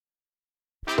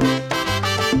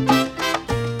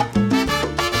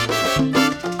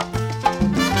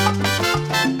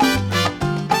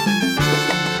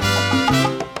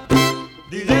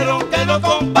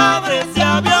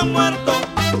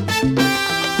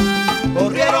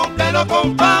los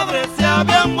compadres se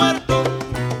habían muerto,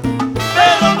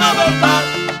 pero no es verdad,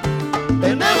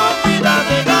 tenemos vida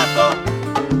de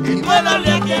gato y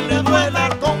duélale a quien le duela,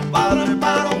 compadre,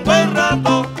 para un buen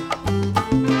rato.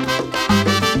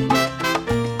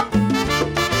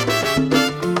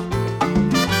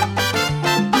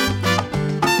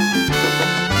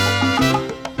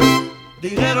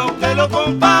 Dijeron que los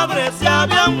compadres se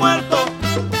habían muerto,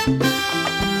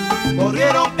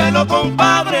 corrieron que los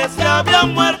compadres se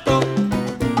habían muerto,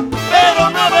 pero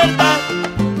no es verdad,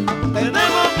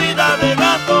 tenemos vida de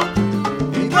gato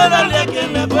y duélale a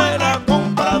quien le duela,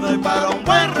 compadre, para un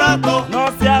buen rato. No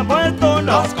se ha muerto,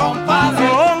 no. Los compadres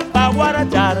Son pa'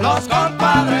 guarachar. los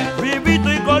compadres,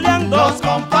 Vivito y coleando. los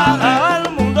compadres,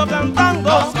 Al mundo cantando.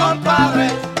 los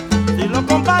compadres. Si los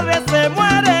compadres se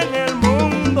mueren, el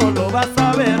mundo lo va a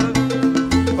saber.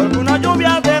 Porque una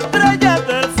lluvia de estrellas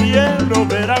del cielo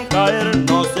verán caer.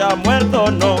 No se ha muerto,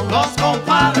 no. Los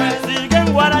compadres,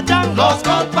 Siguen guarachando. los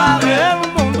compadres,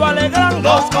 El mundo alegrando.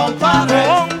 los compadres,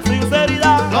 Con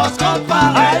sinceridad. los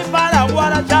compadres, Hay para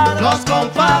guarachar. los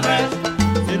compadres.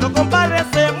 Si los compadres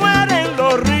se mueren,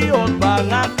 los ríos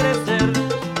van a crecer.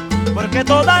 Porque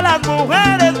todas las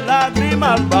mujeres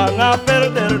lágrimas van a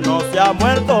perder. No se ha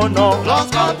muerto, no. Los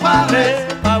compadres,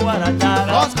 Pa' guarachar.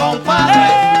 los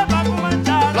compadres, Pa'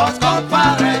 cumanchar. los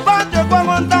compadres, Pacheco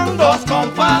aguantando. los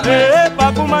compadres,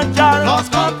 Pa' cumanchar. los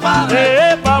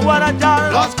compadres, Pa'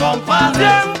 guarachar. los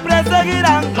compadres, Siempre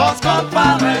seguirán los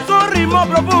compadres, su ritmo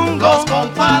profundo. los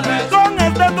compadres, Con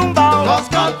este tumbao, los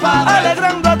compadres,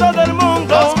 alegrando a todo el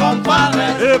mundo. los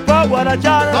compadres, Pa'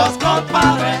 guarachar. los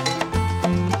compadres.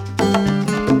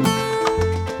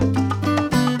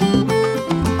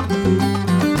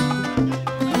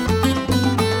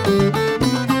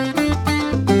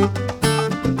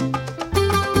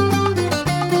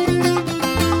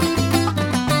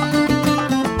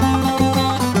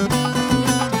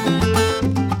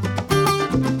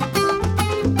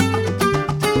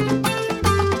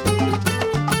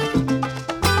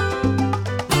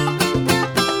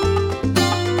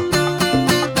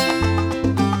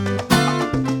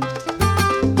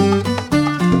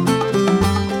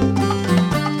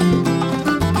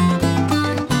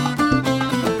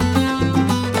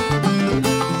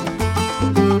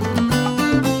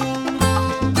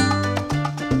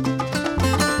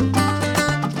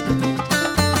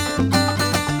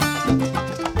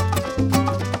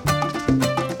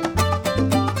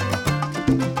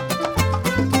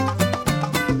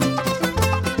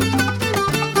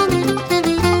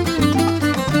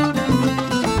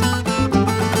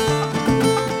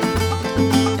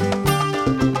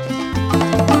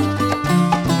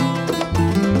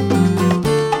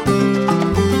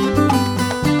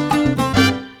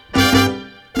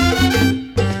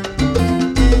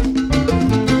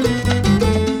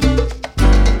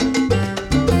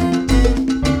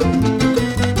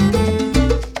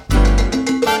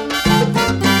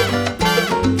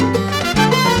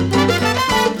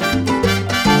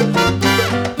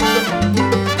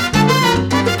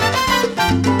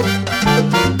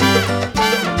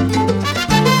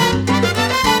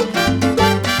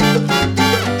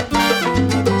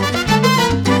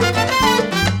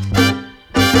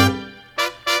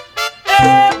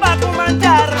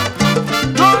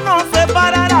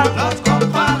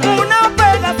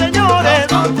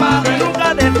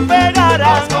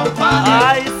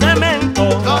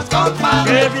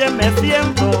 Qué bien me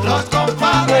siento, los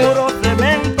compadres, puro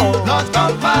cemento. los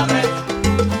compadres,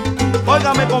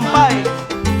 Óigame, compay,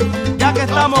 ya que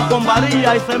estamos con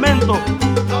varilla y cemento,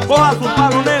 coja su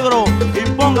palo negro y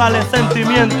póngale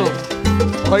sentimiento.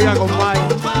 Oiga, compay,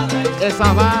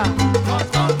 esa va,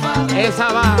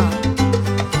 esa va.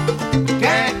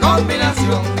 qué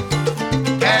combinación,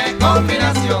 qué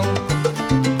combinación.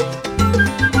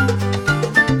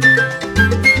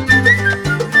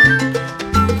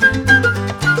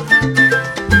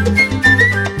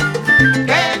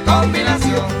 Qué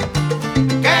combinación,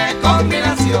 qué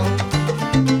combinación.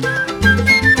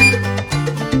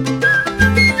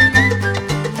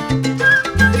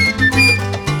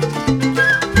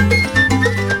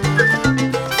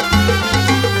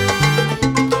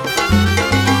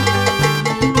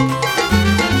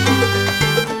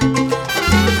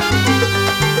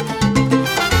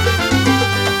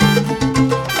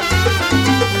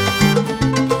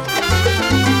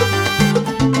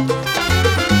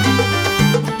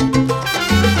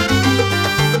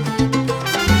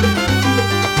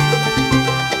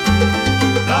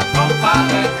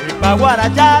 Pa'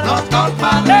 guarachar, Los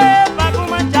compadres, pa'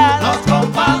 cumanchar, los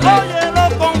compadres, oye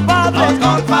los compadres, los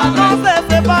compadres, no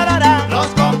se separarán, los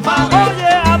compadres, oye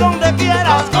a donde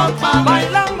quiera, los compadres,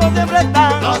 bailando siempre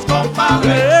están, los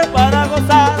compadres, para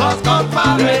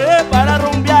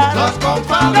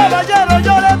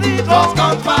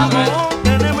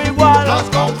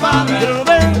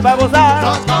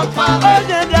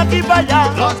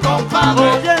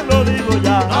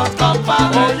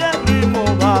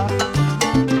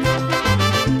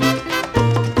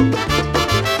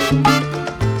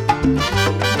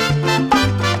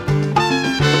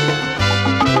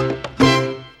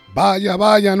Vaya,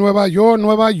 vaya, Nueva York,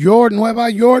 Nueva York,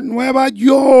 Nueva York, Nueva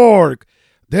York.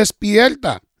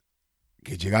 Despierta.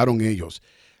 Que llegaron ellos.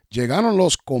 Llegaron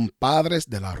los compadres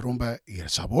de la rumba y el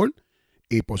sabor.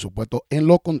 Y por supuesto, en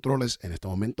los controles en este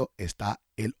momento está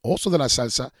el oso de la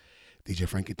salsa, DJ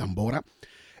Frankie Tambora.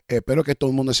 Espero que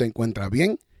todo el mundo se encuentre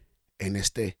bien en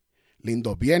este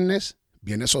lindo viernes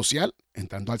social,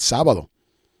 entrando al sábado.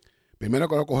 Primero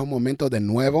quiero coger un momento de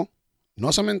nuevo,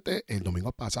 no solamente el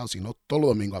domingo pasado, sino todos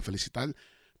los domingos, a felicitar a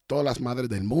todas las madres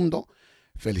del mundo.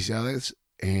 Felicidades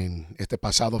en este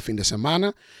pasado fin de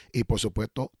semana y por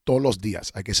supuesto todos los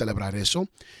días. Hay que celebrar eso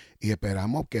y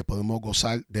esperamos que podamos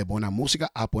gozar de buena música,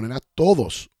 a poner a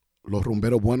todos los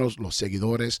rumberos buenos, los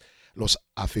seguidores, los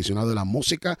aficionados de la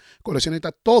música,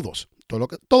 coleccionistas, todo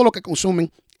lo que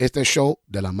consumen este show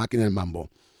de la máquina del mambo.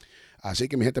 Así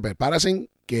que mi gente, prepárense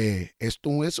que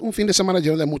esto es un fin de semana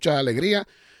lleno de mucha alegría.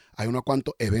 Hay unos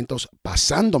cuantos eventos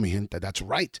pasando, mi gente. That's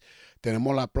right.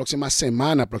 Tenemos la próxima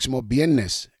semana, próximo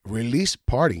viernes, Release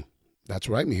Party. That's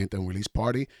right, mi gente, un Release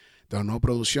Party de la nueva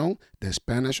producción de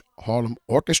Spanish Harlem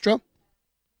Orchestra.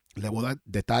 Le voy a dar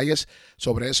detalles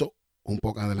sobre eso un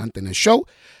poco adelante en el show.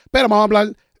 Pero vamos a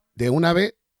hablar de una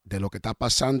vez de lo que está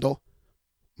pasando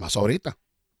más ahorita.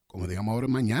 Como digamos ahora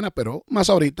mañana, pero más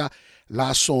ahorita,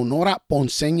 la Sonora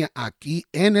Ponceña aquí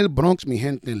en el Bronx, mi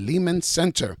gente, en Lehman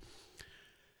Center,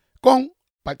 con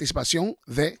participación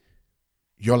de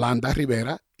Yolanda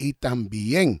Rivera y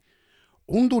también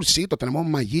un dulcito. Tenemos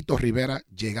Mayito Rivera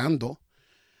llegando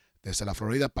desde la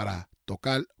Florida para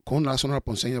tocar con la Sonora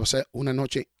Ponceña. Va a ser una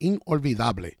noche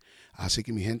inolvidable. Así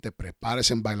que mi gente,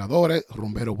 prepárense en bailadores,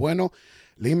 rumberos buenos.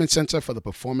 Lehman Center for the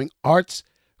Performing Arts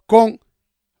con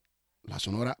la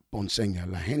Sonora Ponceña.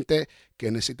 La gente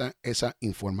que necesita esa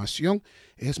información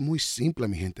es muy simple,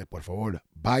 mi gente. Por favor,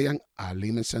 vayan a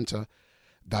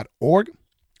lehmancenter.org.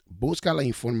 Busca la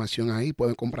información ahí.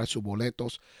 Pueden comprar sus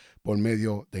boletos por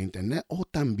medio de internet o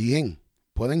también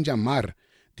pueden llamar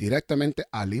directamente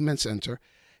a Lehman Center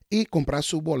y comprar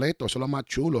sus boletos. Eso es lo más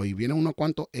chulo. Y vienen unos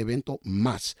cuantos eventos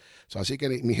más. Así que,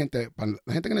 mi gente, para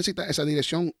la gente que necesita esa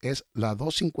dirección es la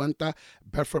 250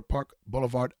 Bedford Park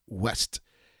Boulevard West.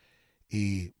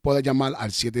 Y puede llamar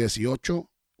al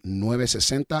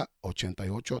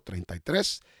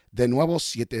 718-960-8833. De nuevo,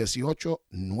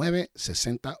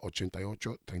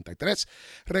 718-960-8833.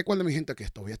 Recuerden, mi gente, que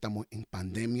todavía estamos en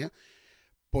pandemia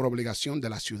por obligación de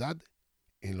la ciudad.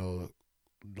 En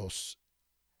los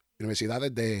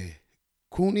universidades de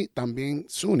CUNY, también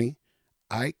SUNY,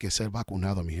 hay que ser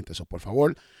vacunado, mi gente. Eso, por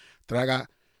favor, traiga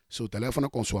su teléfono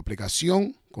con su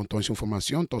aplicación, con toda su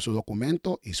información, todos sus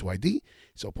documentos y su ID.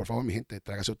 Por favor, mi gente,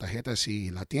 traiga su tarjeta si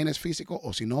la tienes físico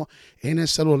o si no, en el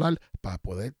celular para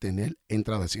poder tener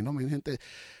entrada. Si no, mi gente,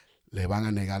 le van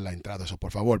a negar la entrada.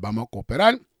 Por favor, vamos a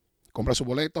cooperar, compra su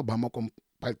boleto, vamos a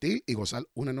compartir y gozar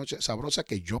una noche sabrosa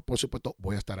que yo, por supuesto,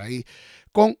 voy a estar ahí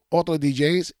con otros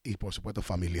DJs y, por supuesto,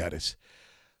 familiares.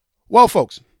 Well,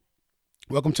 folks,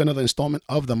 welcome to another installment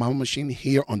of the Mambo Machine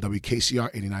here on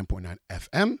WKCR 89.9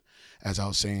 FM. As I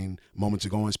was saying moments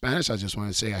ago in Spanish, I just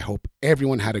want to say I hope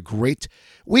everyone had a great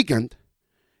weekend.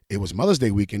 It was Mother's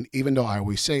Day weekend, even though I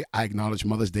always say I acknowledge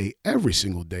Mother's Day every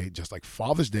single day, just like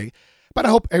Father's Day. But I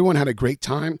hope everyone had a great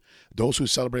time. Those who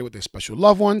celebrate with their special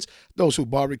loved ones, those who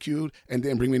barbecued and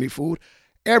didn't bring me any food,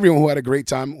 everyone who had a great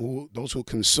time, those who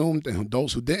consumed and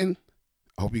those who didn't.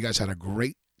 I hope you guys had a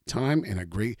great time and a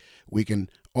great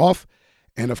weekend off.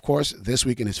 And, of course, this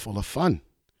weekend is full of fun.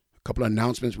 A couple of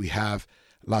announcements. We have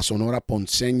La Sonora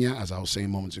Ponceña, as I was saying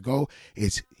moments ago.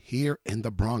 It's here in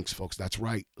the Bronx, folks. That's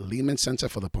right. Lehman Center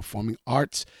for the Performing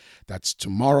Arts. That's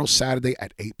tomorrow, Saturday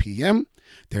at 8 p.m.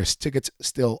 There's tickets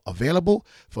still available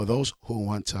for those who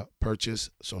want to purchase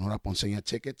Sonora Ponceña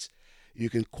tickets. You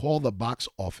can call the box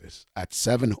office at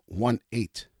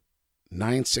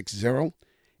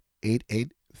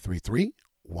 718-960-8833.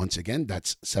 Once again,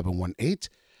 that's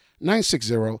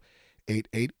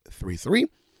 718-960-8833.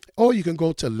 Or you can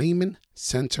go to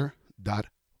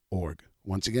lehmancenter.org.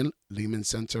 Once again,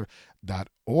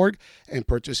 lehmancenter.org and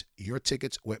purchase your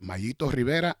tickets with Mayito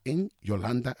Rivera and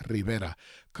Yolanda Rivera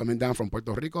coming down from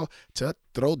Puerto Rico to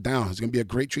throw down. It's going to be a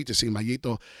great treat to see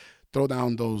Mayito throw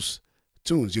down those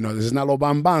tunes. You know, this is not lo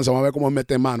bambán, so vamos a ver cómo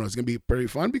mete mano. It's going to be pretty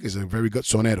fun because it's a very good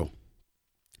sonero.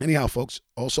 Anyhow, folks,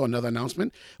 also another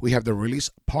announcement. We have the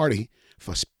release party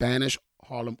for Spanish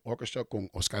Harlem Orchestra con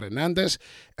Oscar Hernandez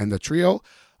and the trio.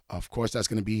 Of course, that's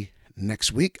going to be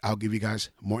next week. I'll give you guys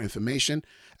more information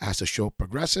as the show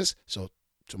progresses. So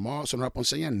tomorrow, Sonora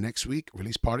Ponceña. Next week,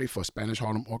 release party for Spanish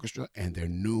Harlem Orchestra and their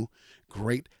new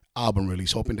great album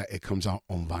release. Hoping that it comes out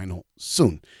on vinyl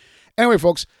soon. Anyway,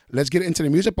 folks, let's get into the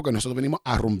music porque nosotros venimos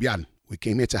a rumbear. We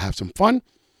came here to have some fun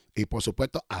y por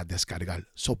supuesto a descargar.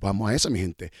 So, vamos a eso, mi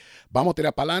gente. Vamos a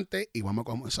tirar para adelante y vamos a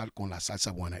comenzar con la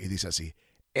salsa buena. Y dice así: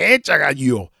 echa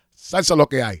gallo, salsa lo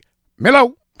que hay.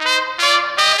 Melo.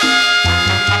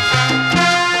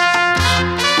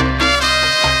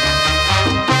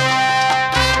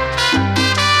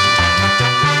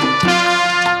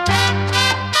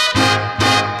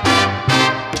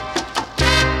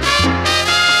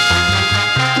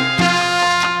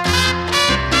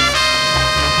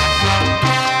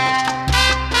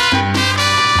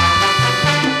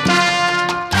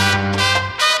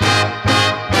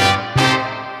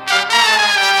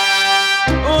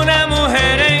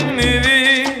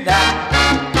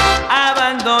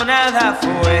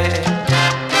 Fue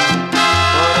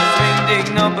por su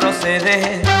indigno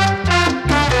proceder,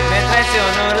 me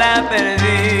traicionó la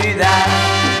perdida,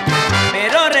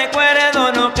 pero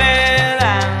recuerdo no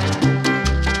quedan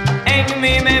en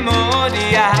mi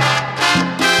memoria,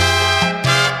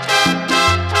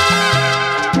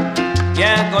 y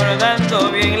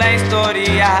acordando bien la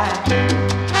historia,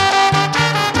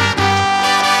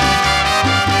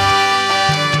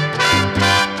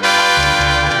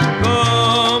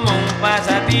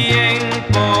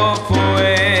 tiempo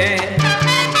fue.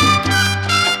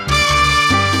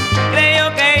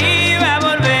 Creyó que iba a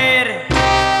volver,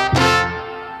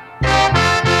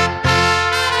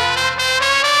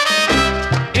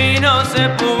 y no se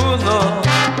pudo,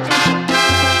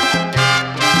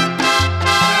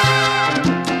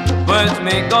 pues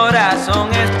mi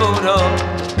corazón es puro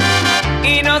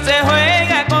y no se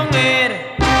juega con él.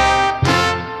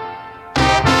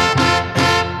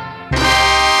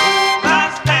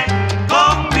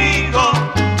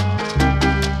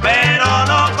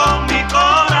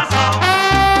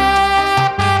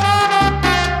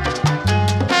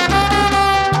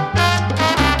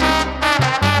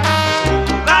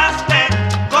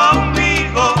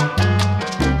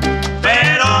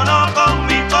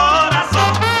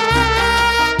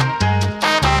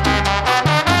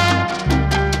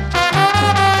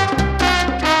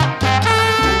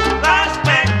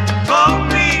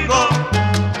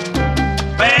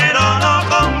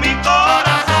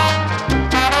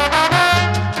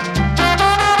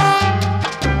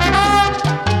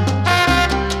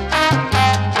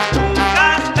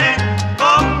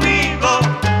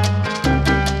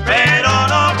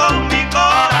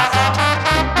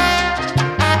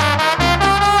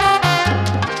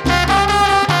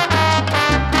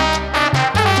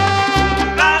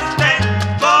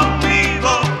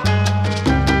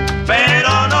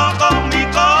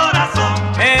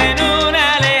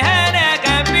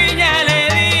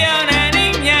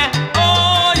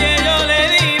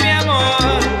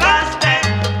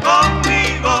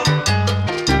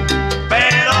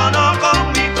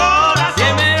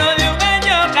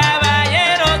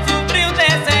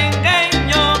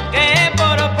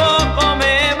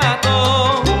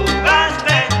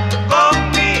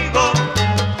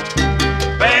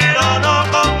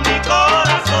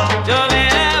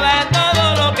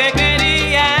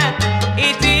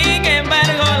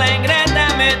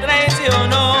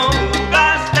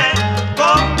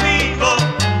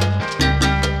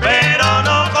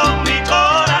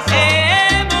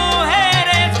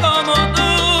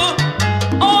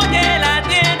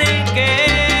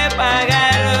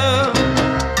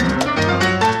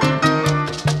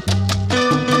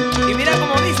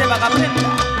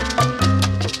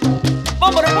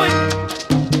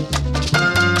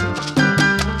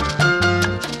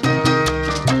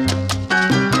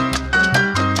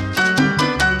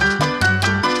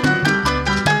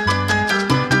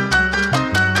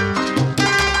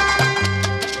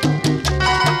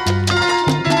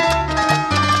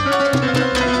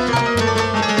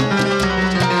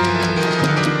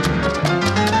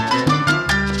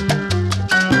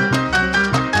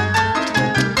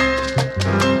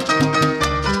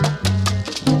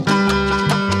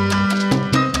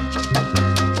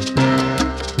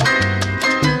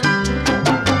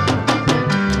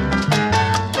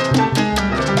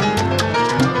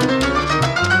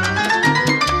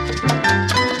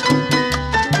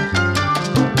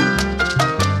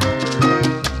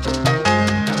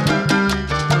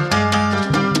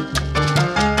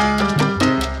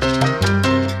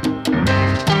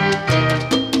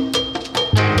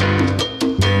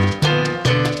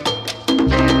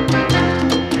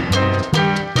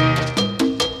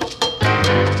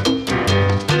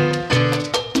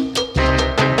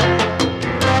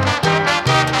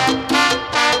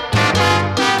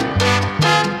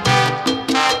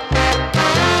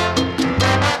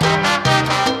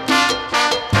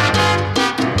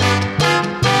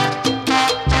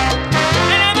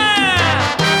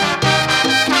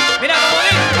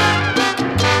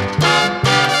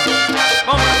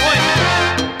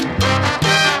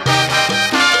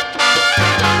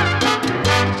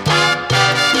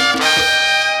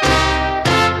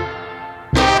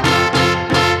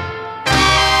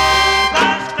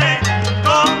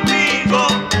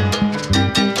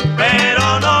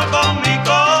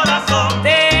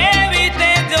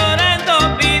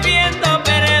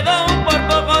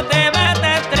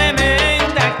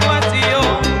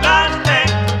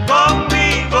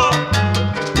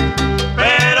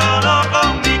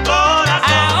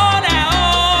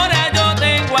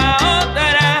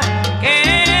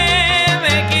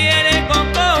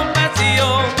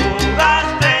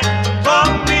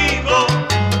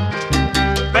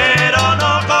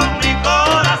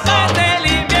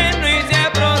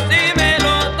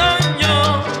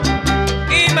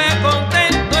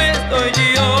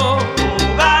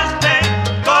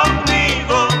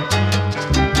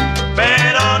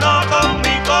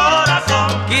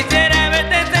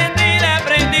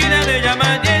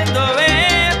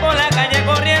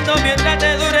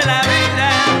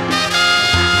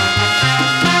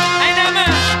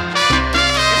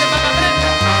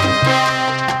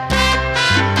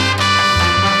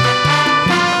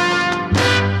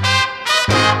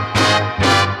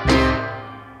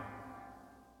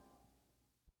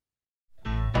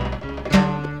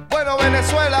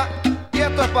 Venezuela, y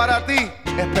esto es para ti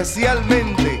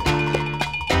especialmente.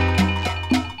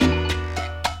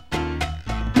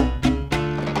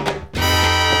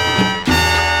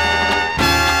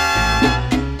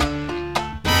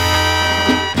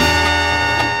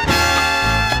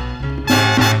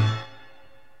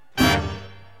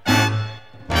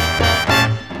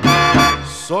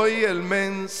 Soy el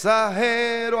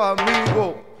mensajero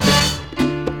amigo,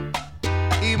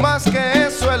 y más que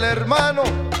eso el hermano,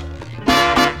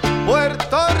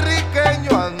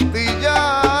 puertorriqueño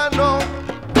antillano,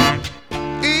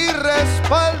 y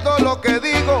respaldo lo que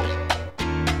digo,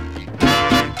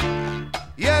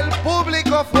 y el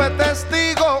público fue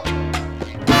testigo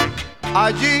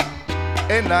allí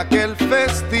en aquel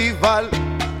festival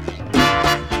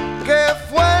que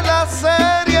fue la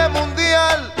serie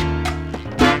mundial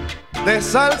de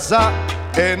salsa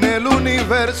en el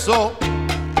universo.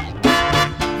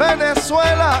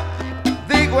 Venezuela,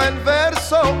 digo en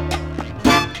verso,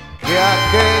 que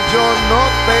aquello no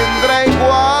tendrá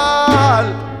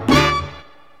igual.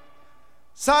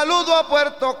 Saludo a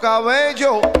Puerto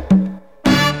Cabello,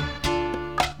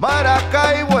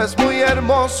 Maracaibo es muy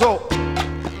hermoso,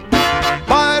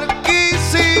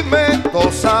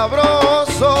 Barquisimeto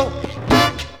sabroso,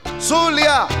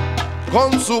 Zulia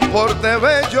con su porte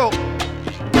bello,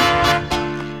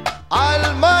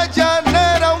 Alma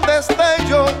Llanera un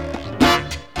destello,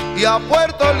 y a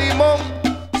Puerto Limón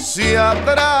si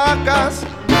atracas,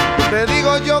 te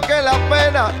digo yo que la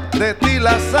pena de ti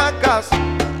la sacas.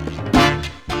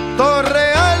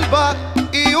 Torre Alba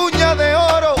y Uña de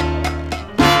Oro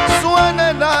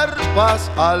suenen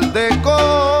arpas al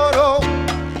decoro,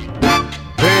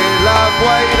 de La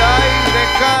Guaira y de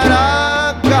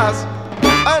Caracas.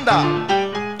 Anda.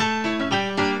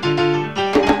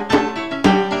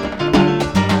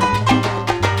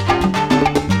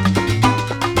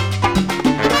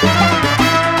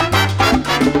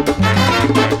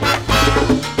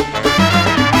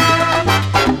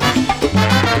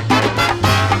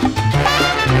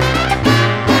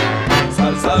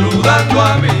 Saludando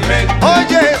a mi gente.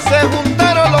 Oye, se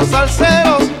juntaron los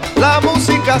salseros, la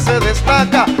música se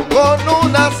destaca con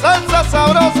una salsa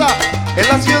sabrosa en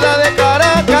la ciudad de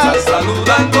Caracas.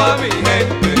 Saludando a mi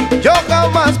gente. Yo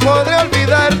jamás podré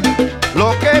olvidar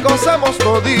lo que gozamos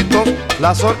toditos,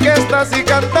 las orquestas y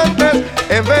cantantes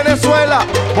en Venezuela,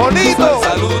 bonito.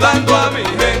 Saludando a mi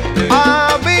gente.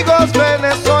 Amigos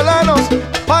venezolanos,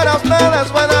 para ustedes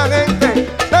buena gente,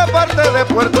 de parte de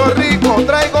Puerto Rico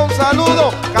traigo un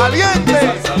saludo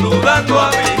caliente. Saludando a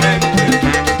mi gente.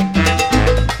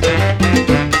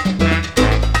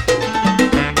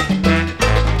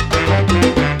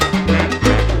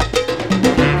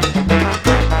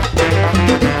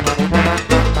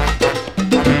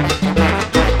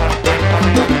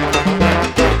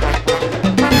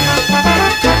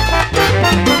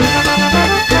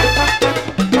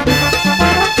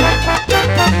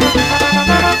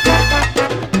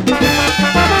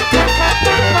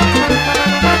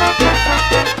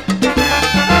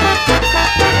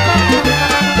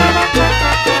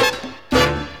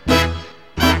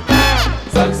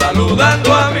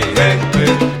 Saludando a mi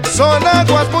gente. Son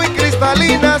aguas muy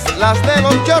cristalinas, las de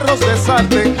los chorros de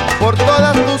Sarte. Por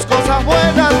todas tus cosas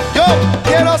buenas, yo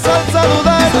quiero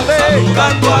saludarte.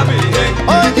 Saludando a mi gente.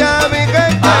 Oye, a mi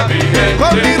gente,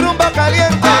 con mi rumba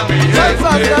caliente.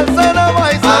 Salsa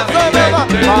nueva y salsa nueva,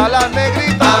 pa' las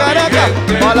negritas Caracas,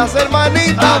 pa' las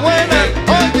hermanitas buenas.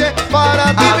 Oye,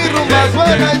 para ti mi rumba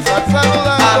suena y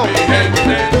saludando. A mi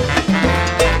gente.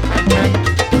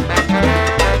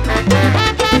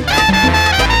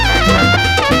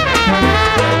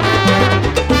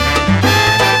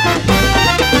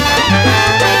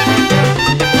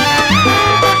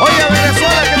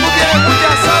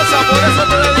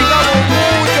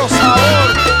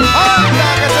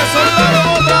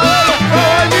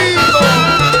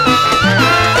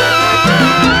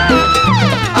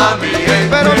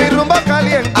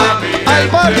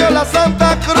 La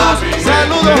Santa Cruz,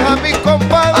 saludos a mis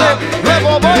compadres,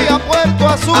 luego voy a Puerto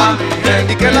Azul,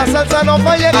 y que la salsa no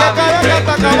falle, que Caracas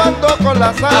está acabando con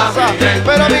la salsa,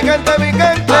 pero mi gente, con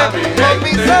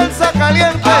mi salsa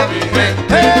caliente,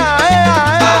 ea,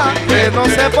 ea, ea, que no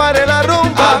se pare la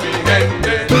rumba.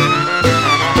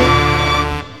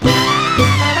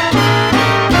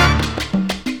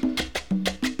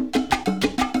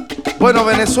 Bueno,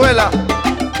 Venezuela,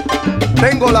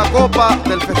 tengo la copa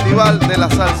del Festival de la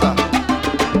Salsa,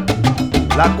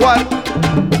 la cual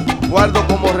guardo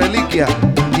como reliquia,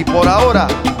 y por ahora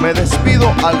me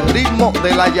despido al ritmo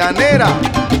de la llanera.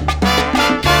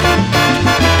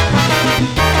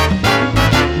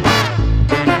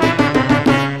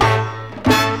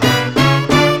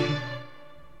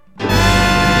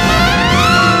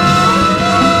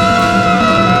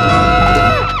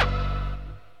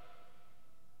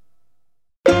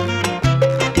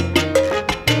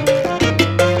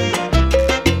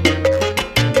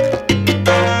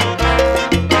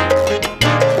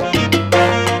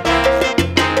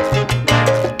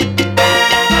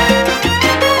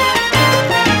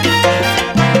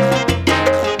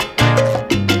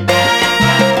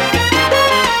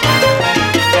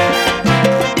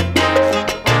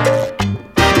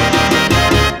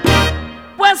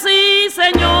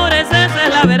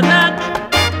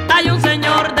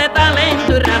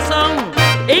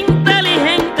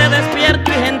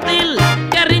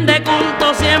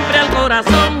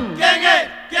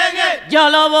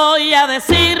 voy a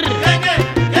decir.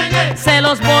 Se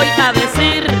los voy a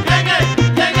decir.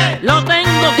 Lo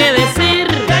tengo que decir.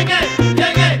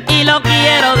 Y lo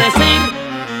quiero decir.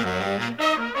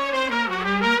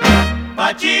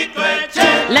 Pachito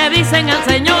Eche, Le dicen al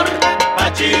señor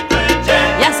Pachito Eche,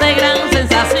 y hace gran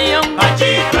sensación.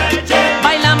 Pachito Eche,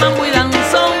 Baila mambo y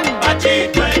danzón,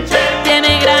 Pachito Eche.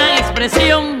 tiene gran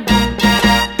expresión.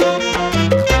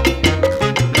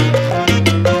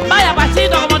 Vaya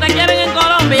Pachito, como te quieren en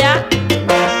Colombia.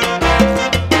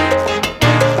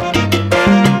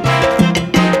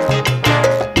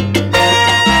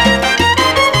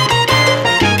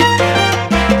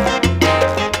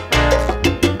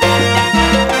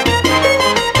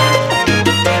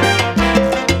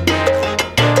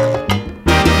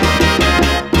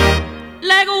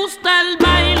 Le gusta el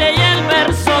baile y el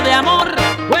verso de amor.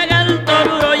 Juega el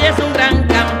toruro y es un gran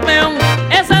campeón.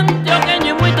 Es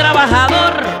antioqueño y muy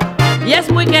trabajador. Y es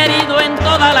muy querido en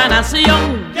toda la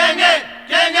nación. ¿Quién es?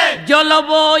 ¿Quién es? Yo lo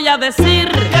voy a decir.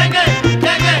 ¿Quién es?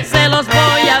 ¿Quién es? Se los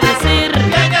voy a decir.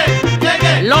 ¿Quién es? ¿Quién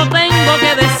es? Lo tengo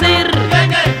que decir.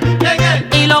 ¿Quién es? ¿Quién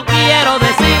es? Y lo quiero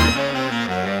decir.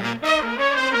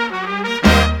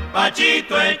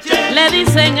 Pachito Eche, Le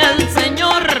dicen al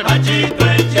señor Pachito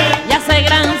Eche, y hace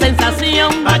gran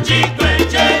sensación. Pachito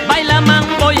Eche, Baila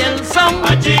mambo y el son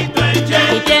Pachito Eche,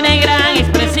 y tiene gran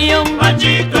expresión.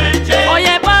 Pachito Eche,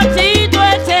 Oye Pachito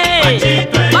Eche,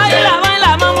 Pachito Eche,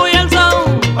 baila mambo y el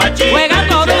son. Pachito Juega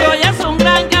todo Eche, duro y es un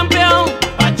gran campeón.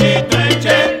 Pachito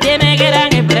Eche, Tiene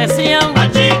gran expresión.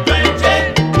 Pachito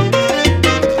Eche.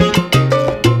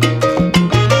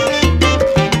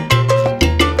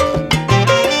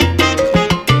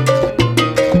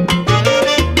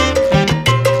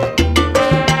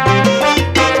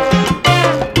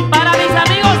 Para mis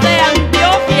amigos de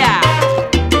Antioquia,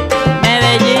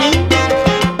 Medellín,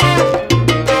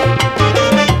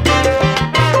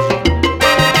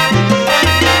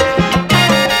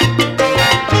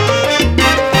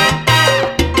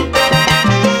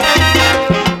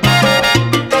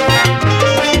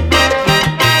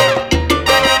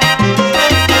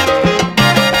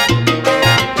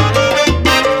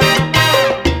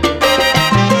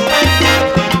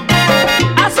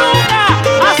 azúcar,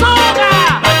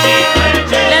 azúcar. Pachito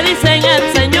Eche, Le dicen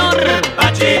al señor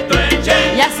Pachito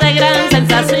Eche, y hace gran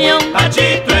sensación.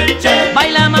 Pachito Eche,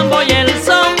 Baila mambo y el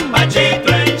son,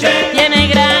 Pachito Eche, tiene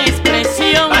gran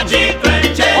expresión. Pachito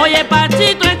Eche, Oye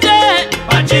Pachito Eche,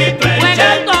 Pachito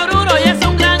juega el Eche, toruro y es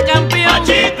un gran campeón.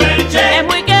 Pachito Eche, Es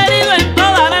muy querido en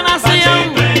toda la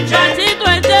nación. Pachito Eche.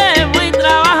 Pachito Eche es muy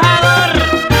trabajador.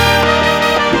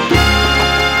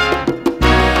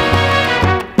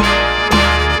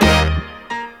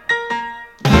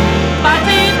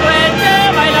 Pachito Eche,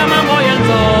 baila mambo y el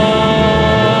son.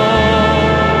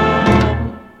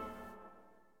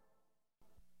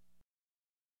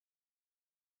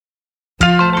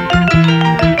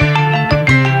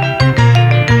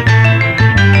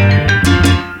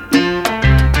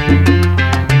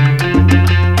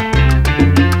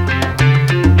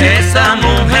 esa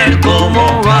mujer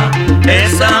cómo va,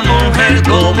 esa mujer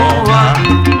cómo va.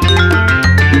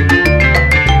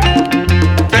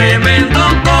 Tremendo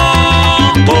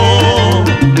coco,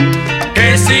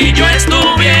 que si yo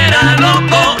estuviera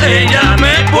loco, ella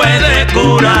me puede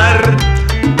curar.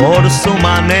 Por su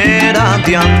manera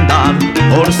de andar,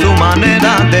 por su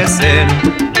manera de ser.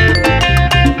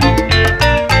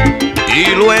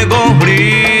 Y luego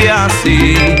brilla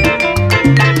así,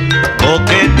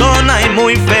 coquetona y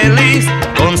muy feliz,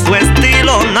 con su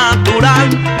estilo natural,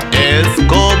 es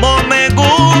como me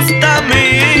gusta a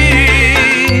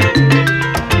mí.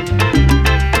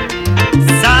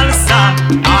 Salsa,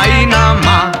 ay nada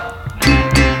más.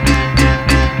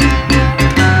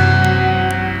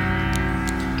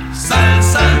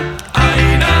 Salsa,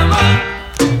 ay nada más,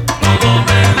 como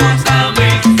me gusta a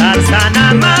mí. Salsa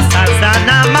nada más,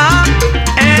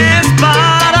 es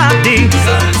para ti.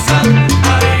 Salsa,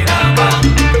 ay nada más,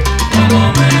 como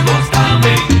me gusta a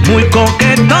mí. Muy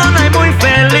coquetona y muy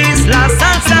feliz, la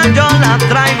salsa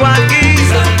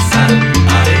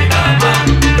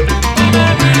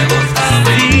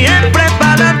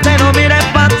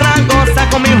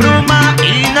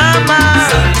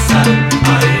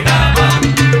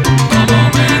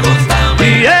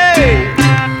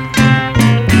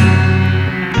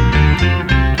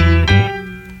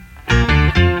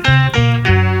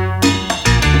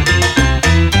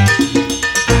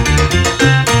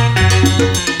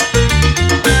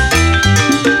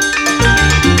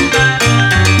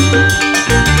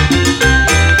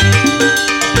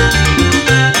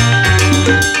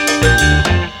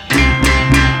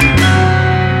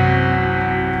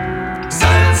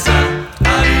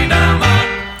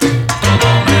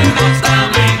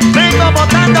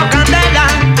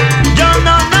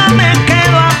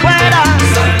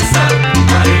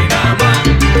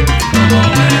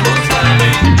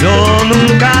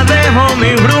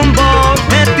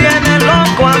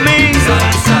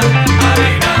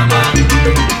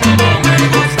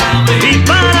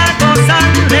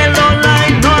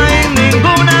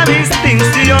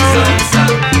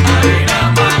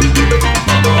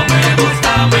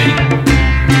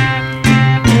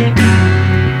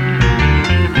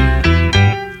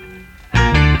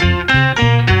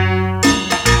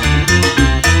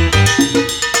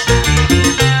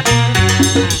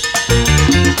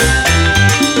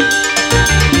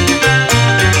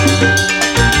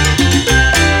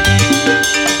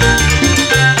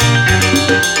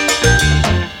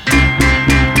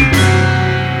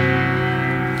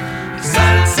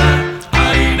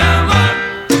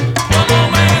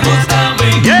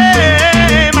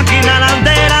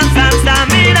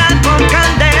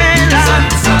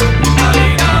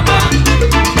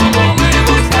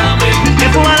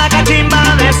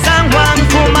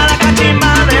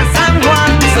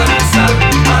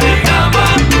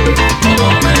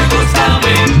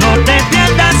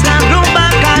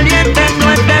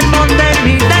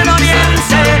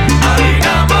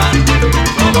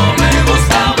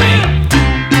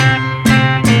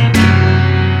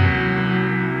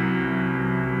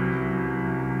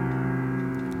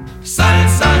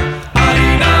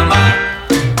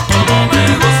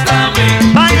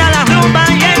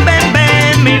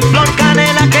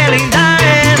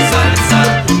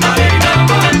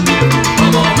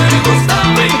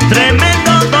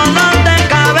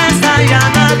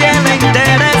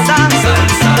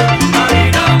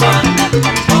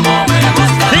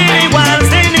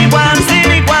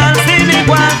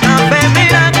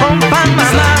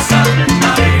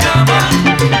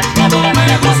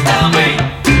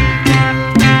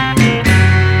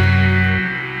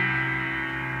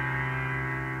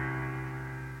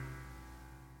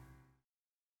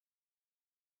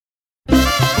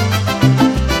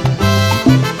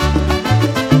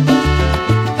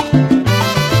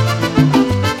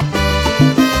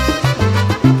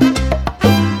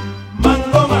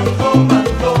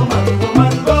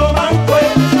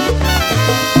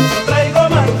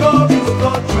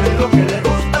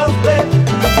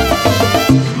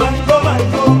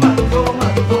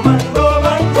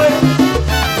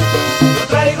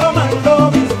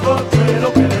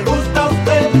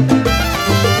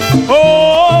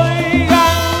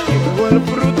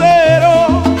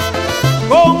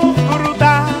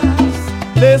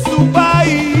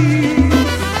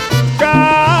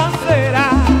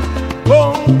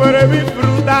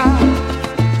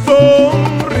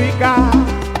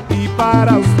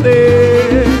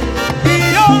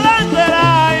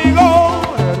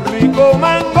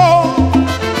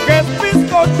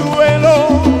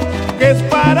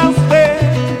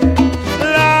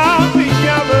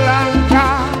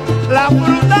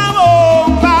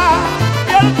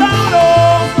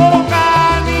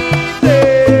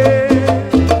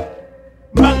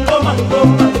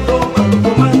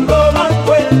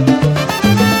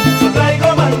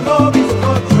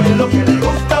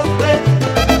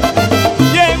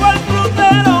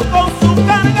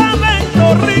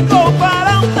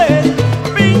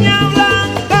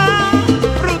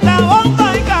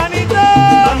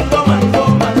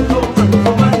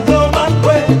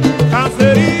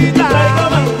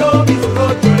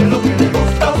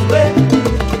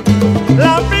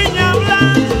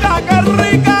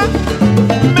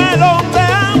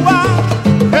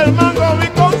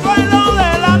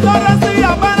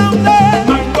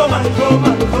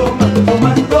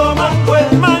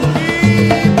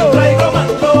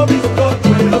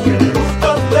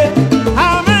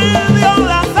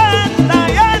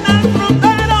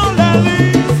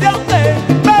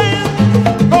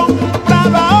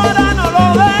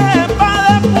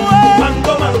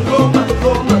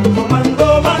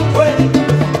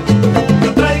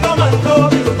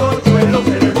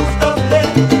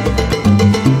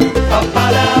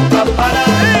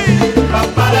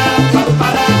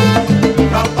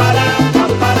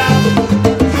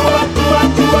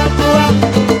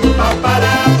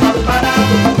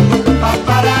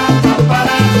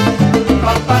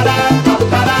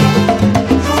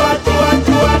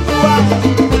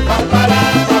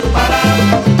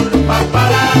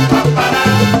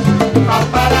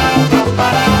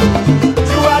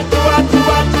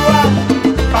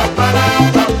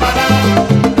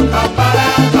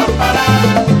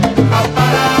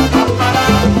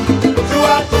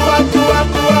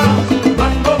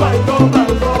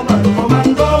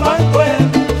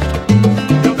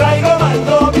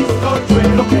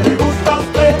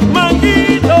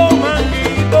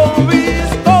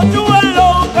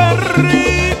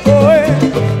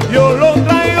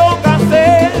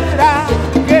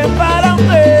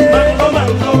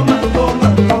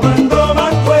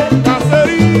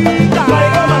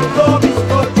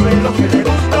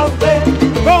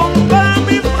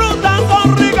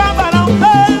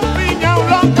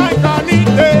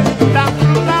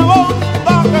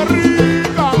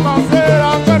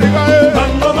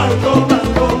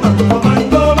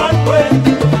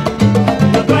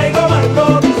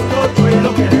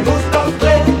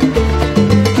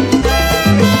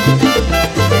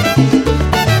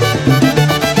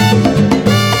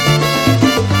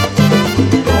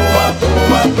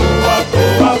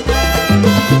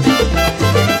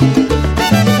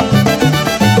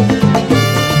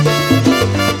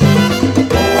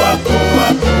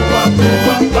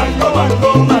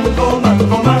mango, mango,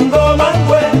 mango, mango,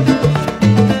 mango.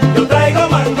 Yo traigo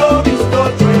mango,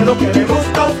 bizcochuelo que le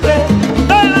gusta a usted.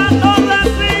 De la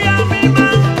torrecilla mi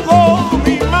mango,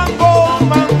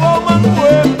 mango, mango.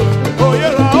 Hoy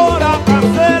es la hora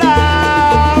casera,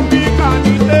 mi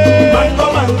canite. Mango,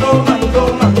 mango, mango,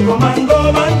 mango, mango,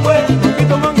 mango.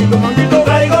 Manguito, manguito, manguito.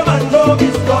 Traigo mango,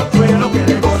 bizcochuelo que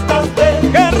le gusta a usted.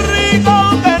 Qué rico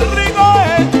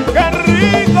es, qué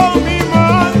rico mi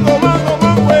mango, mango,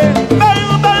 mango.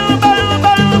 Mango, mango, mango,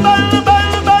 mango,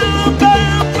 mango.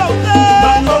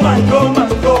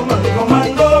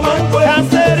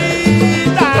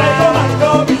 Caserita. Traigo mango,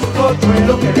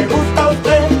 bizcochuelo que le gusta a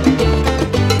usted.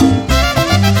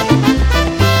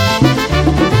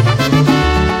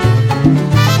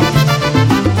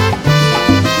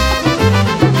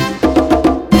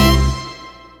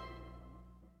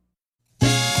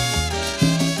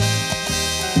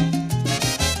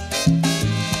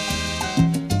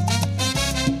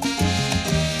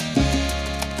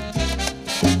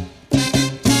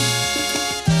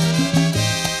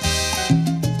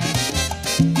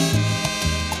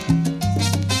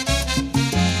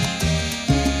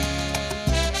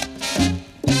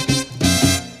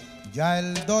 Ya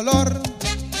el dolor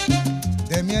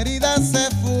de mi herida se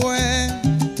fue,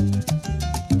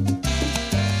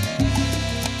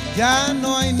 ya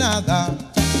no hay nada,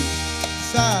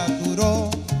 saturó,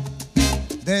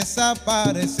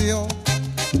 desapareció.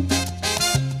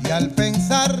 Y al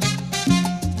pensar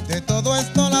de todo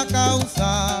esto la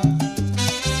causa,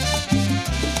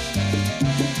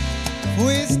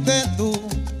 fuiste tú,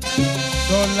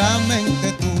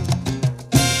 solamente tú.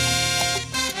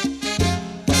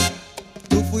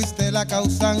 Tú fuiste la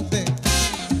causante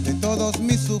de todos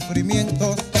mis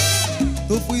sufrimientos.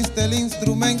 Tú fuiste el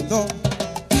instrumento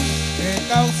que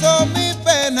causó mi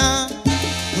pena.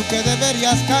 Tú que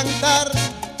deberías cantar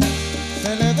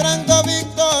celebrando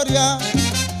victoria,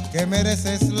 que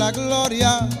mereces la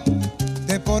gloria,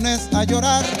 te pones a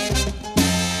llorar.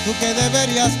 Tú que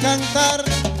deberías cantar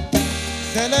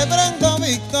celebrando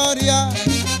victoria,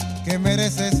 que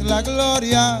mereces la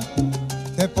gloria,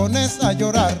 te pones a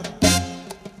llorar.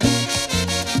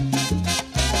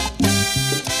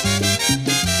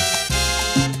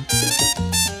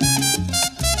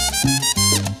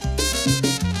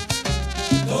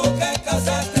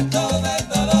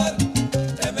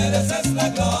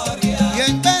 Y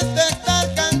en vez de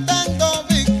estar cantando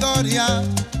victoria,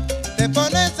 te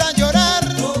pones a llorar.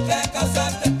 Tú que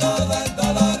causaste todo el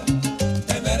dolor,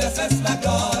 te mereces la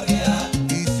gloria.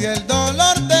 Y si el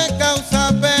dolor te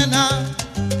causa pena,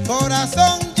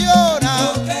 corazón, llora.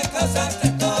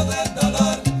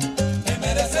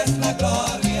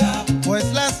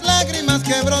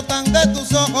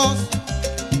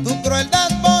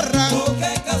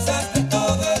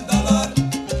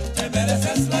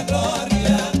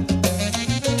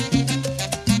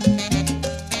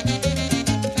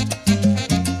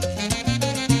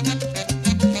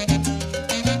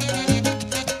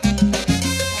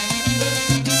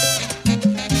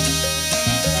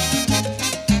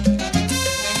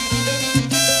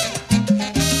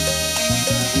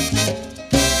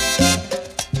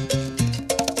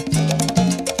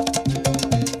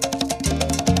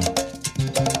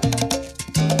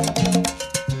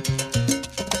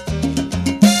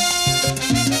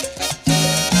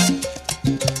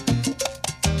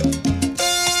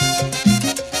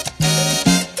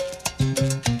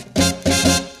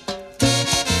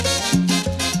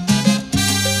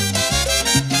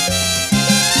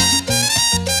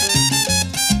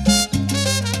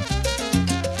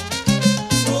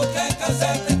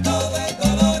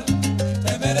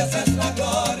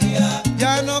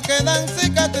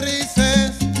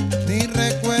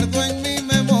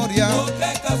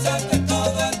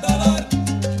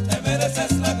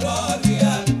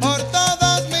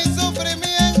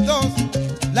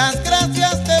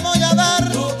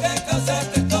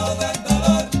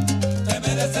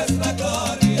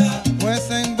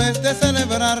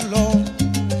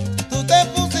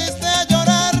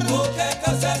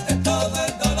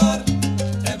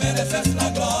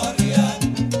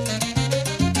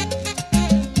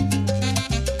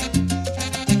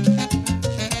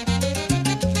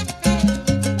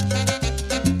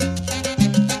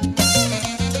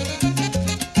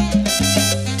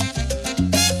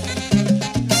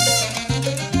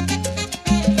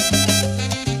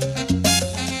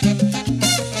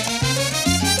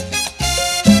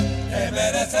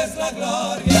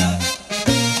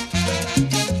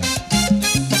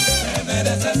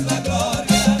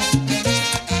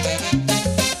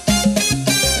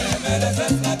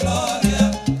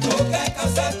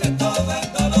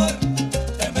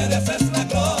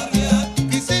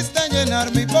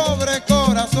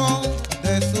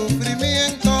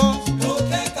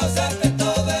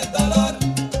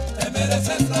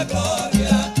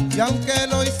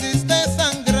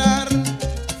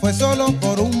 fue solo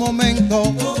por un momento.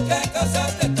 Tú que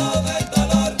causaste todo el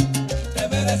dolor, te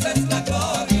mereces la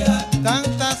gloria.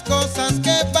 Tantas cosas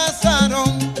que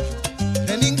pasaron,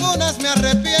 de ningunas me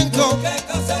arrepiento. Tú que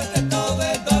causaste todo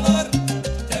el dolor,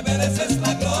 te mereces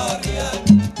la gloria.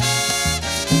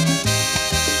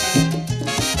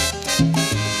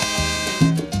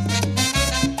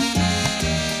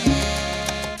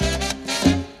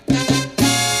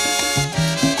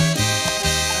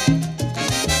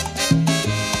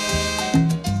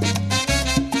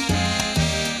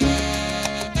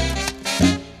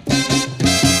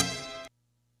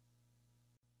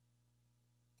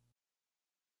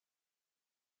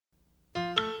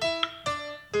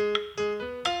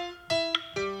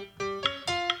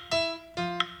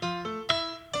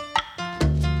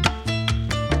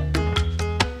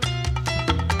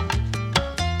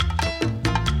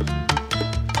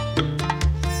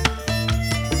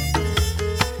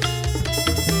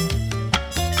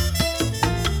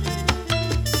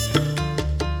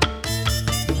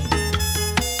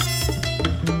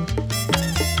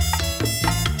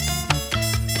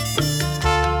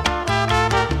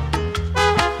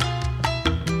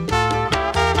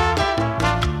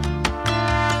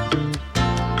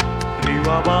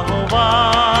 Abajo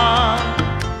va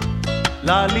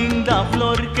la linda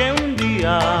flor que un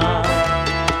día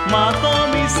mató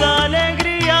mis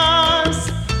alegrías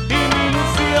y mi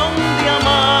ilusión de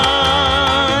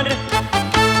amar.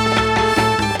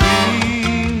 Y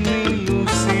mi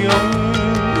ilusión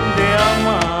de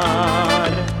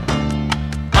amar.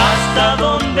 ¿Hasta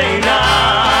dónde irá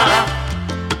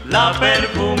la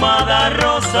perfumada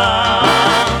rosa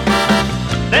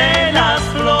de las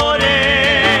flores?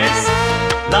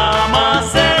 La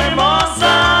más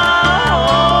hermosa,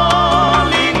 oh,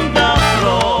 linda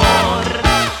flor,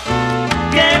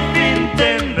 ¿qué fin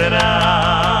tendrá?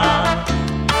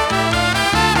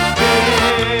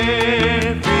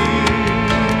 ¿Qué fin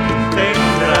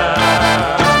tendrá?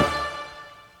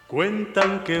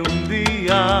 Cuentan que un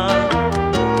día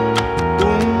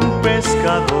un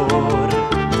pescador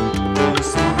con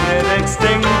su red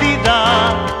extendida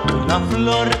una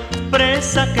flor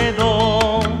presa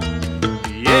quedó.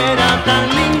 Era tan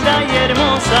linda y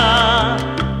hermosa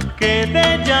que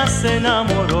de ella se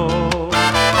enamoró.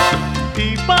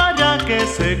 Y para que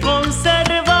se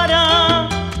conservara,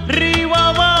 río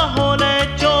abajo le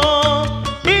echó.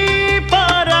 Y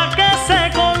para que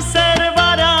se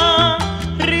conservara,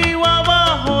 río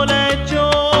abajo le echó.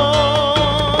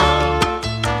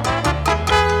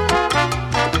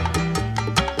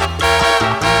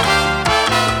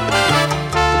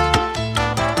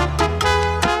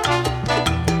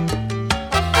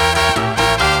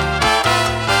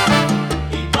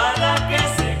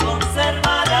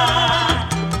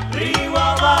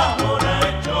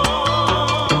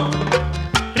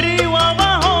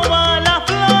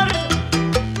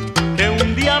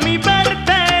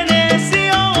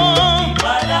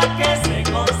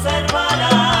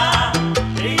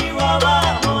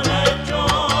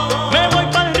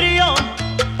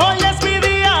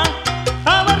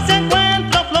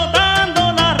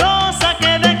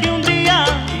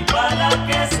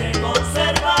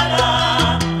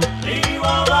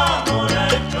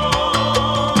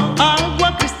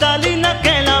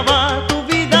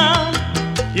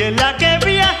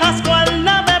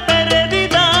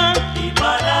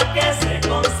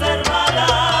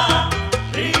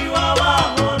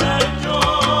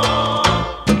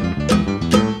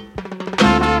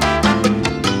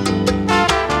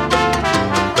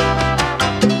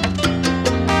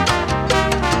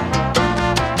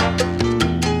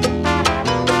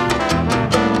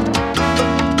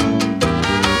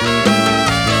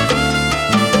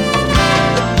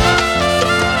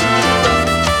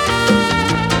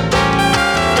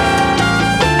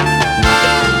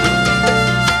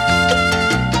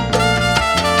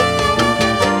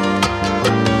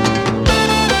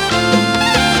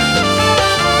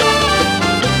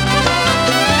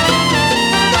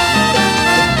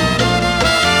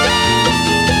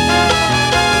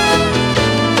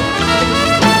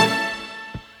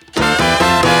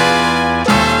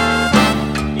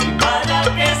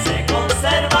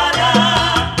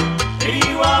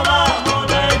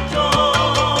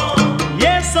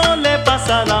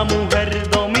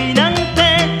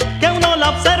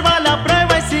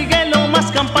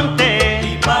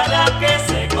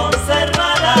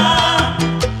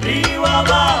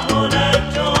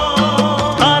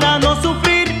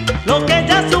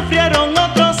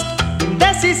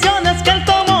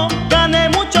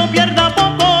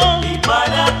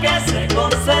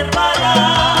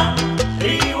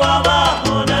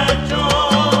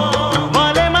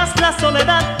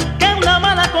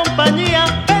 compañía.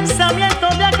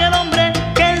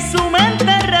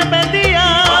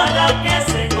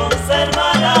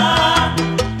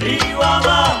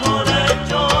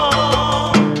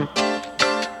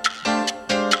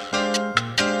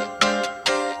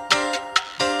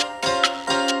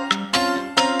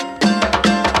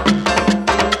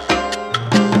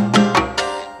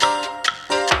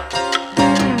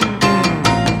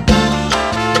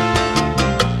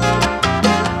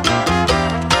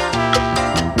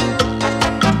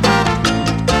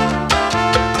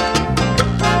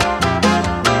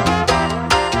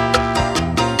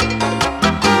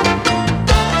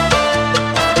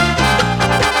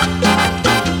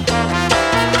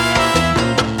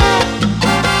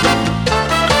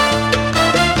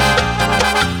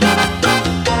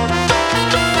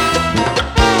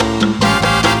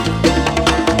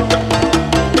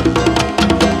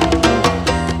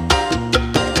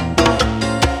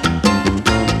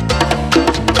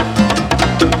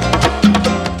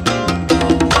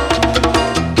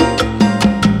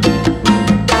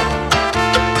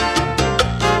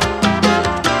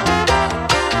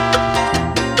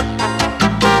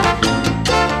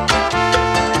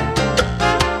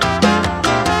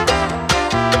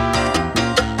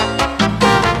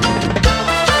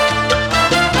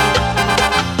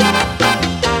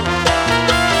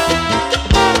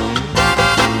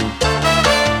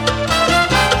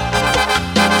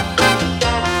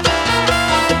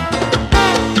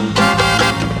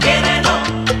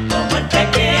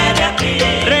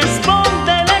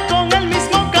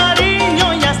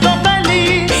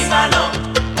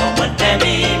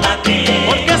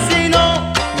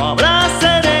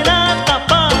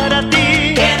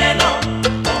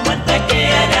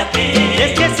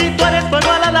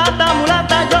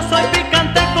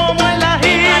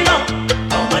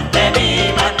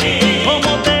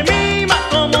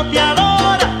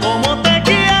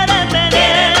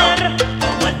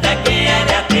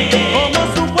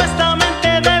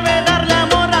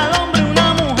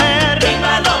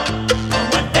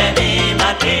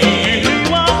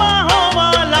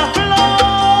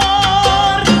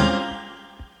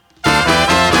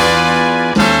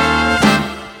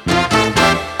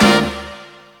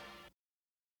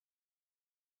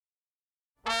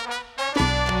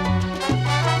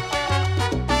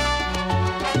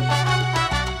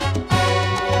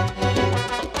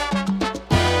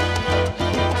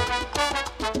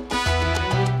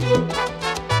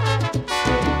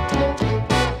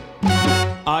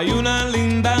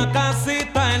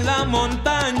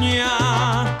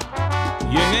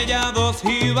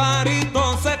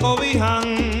 jibaritos se cobijan.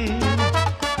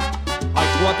 Hay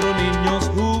 4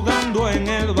 niños jugando en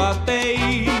el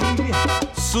batey,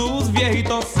 sus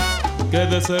viejitos que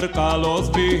de cerca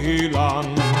los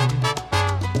vigilan.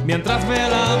 Mientras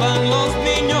velaban los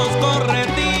niños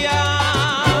corretían,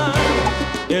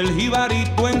 el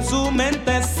jibarito en su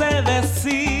mente se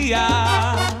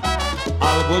decía: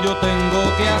 algo yo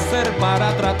tengo que hacer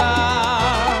para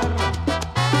tratar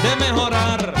de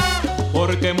mejorar,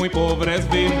 porque muy pobres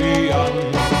vivían.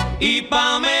 Y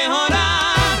pa'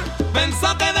 mejorar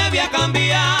pensó que debía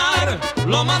cambiar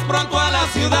lo más pronto a la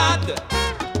ciudad,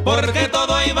 porque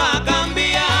todo iba a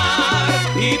cambiar.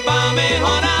 Y pa'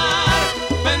 mejorar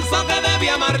pensó que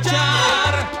debía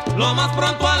marchar lo más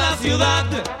pronto a la ciudad,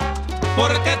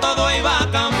 porque todo iba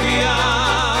a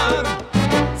cambiar.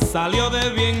 Salió de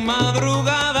bien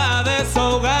madrugada de su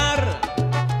hogar,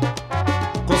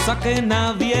 cosa que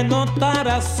nadie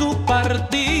notara su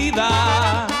partida.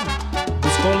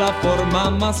 Buscó la forma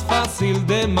más fácil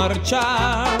de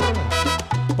marchar,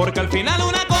 porque al final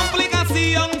una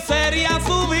complicación sería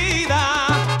su vida.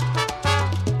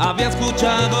 Había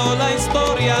escuchado la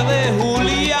historia de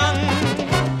Julián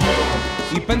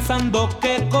y pensando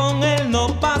que con él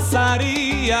no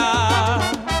pasaría,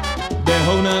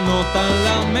 dejó una nota en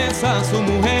la mesa a su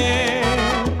mujer,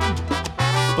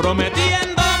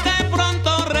 prometiendo que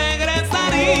pronto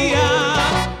regresaría.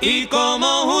 Y como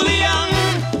Julián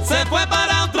se fue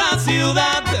para otra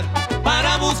ciudad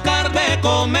para buscar de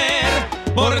comer,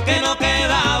 porque no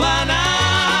quedaba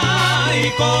nada. Y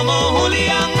como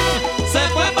Julián se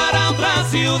fue para otra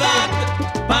ciudad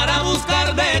para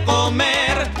buscar de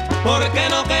comer, porque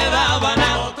no quedaba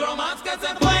nada. Otro más que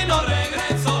se fue y no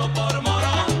regresó por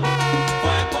morón,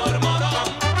 fue por morón.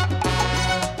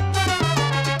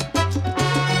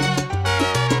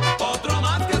 Otro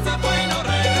más que se fue y no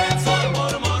regresó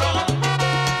por morón,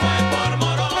 fue por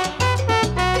morón.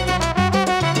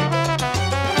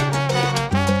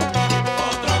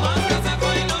 Otro más que se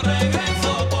fue y no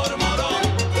regresó por morón,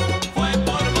 fue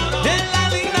por morón. En la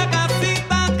linda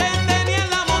casita que tenía en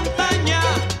la montaña,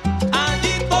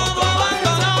 allí todo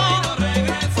abandonó. No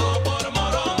regresó por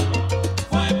morón,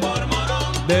 fue por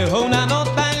morón. Dejó una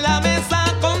nota en la mesa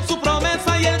con su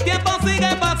promesa y el tiempo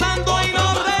sigue pasando y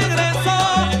no regresó.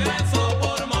 Regresó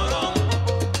por morón,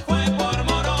 fue por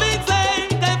morón. Dicen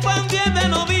que fue un 10 de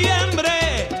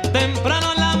noviembre,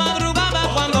 temprano en la madrugada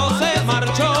cuando se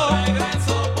marchó.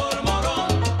 Regresó por morón,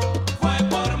 fue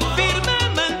por morón.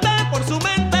 Firmemente por su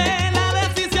mente la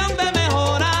decisión de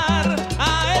mejorar a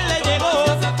él le llegó.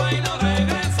 Se fue y no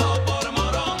regresó por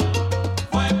morón,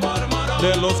 fue por morón.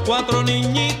 De los 4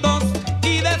 niñitos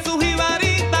y de su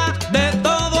jibarita, de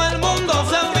todo el mundo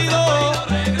se olvidó. No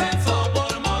regresó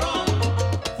por morón,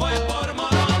 fue por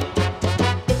morón.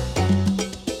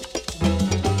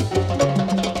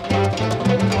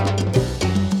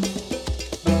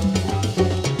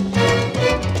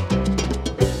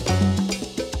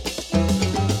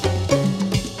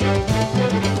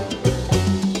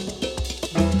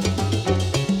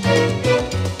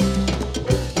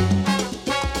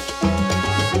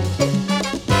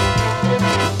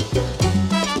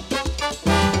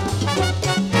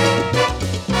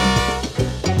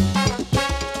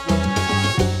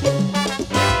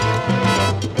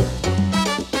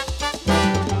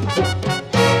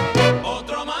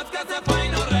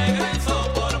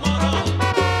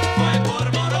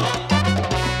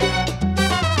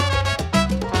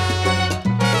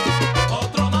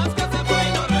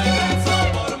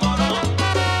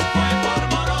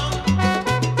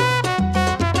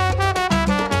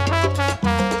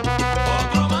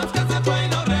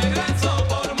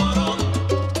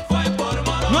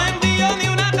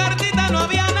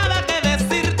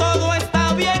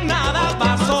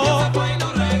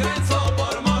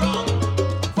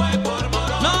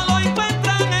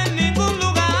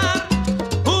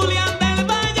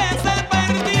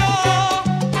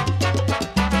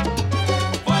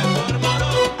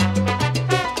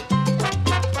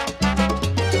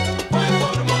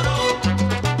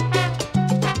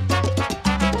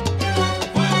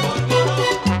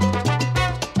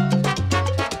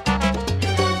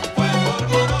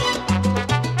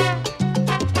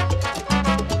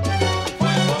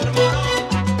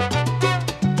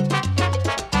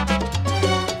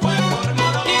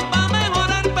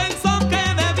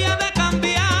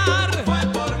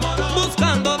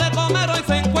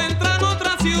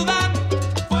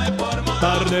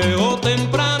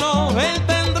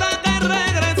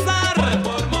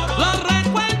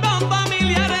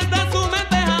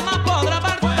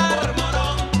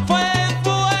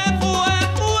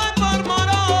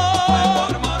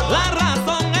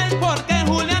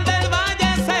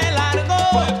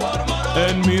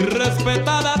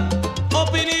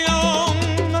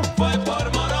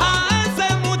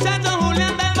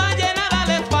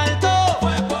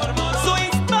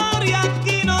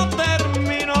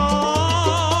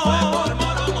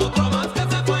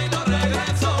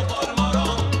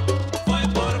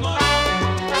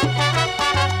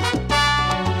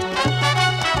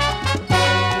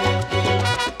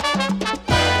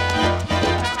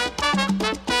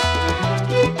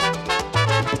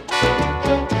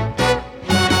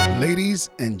 Ladies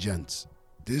and gents,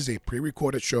 this is a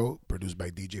pre-recorded show produced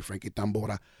by DJ Frankie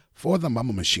Tambora for the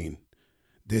Mambo Machine.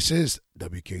 This is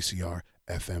WKCR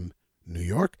FM New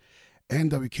York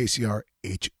and WKCR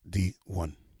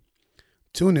HD1.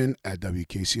 Tune in at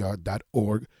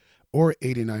WKCR.org or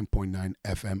 89.9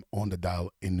 FM on the dial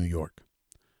in New York.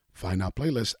 Find our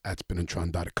playlist at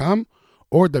spinintron.com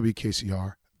or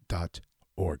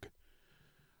WKCR.org.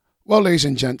 Well, ladies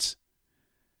and gents,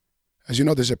 as you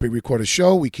know, this is a pre-recorded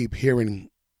show. We keep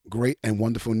hearing great and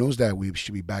wonderful news that we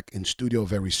should be back in studio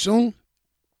very soon.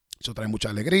 So trae mucha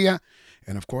alegría.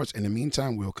 And of course, in the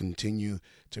meantime, we'll continue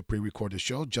to pre-record the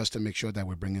show just to make sure that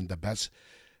we're bringing the best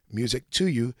music to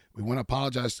you. We want to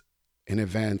apologize in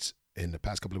advance. In the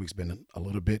past couple of weeks, been a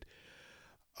little bit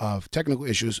of technical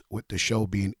issues with the show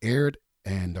being aired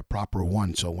and the proper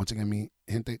one. So once again, mi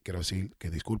gente, quiero decir que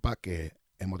disculpa que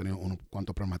hemos tenido unos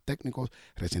cuantos problemas técnicos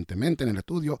recientemente en el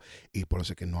estudio y por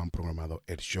eso es que no han programado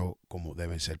el show como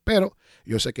deben ser. Pero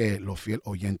yo sé que los fiel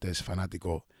oyentes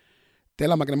fanáticos de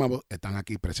la máquina Mambo están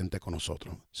aquí presentes con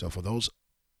nosotros. So for those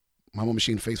Mambo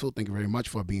Machine faithful, thank you very much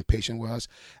for being patient with us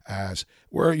as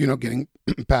we're, getting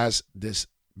past this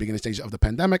beginning stage of the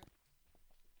pandemic,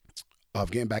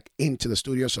 of getting back into the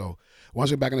studio. So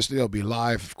once we're back in the studio, it'll be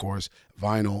live, of course,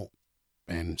 vinyl,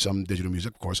 and some digital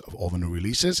music, of course, of all the new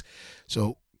releases.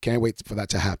 So can't wait for that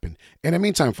to happen. In the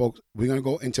meantime, folks, we're going to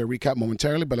go into a recap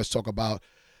momentarily, but let's talk about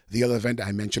the other event that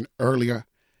I mentioned earlier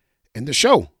in the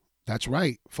show. That's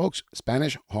right, folks,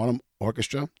 Spanish Harlem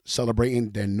Orchestra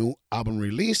celebrating their new album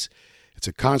release. It's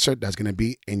a concert that's going to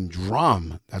be in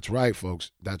Drum. That's right,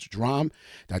 folks. That's Drum.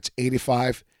 That's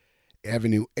 85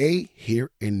 Avenue A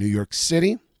here in New York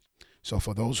City. So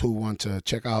for those who want to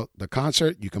check out the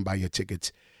concert, you can buy your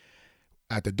tickets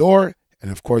at the door. And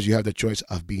of course, you have the choice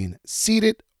of being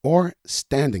seated or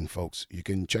standing, folks. You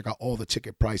can check out all the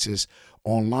ticket prices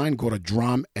online. Go to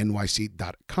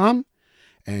drumnyc.com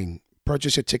and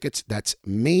purchase your tickets. That's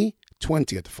May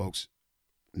 20th, folks.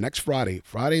 Next Friday,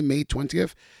 May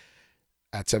 20th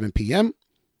at 7 p.m.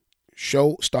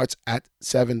 Show starts at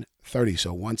 7:30.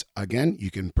 So once again,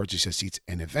 you can purchase your seats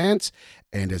in advance.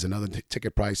 And there's another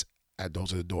ticket price at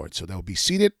those at the door. So they'll be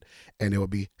seated and they will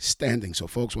be standing. So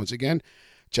folks, once again,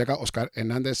 check out Oscar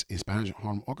Hernandez in Spanish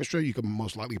Harlem Orchestra. You can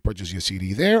most likely purchase your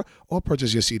CD there or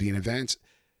purchase your CD in advance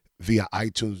via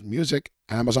iTunes Music,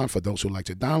 Amazon for those who like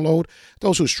to download,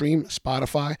 those who stream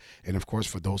Spotify, and of course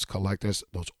for those collectors,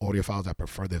 those audiophiles that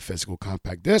prefer the physical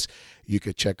compact disc, you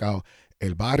could check out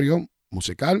El Barrio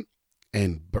Musical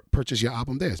and purchase your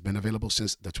album there. It's been available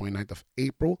since the 29th of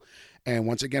April. And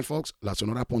once again, folks, La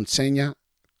Sonora Ponceña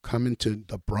coming to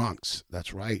the Bronx.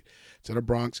 That's right, to the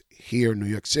Bronx here in New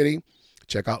York City.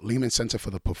 Check out Lehman Center for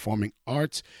the Performing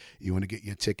Arts. You want to get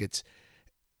your tickets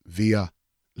via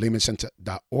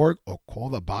lehmancenter.org or call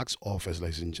the box office,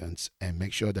 ladies and gents, and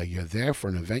make sure that you're there for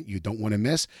an event you don't want to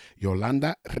miss.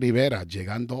 Yolanda Rivera,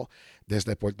 llegando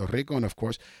desde Puerto Rico, and of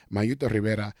course, Mayuto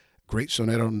Rivera, great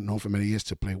sonero known for many years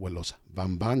to play with Los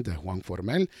Bamban de Juan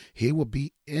Formel. He will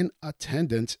be in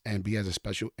attendance and be as a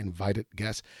special invited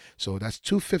guest. So that's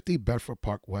 250 Bedford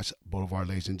Park West Boulevard,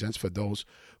 ladies and gents. For those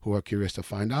who are curious to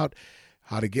find out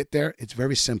how to get there, it's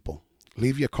very simple.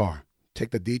 Leave your car.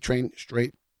 Take the D train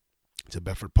straight to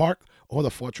Bedford Park or the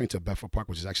 4 train to Bedford Park,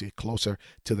 which is actually closer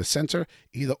to the center.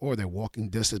 Either or, they're walking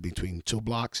distance between 2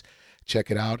 blocks. Check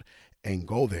it out and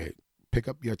go there. Pick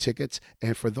up your tickets.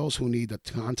 And for those who need the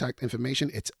contact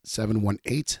information, it's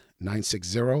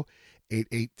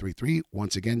 718-960-8833.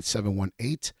 Once again,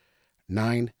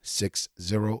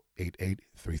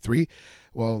 718-960-8833.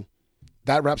 Well,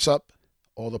 that wraps up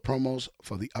all the promos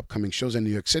for the upcoming shows in New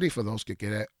York City for those que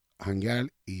quieren janguear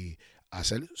y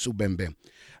hacer su bembe.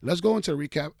 Let's go into a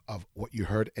recap of what you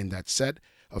heard in that set.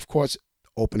 Of course,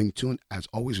 opening tune, as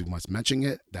always, we must mention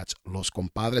it. That's Los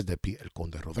Compadres de P. El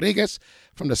Conde Rodriguez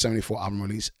from the 74 album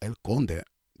release El Conde.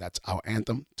 That's our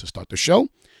anthem to start the show.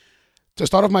 To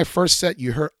start off my first set,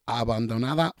 you heard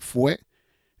Abandonada Fue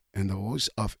in the voice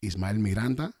of Ismael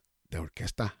Miranda de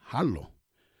Orquesta Harlow.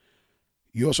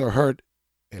 You also heard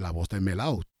La Voz del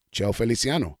Melao, Cheo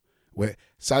Feliciano, with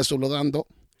Sal Solodando,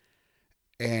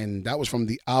 and that was from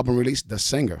the album release The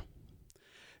Singer.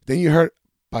 Then you heard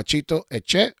Pachito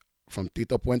Eche from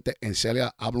Tito Puente and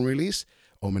Celia album release,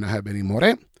 Homenaje a Benny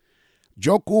Moré.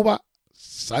 Joe Cuba,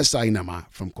 Salsa y Namá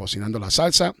from Cocinando la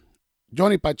Salsa.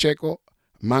 Johnny Pacheco,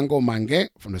 Mango Mangué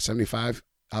from the 75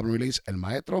 album release, El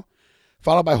Maestro.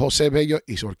 Followed by José Bello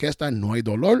y su orquesta No Hay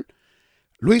Dolor.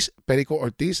 Luis Perico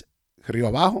Ortiz, Río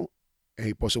Abajo.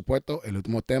 Y por supuesto, el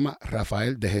último tema,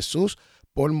 Rafael de Jesús,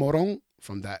 Paul Morón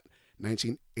from that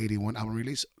 1981 album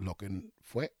release, Lo que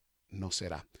fue, no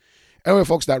será. Anyway,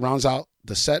 folks, that rounds out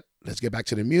the set. Let's get back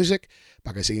to the music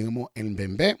para que sigamos en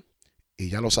Bembé. Y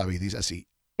ya lo sabéis, dice así.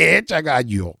 Echa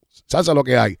gallo. Salsa lo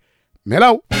que hay.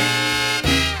 Melao.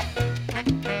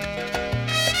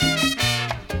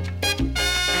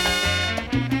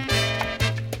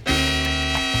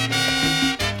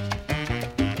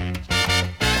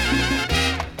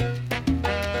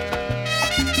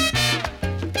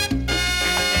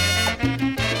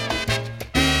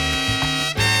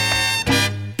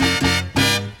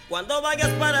 Cuando vayas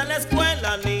para la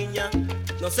escuela, niña,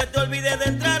 no se te olvide de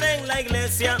entrar en la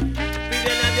iglesia.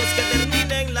 Pídele a Dios que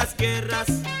terminen las guerras,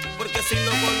 porque si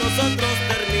no con nosotros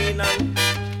terminan.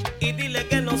 Y dile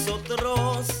que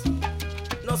nosotros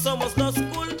no somos los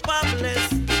culpables,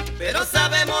 pero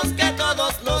sabemos que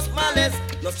todos los males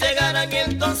nos llegarán y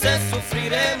entonces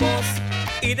sufriremos.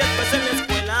 Y después en la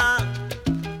escuela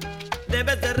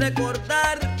debes de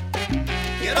recordar.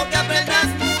 Quiero que aprendas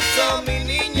mucho, mi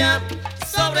niña,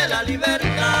 sobre la libertad.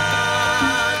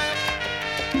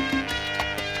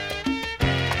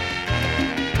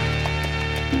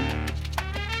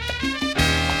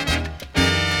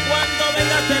 Cuando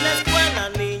vengas de la escuela,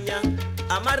 niña,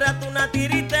 amárrate una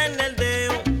tirita en el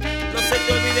dedo. No se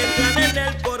te olvide entrar en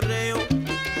el correo.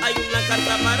 Hay una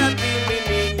carta para ti, mi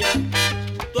niña.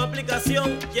 Tu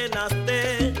aplicación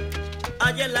llenaste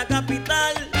allá en la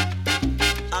capital.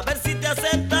 A ver si te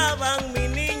aceptaban, mi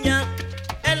niña,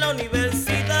 en la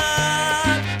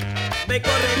universidad. Ve,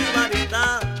 corre,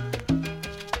 Ibarita,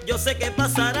 yo sé que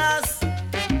pasarás.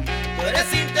 Tú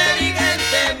eres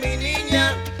inteligente, mi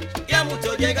niña, y a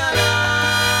mucho llegarás.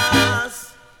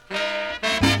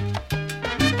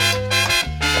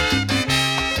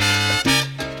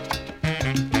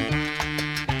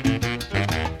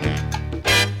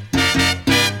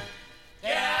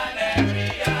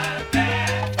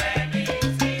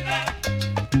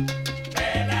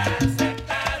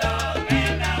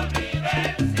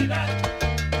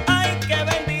 Ay, qué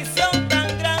bendición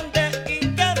tan grande y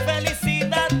qué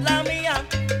felicidad la mía.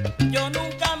 Yo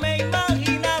nunca me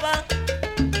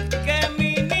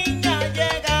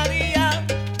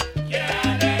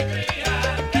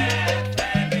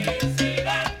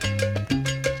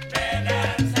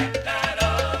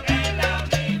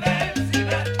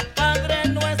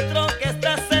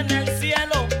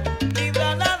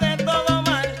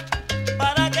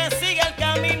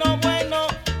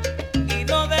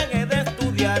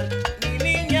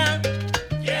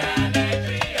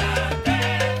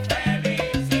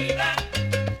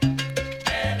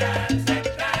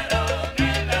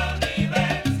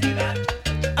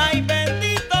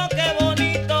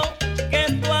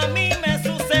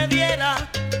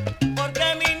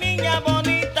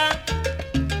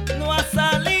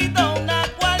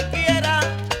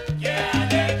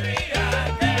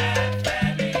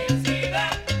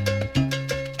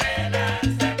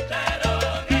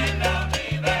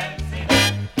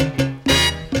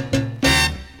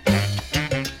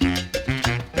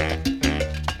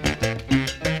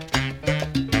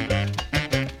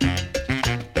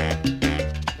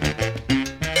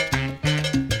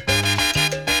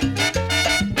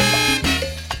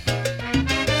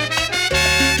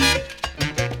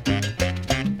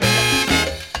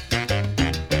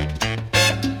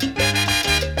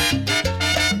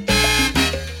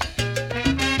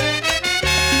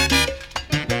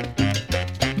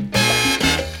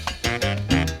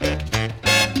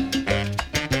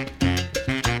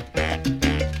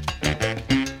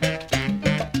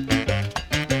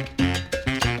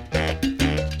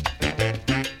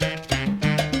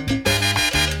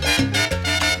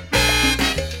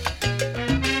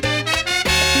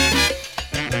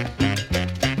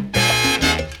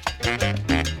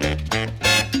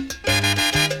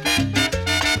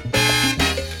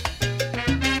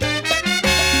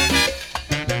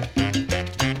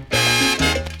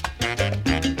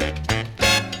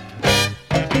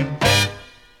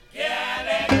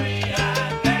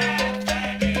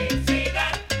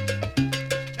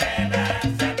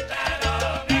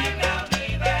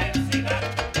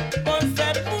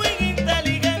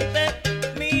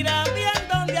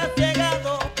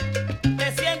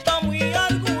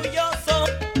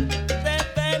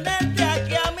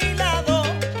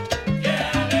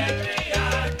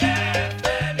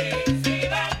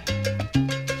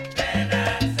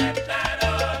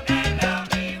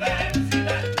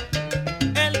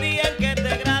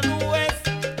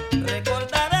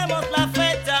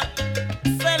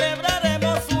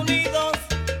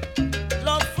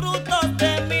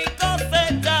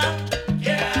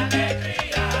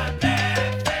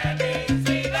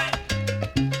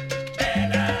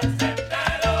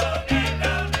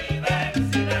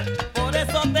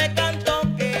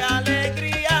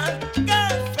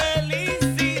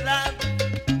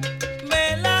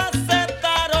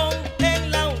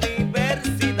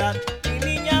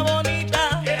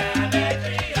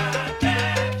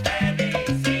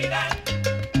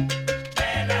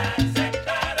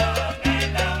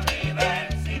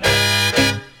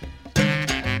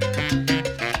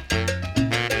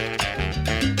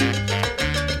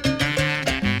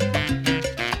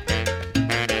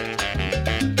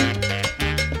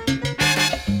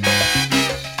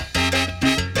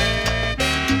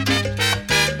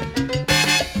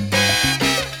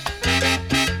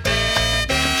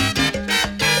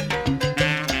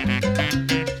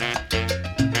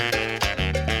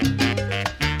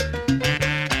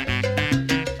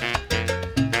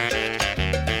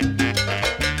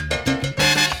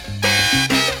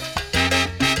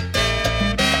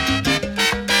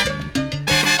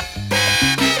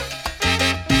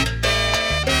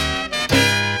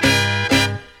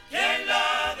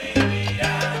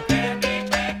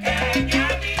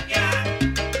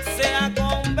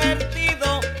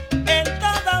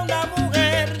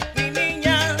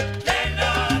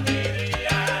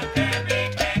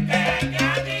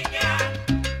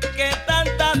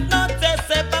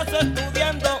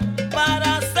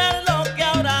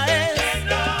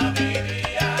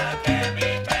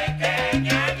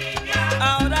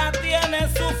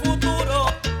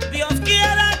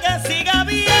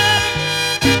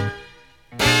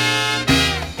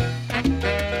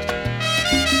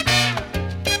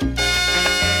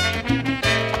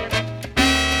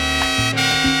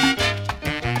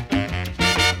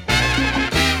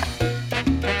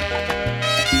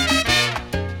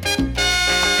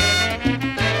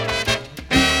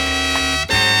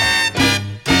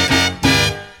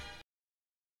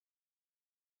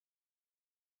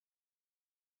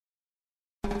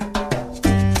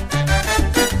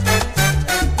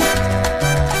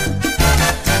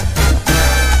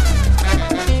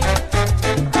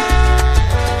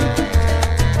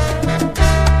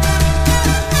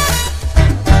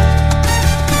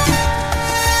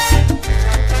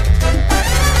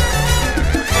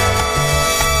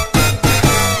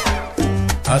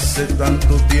Hace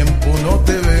tanto tiempo no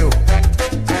te veo,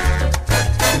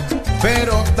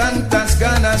 pero tantas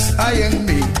ganas hay en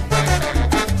mí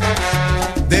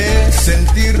de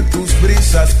sentir tus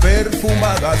brisas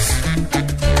perfumadas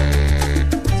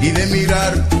y de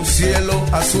mirar tu cielo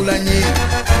azul añil.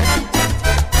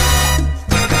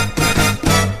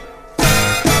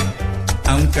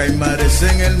 Aunque hay mares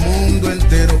en el mundo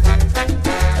entero,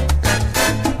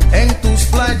 en tus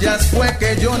playas fue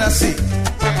que yo nací.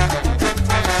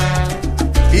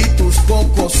 Y tus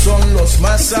cocos son los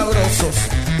más sabrosos.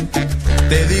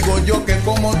 Te digo yo que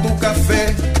como tu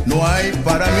café no hay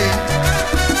para mí.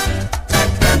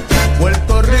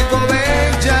 Puerto Rico,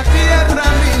 bella tierra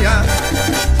mía,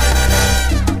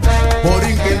 por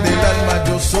Inquien del alma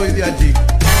yo soy de allí.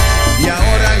 Y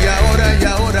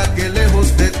ahora que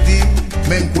lejos de ti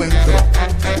me encuentro,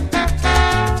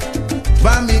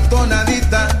 va mi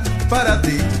tonadita para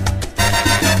ti.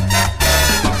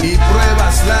 Y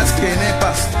pruebas las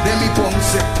quenepas de mi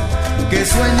Ponce, que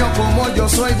sueño como yo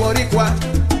soy boricua,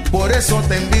 por eso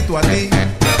te invito a ti.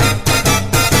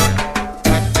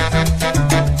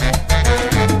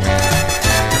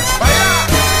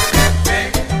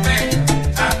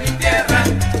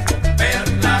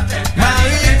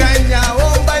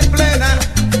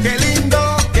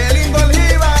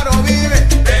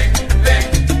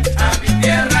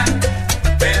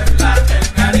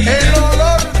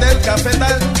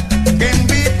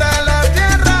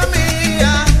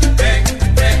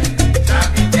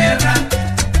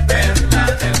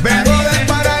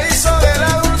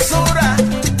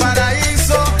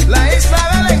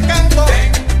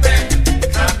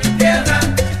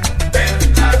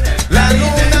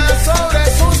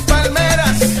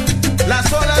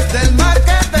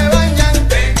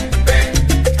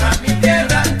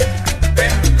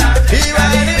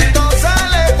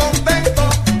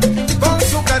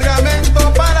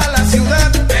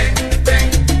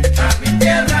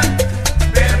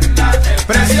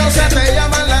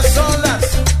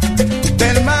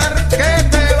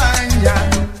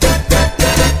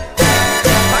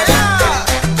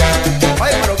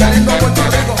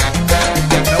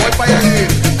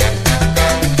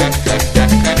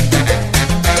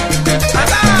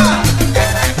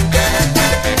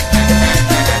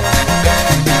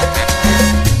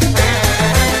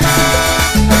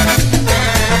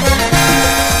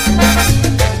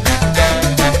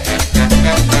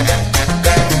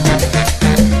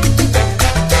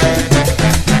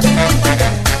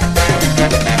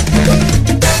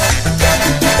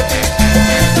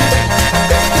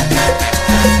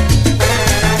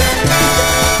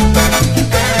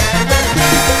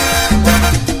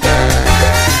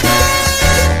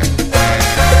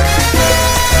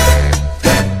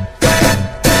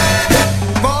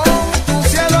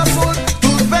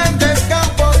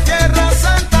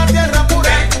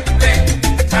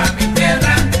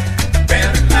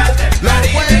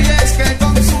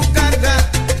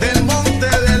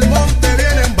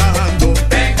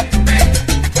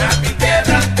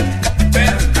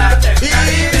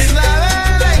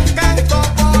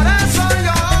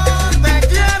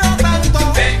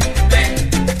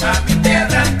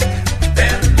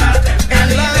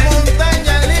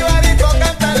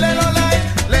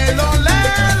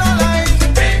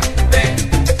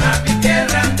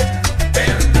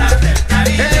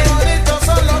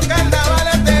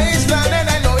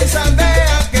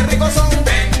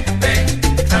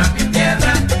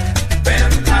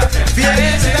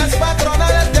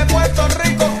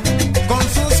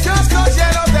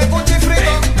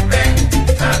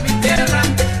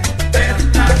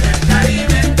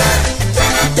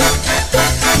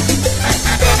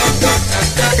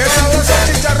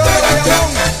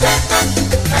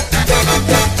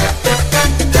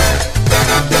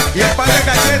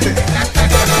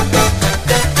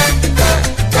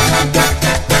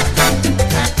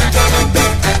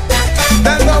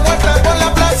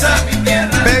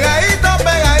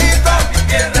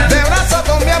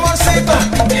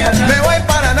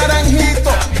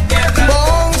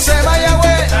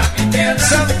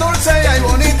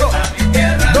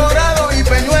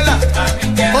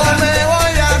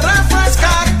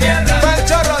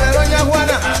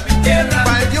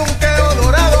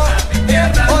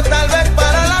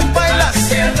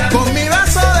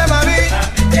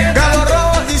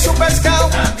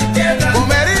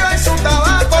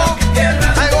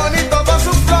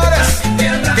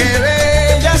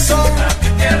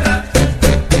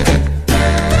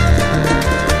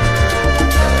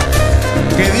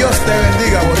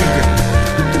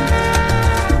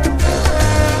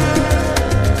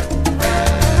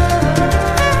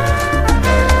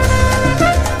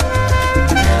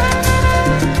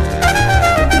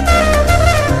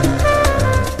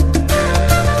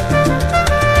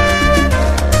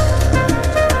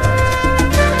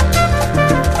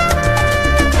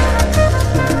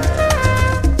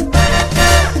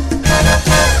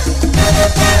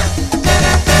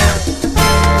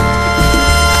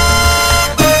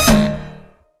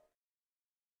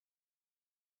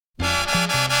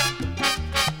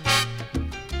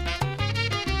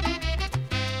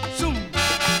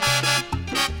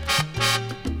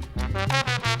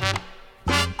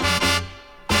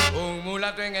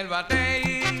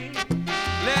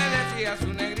 decía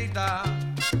su negrita,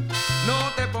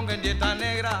 no te pongas en dieta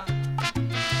negra,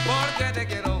 porque te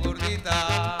quiero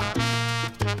gordita.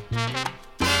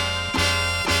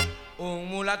 Un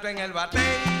mulato en el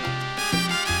batey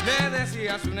le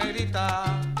decía a su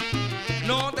negrita,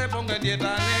 no te pongas en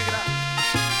dieta negra,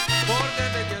 porque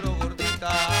te quiero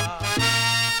gordita.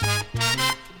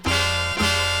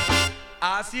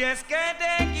 Así es que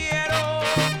te quiero,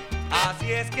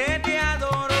 así es que te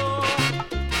adoro,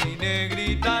 mi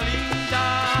negrita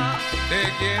linda,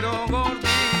 te quiero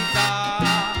gordita.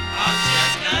 Así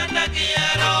es que te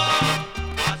quiero,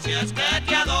 así es que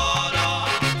te adoro,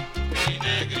 mi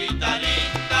negrita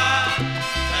linda,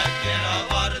 te quiero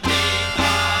gordita.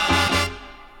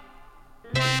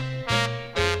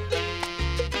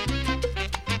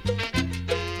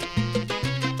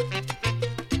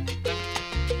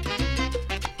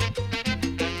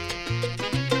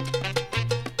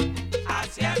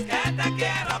 Así es que te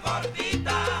quiero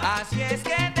gordita. Así es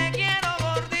que te quiero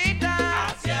gordita.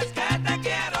 Así es que te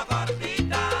quiero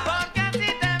gordita. Porque así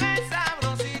te ves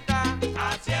sabrosita.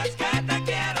 Así es que te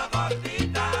quiero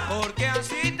gordita. Porque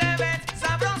así te ves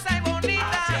sabrosa y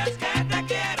bonita. Así es que te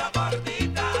quiero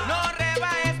gordita. No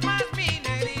rebajes más mi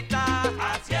negrita.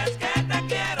 Así es que te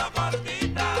quiero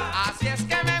gordita. Así es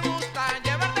que me gusta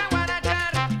llevarte a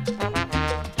guarachar.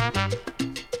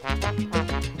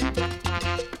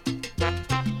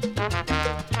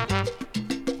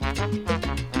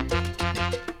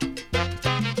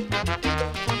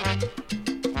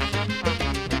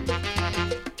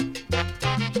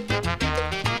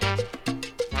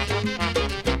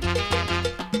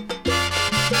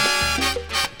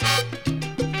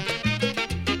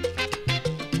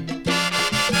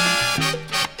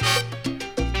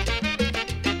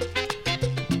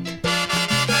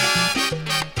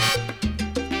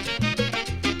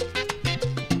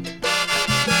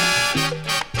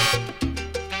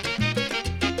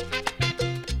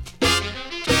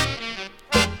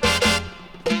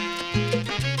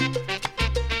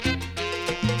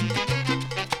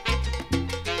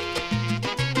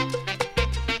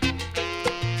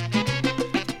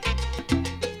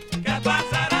 ¿Qué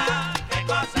pasará? ¿Qué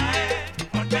cosa es?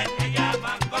 ¿Por qué te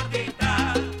llaman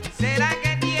gordita? ¿Será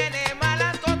que tiene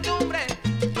malas costumbres?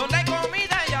 Donde hay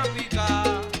comida ya pica.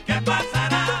 ¿Qué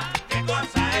pasará? ¿Qué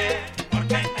cosa es? ¿Por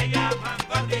qué te llaman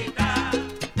gordita?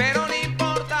 Pero no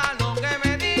importa lo que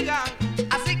me digan,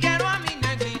 así quiero a mi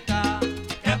negrita.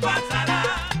 ¿Qué pasará?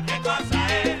 ¿Qué cosa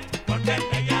es? ¿Por qué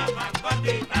te llaman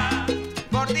gordita?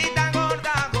 Gordita,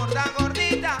 gorda, gorda,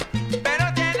 gordita, pero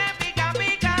tiene pica,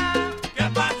 pica. ¿Qué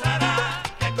pasará?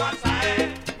 ¿Qué cosa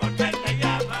es? ¿Por qué te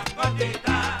llaman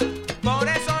gordita? Por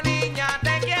eso, niña,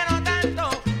 te quiero tanto,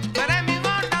 tú eres mi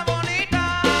gorda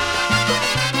bonita.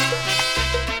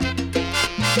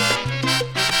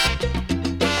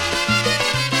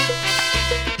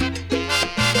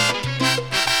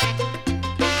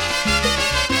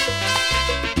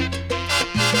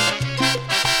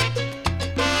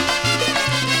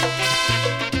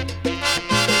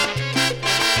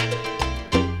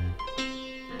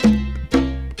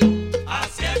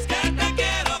 Así es que te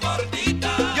quiero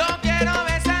gordita. Yo quiero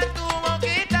besar tu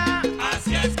boquita,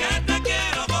 Así es que te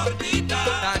quiero gordita.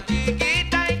 tan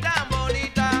chiquita y tan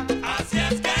bonita. Así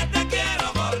es que te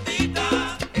quiero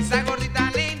gordita. Esa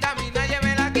gordita linda, a mí nadie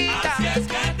me la quita. Así es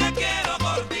que te quiero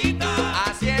gordita.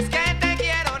 Así es que te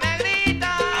quiero,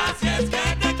 negrita. Así es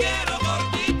que te quiero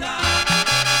gordita.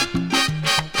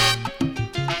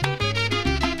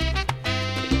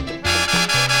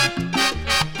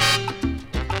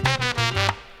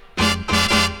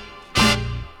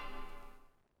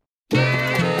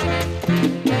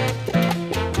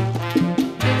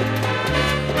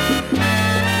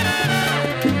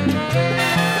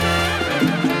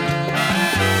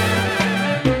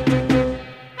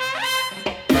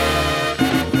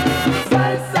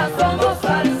 Salsa, somos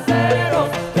salseros,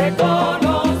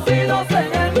 reconocidos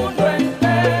en el mundo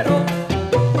entero.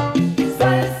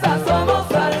 Salsa, somos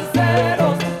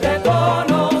salseros,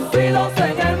 reconocidos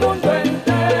en el mundo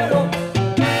entero.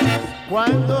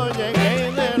 Cuando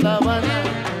llegué de La Habana,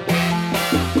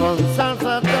 con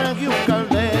salsa traje un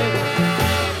caldero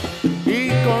y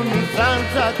con mi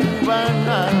salsa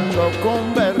cubana lo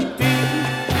convertí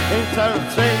en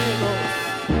salsero.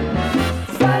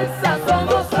 Salsa,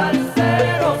 somos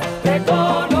salseros,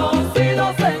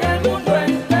 reconocidos en el mundo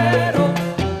entero.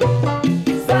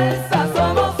 Salsa,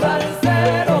 somos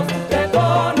salseros,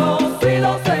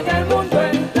 reconocidos en el mundo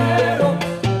entero.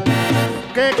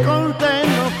 Que conté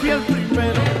no fui el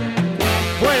primero,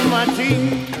 fue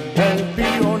Machín el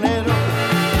pionero,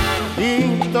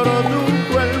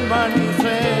 introdujo el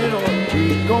manicero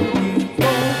y conquistó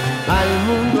al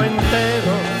mundo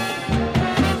entero.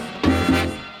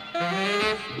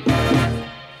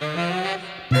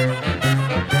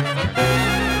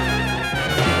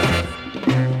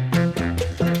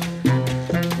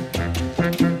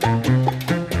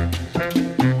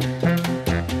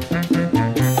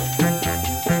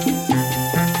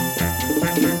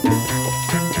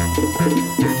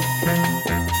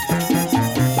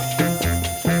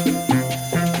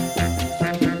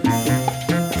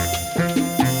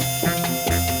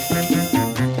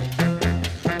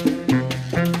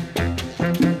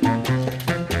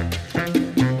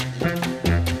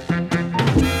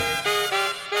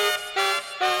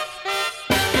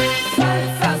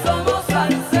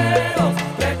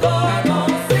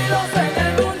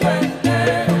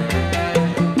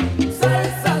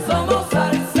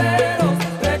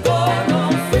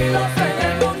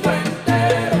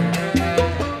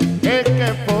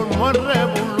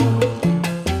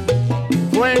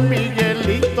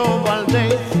 Tito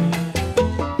Valdés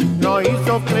nos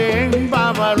hizo creer en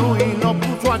Babalú y nos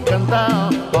puso a cantar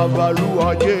Babalú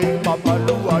ayer,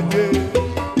 Babalú ayer.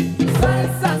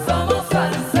 Salsa, somos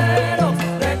salseros,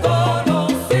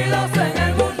 reconocidos en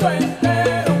el mundo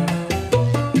entero.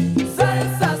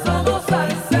 Salsa, somos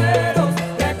salseros,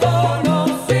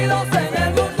 reconocidos en el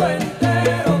mundo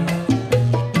entero.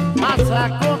 A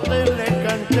Zacote le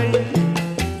canté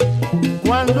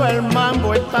cuando el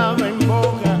mambo estaba en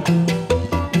boga,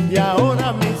 y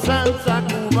ahora mi salsa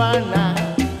cubana,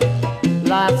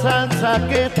 la salsa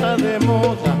que está de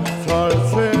moda,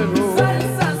 salsero.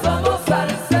 Salsa, somos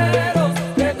salseros,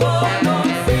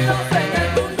 reconocidos en el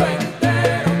mundo entero.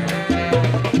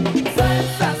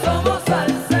 Salsa, somos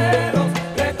salseros,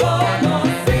 reconocidos en el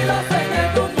mundo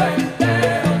entero.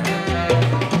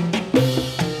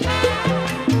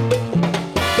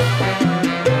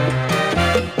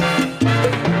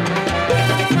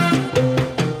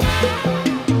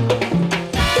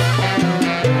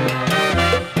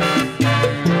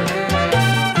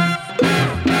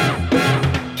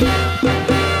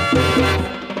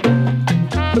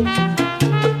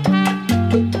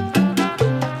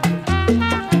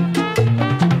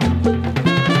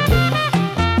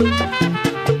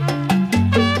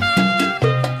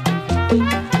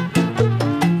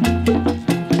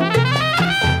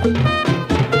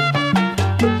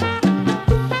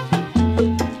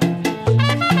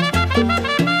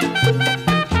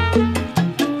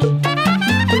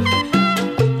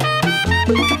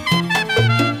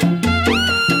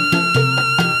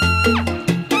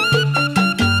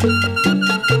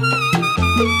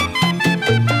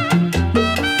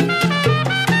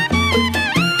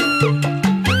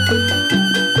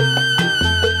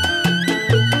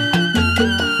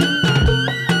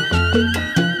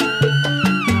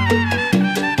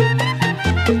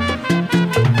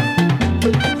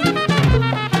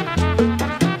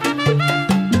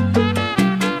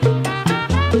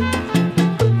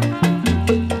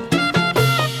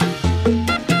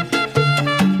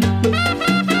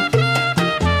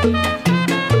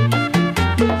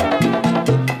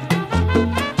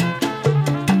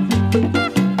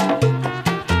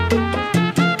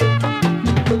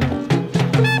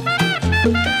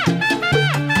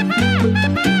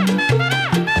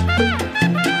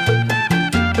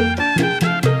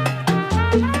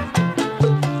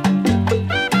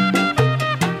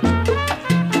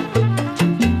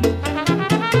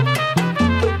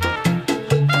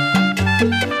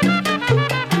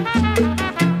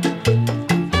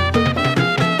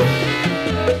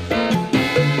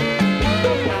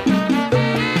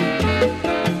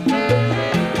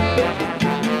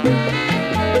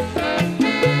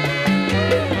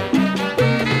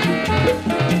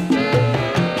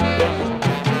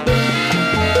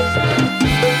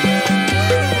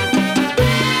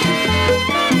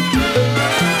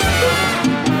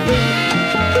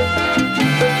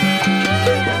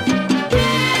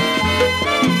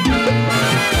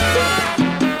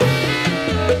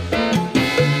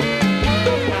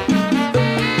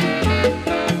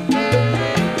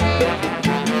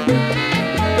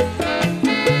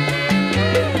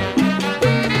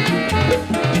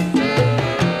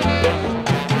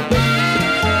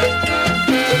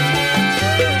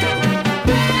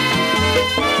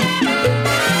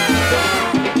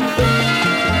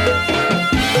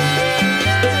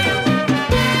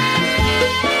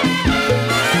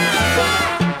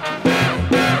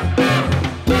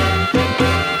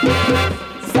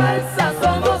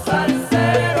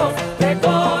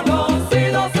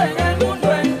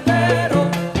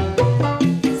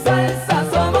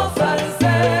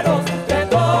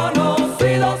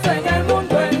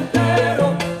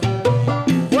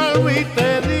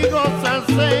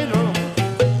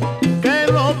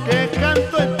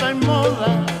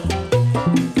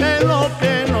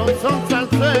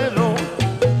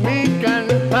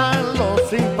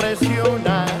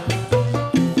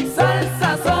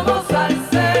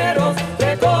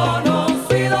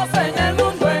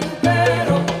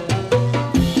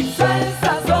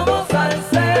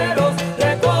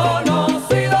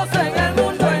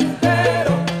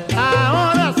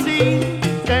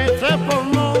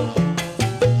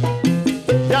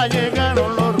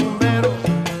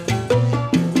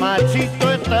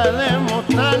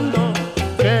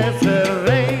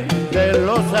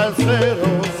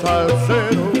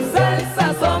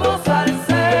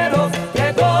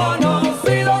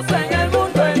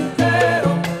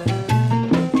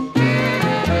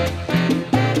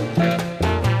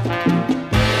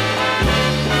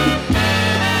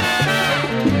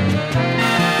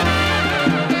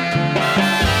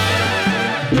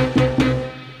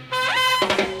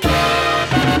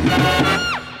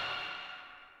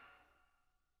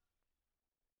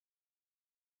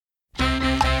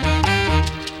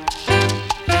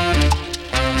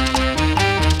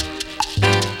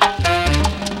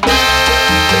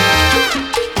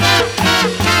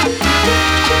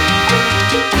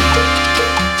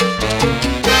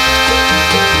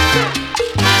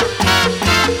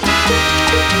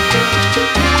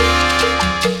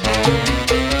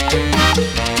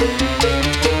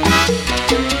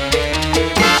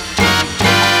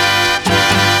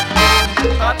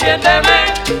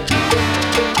 entiéndeme.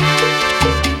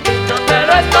 Yo te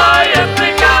lo estoy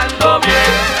explicando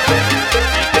bien.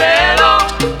 Y créelo,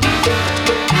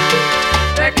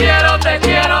 te quiero, te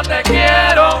quiero, te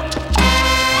quiero.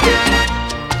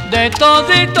 De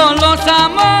toditos los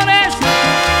amores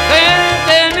que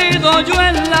he tenido yo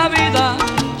en la vida,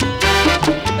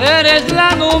 eres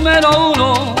la número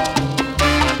uno,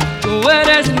 tú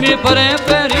eres mi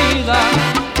preferida.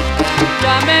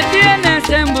 Ya me tienes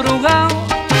embrujado,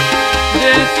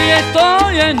 de ti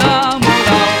estoy enamorado,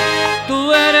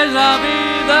 tú eres la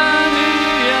vida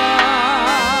mía.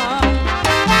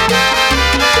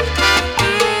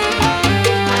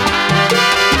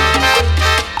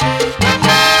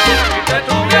 Si te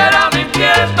estuviera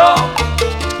mintiendo,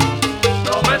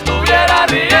 no me estuviera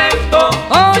riendo.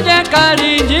 Oye,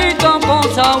 cariñito,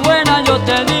 cosa buena, yo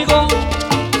te digo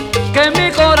que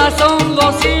mi corazón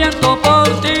lo siento por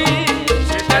ti.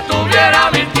 Si te estuviera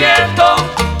mintiendo,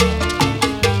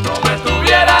 no me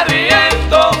estuviera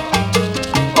riendo.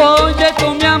 Oye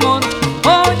tú mi amor,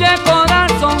 oye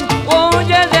corazón,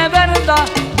 oye de verdad,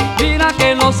 mira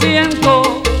que lo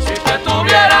siento. Si te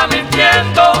estuviera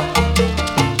mintiendo,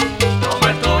 no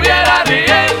me estuviera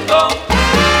riendo.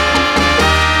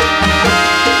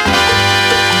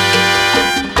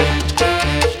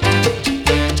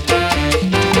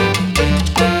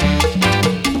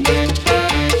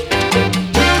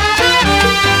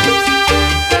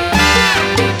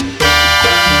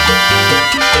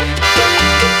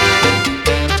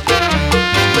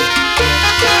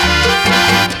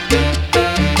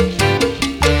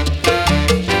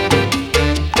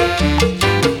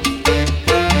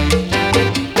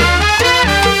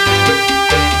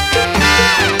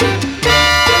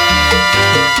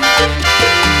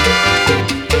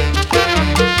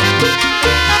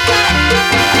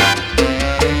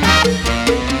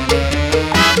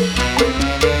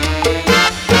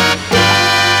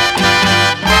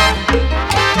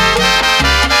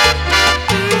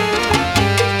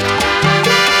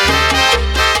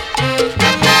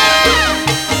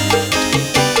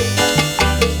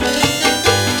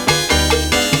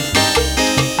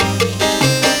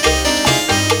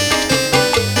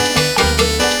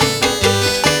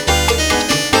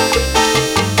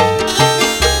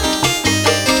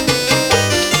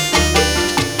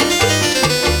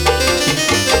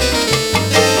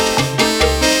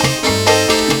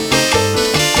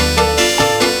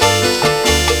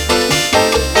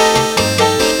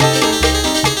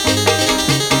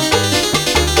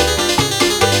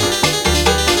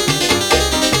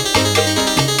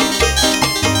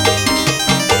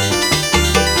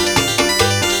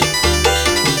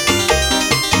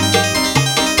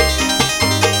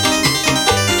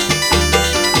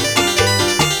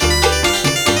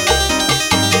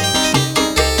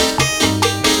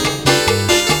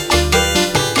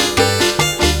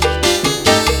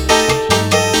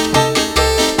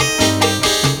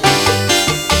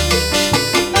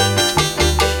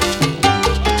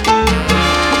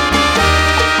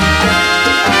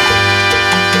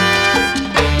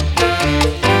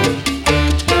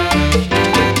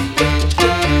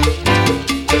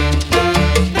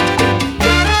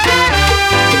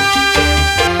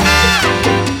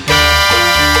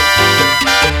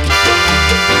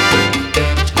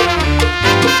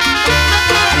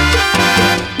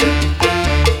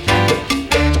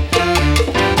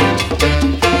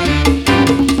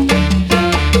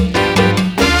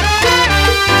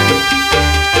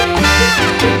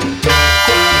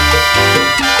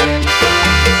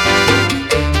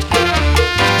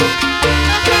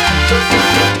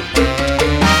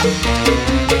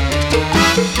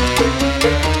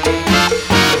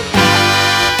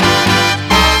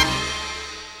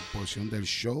 Del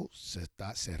show se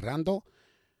está cerrando.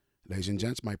 Ladies and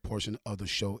gents, my portion of the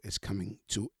show is coming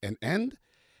to an end.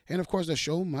 And of course, the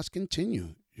show must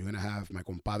continue. You're going to have my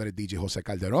compadre DJ Jose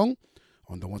Calderon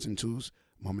on the ones and twos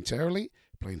momentarily,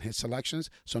 playing his selections.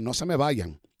 So no se me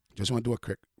vayan. Just want to do a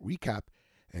quick recap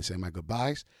and say my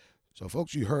goodbyes. So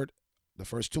folks, you heard the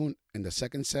first tune in the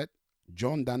second set,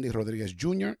 John Dandy Rodriguez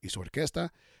Jr. y su orquesta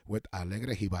with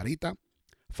Alegre Jibarita,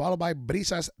 followed by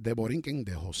Brisas de Borinquen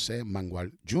de José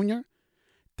Mangual Jr.,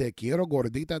 Te Quiero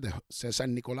Gordita de César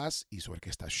Nicolás y su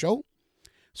orquesta Show,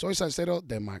 Soy Salsero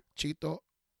de Machito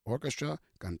Orchestra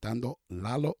cantando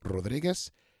Lalo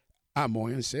Rodríguez,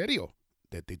 Amor en Serio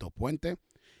de Tito Puente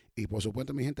y por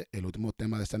supuesto mi gente, el último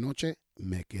tema de esta noche,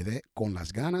 Me Quedé con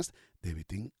las Ganas de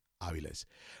Vitín Áviles.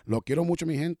 Lo quiero mucho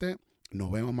mi gente, nos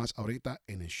vemos más ahorita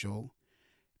en el show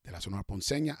de la Sonora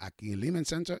Ponceña aquí en Lehman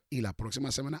Center y la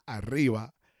próxima semana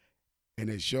arriba en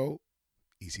el show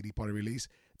y CD Party Release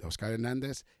de Oscar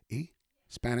Hernández y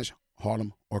Spanish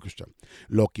Harlem Orchestra.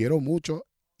 Lo quiero mucho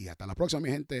y hasta la próxima, mi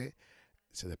gente.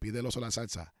 Se despide el oso de la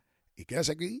salsa. Y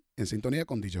quédese aquí en sintonía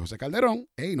con DJ José Calderón.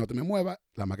 Ey, no te me muevas.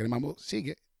 La máquina de Mambo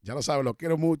sigue. Ya lo sabes, lo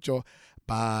quiero mucho.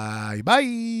 Bye,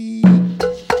 bye.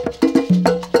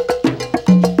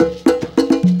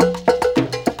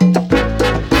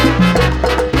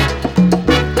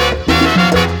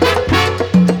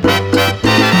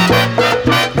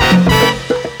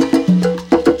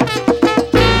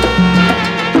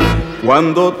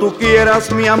 Cuando tú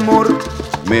quieras, mi amor,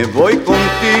 me voy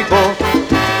contigo.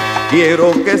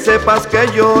 Quiero que sepas que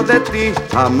yo de ti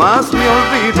jamás me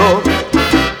olvido.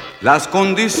 Las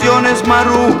condiciones,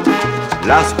 Maru,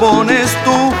 las pones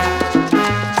tú.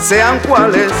 Sean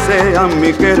cuales sean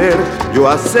mi querer, yo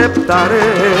aceptaré.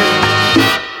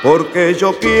 Porque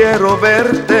yo quiero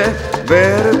verte,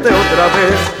 verte otra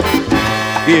vez.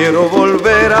 Quiero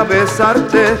volver a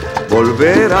besarte,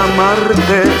 volver a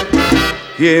amarte.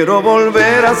 Quiero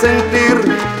volver a sentir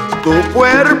tu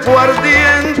cuerpo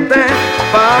ardiente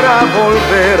para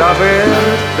volver a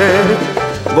verte,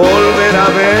 volver a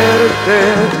verte,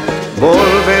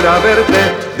 volver a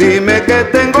verte. Dime qué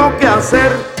tengo que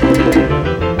hacer.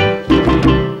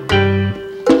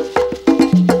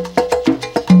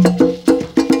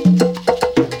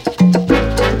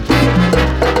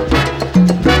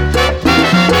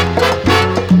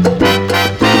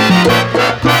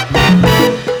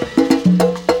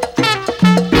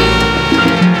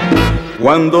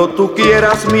 Cuando tú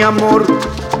quieras, mi amor,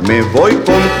 me voy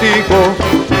contigo.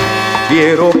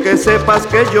 Quiero que sepas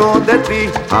que yo de ti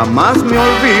jamás me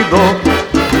olvido.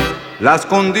 Las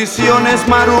condiciones,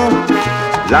 Maru,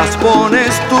 las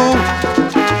pones tú.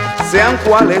 Sean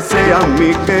cuales sean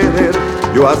mi querer,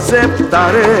 yo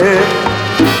aceptaré.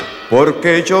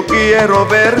 Porque yo quiero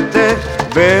verte,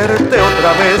 verte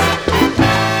otra vez.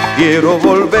 Quiero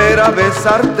volver a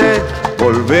besarte,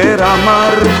 volver a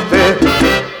amarte.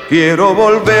 Quiero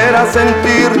volver a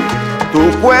sentir tu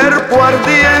cuerpo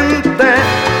ardiente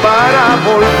para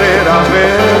volver a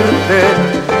verte,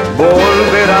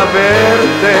 volver a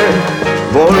verte,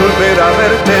 volver a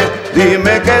verte.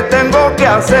 Dime qué tengo que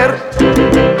hacer.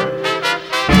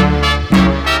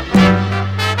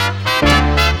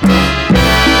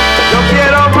 Yo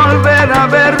quiero volver a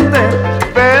verte,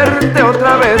 verte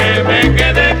otra vez. Que me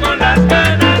quedé con las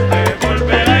ganas de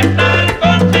volver a estar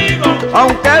contigo.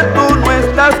 Aunque tú no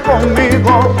estás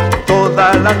conmigo,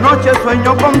 todas las noches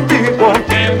sueño contigo.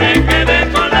 Que me quedé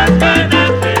con las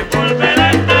ganas de volver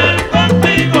a estar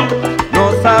contigo.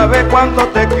 No sabe cuánto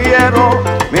te quiero,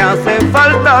 me hace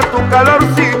falta tu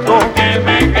calorcito. Que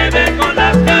me quedé con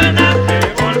las ganas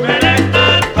de volver a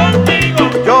estar contigo.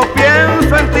 Yo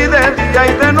pienso en ti de día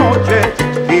y de noche,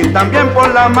 y también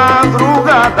por la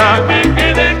madrugada. Que me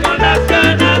quedé con las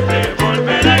ganas de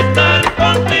volver a estar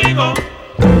contigo.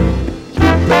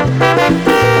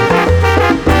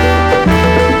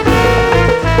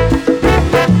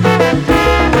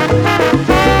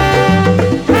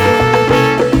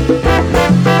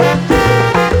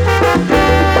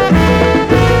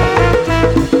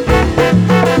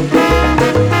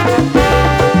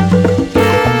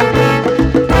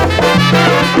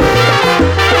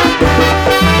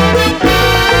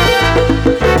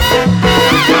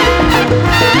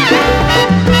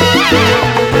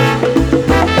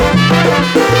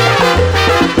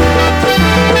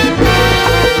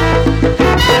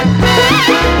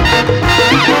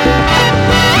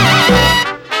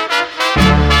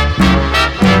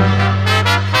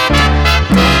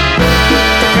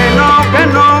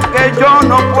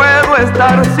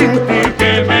 estar sin ti.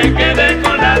 Que me quedé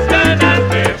con las ganas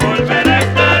de volver a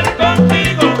estar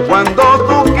contigo. Cuando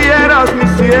tú quieras, mi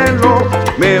cielo,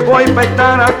 me voy a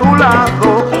estar a tu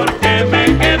lado. Porque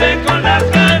me quedé con las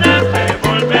ganas de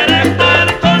volver a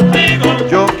estar contigo.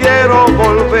 Yo quiero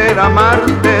volver a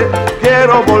amarte,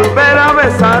 quiero volver a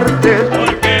besarte.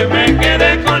 Porque me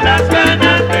quedé con las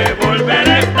ganas de volver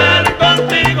a estar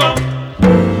contigo.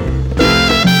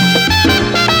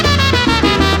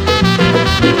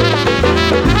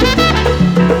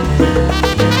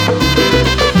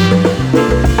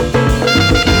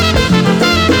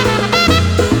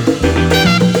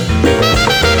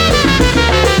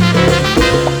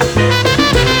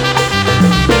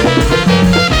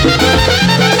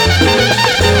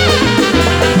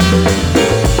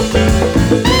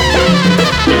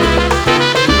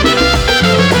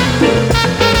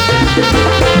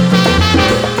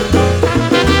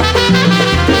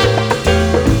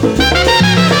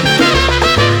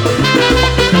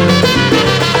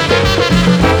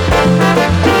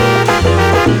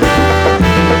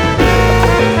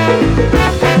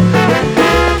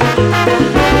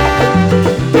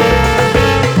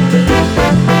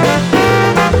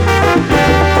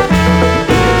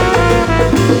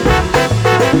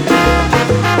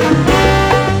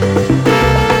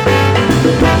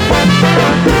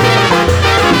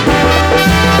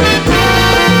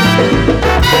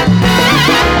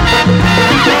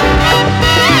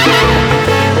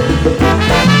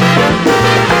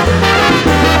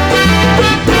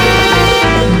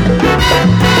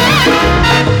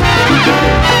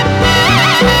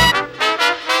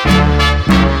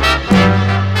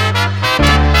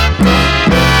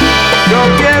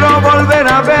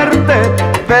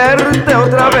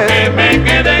 me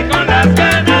quedé con las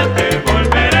ganas de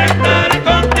volver a estar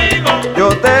contigo. Yo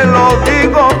te lo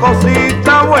digo,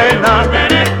 cosita buena,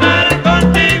 Volver a estar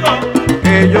contigo,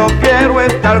 que yo quiero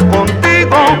estar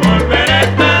contigo. volver a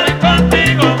estar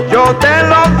contigo, Yo te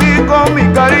lo digo,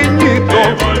 mi cariñito,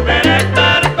 volver a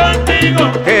estar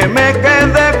contigo, que me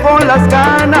quedé con las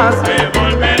ganas. de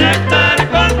volver a estar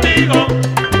contigo.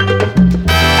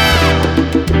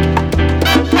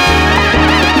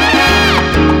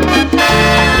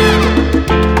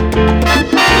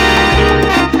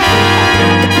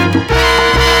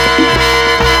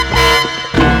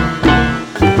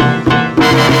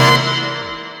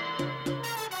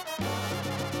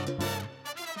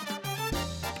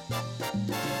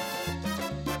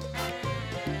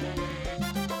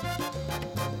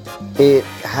 It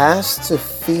has to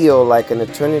feel like an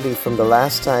eternity from the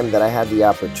last time that I had the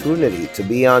opportunity to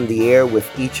be on the air with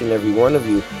each and every one of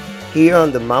you here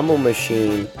on the Mambo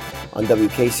Machine on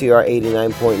WKCR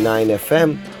 89.9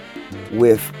 FM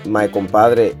with my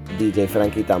compadre DJ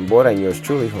Frankie Tambora and yours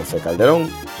truly, Jose Calderon.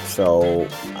 So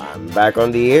I'm back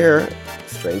on the air,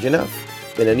 strange enough,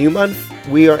 in a new month.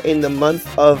 We are in the month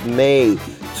of May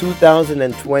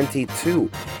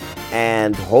 2022.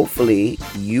 And hopefully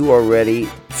you are ready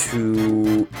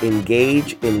to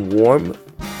engage in warm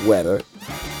weather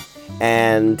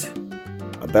and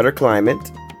a better climate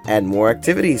and more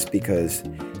activities because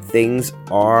things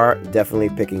are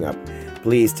definitely picking up.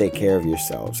 Please take care of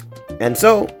yourselves. And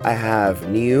so I have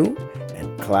new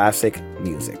and classic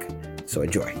music. So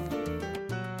enjoy.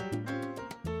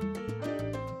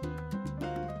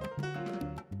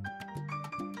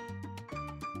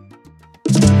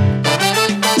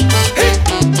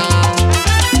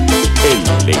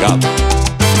 El legado.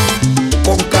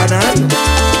 Con Canario.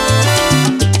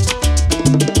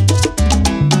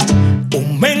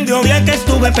 Un mediodía que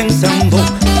estuve pensando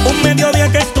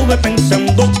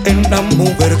en la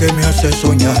mujer que me hace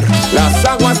soñar. Las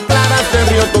aguas claras de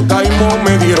Río Tocaimo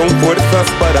me dieron fuerzas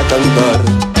para cantar.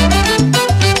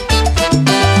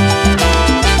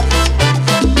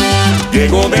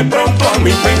 Llegó de pronto a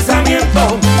mi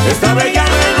pensamiento esta bella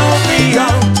melodía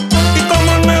y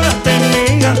como nada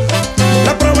tenía,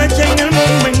 la aproveché en el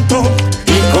momento.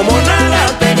 Y como nada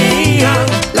tenía,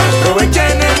 la aproveché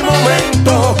en el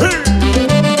momento.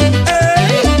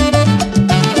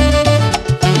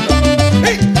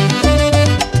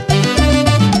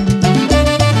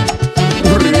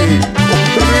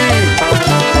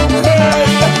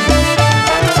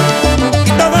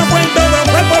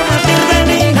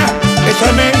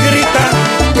 Esa negrita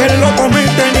que loco me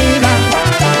tenía.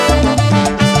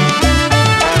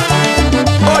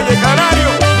 Oye, Canario,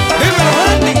 dímelo,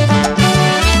 Andy.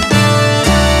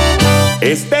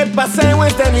 este paseo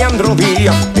es de Leandro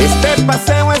Díaz. Este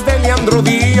paseo es de Leandro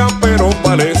Díaz, pero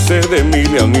parece de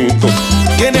Emilianito.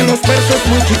 Tiene los versos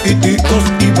muy chiquiticos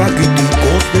y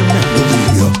vaquiticos de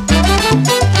melodía.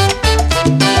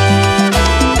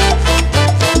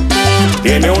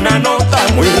 Tiene una nota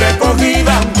muy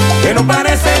recogida que no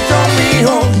parece hecho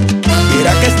mío.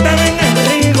 Mira que estaba en el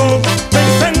río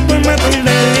pensando en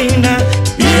Matildelina.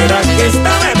 Y era que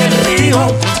estaba en el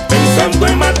río pensando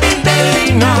en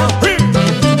Matildelina.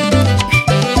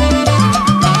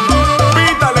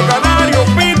 Pítale, Canario,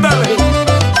 pítale.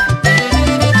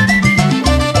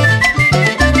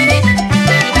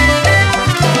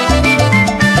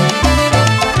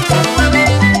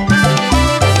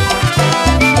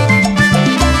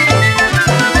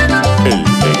 El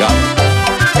legado.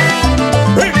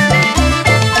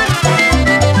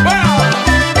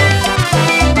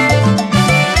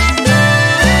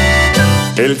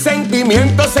 El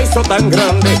sentimiento se hizo tan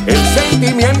grande, el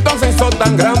sentimiento se hizo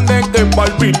tan grande que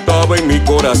palpitaba en mi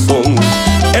corazón.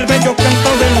 El bello canto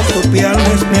de los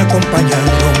rupiales me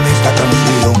acompañaron en esta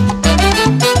canción.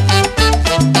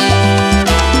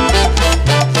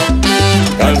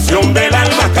 Canción del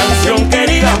alma, canción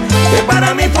querida, que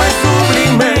para mí fue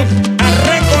sublime. Al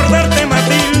recordarte,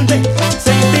 Matilde,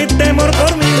 sentí temor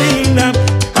por mi vida.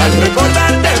 Al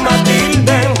recordarte,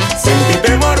 Matilde, sentí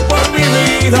temor por mi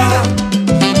vida.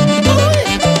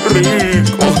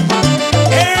 Rico.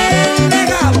 El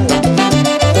legado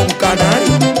con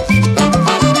Canario.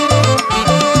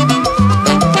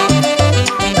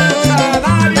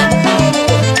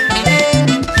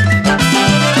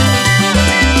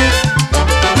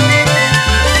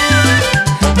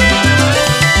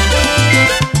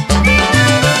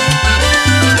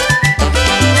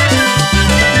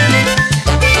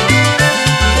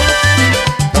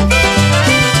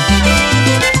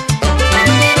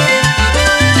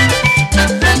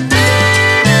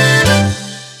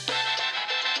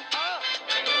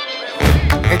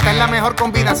 Esta es la mejor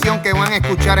combinación que van a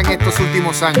escuchar en estos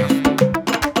últimos años.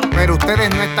 Pero ustedes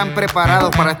no están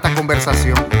preparados para esta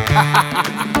conversación. Ahora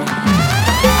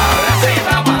sí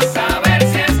vamos a ver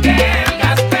si es que el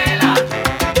gas pela.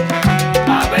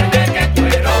 A ver de qué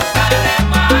cuero salen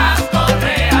más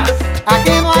correas.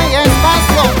 Aquí no hay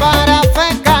espacio para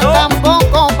feca,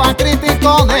 tampoco para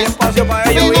criticones.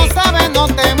 Si no sabes, no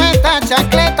te metas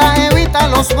chancleta, evita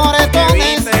los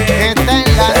moretones. Esta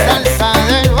es la salsa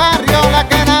del barrio, la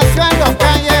que nació en los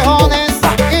callejones.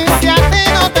 Y si a ti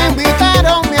no te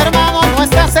invitaron, mi hermano, no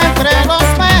estás entre los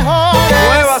mejores.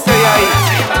 Muévase de ahí. Ahora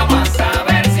sí vamos a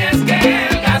ver si es que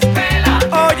el gas pela.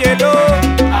 Óyelo.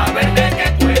 A ver de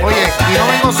qué cuero. Oye, y no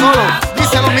vengo solo,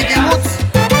 díselo Mickey Woods.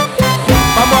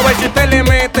 Vamos a ver si usted le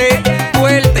mete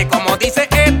fuerte. Como dice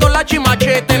esto, la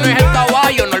chimachete no es el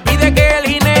caballo. No olvide que el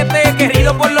jinete,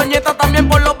 querido por los nietos, también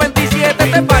por los 27.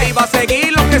 Este país va a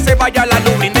seguir lo que se vaya a la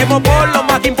luz. Brindemos por lo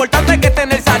más importante que es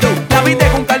tener salud. La vida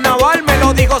es un carnaval, me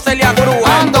lo dijo Celia Cruz.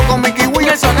 Ando con Mickey Woods. Y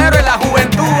el sonero es la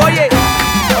juventud. Oye,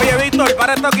 Víctor,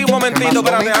 para esto aquí un momentito.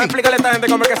 Espérate, déjame explicarle a esta gente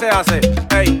cómo es que se hace.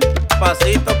 Ey,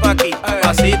 pasito pa' aquí,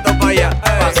 pasito pa' allá,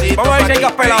 pasito. Vamos a ver si hay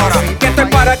gaspela ahora. Que esto es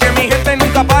para que mi gente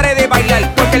nunca pare de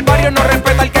bailar. Porque el barrio no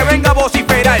respeta al que venga a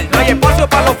vociferar. No hay espacio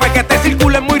para los fe, que este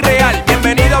círculo es muy real.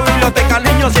 Bienvenido a biblioteca,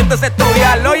 niño, siéntese a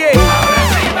estudiar. Oye, Ahora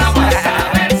sí vamos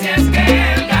a ver si es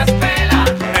que el gas pela.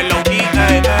 el loquita,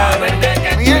 A ver de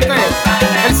qué Mi gente,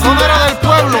 el sonero del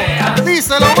pueblo.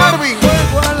 Díselo, Marvin.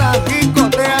 Juego a la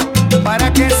discotea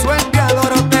para que suelte a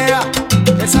Dorotea.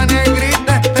 Esa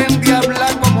negrita está en diabla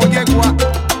como yegua.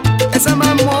 Esa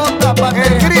mamota pa'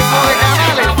 El grifo de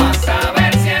Canales. vamos a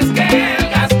ver si es que el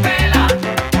gas pela.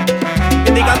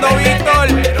 indicando Víctor,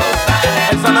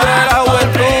 el sonero de la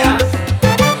juventud.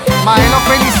 Maelo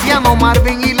Feliciano,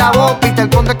 Marvin y la voz. Peter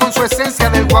Conde con su esencia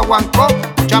del guaguancó.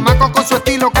 Chamaco con su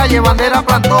estilo, calle bandera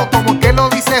plantó. Como que lo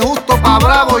dice justo pa'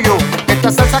 bravo yo.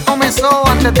 Esta salsa comenzó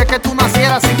antes de que tú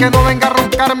nacieras, así que no venga a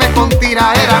roncarme con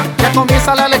tiraera. Ya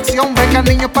comienza la lección, vengan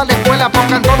niños pa' la escuela,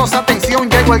 pongan todos atención,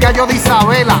 llegó el gallo de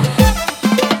Isabela.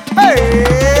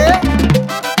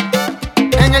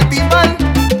 En el timbal,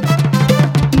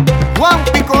 Juan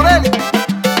Picorel.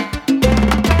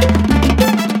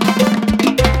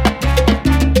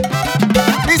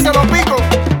 Díselo, Pico.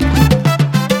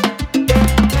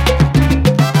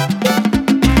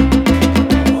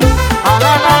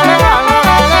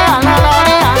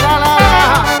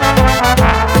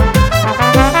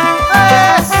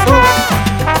 Eso.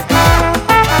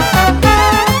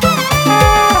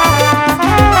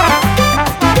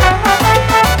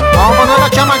 Vamos a poner a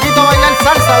los chamaquitos a bailar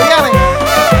salsa, ¿viene?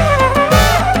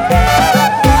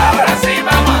 Ahora sí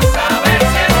vamos a ver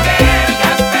si es que el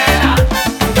gas pela.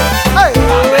 ¡Hey! A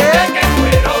ver de qué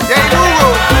cuero Jay salen Lugo.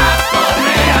 más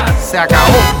correas. Se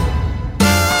acabó.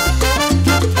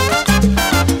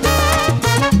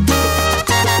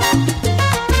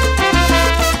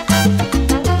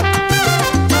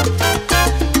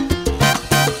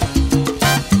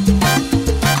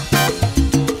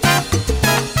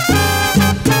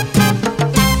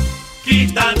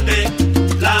 Quítate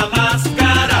la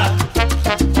máscara.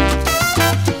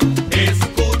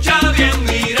 Escucha bien,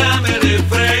 mírame de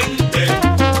frente.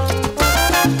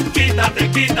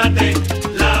 Quítate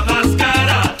la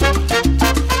máscara.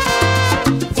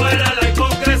 Fuera la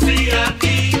hipocresía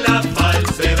y la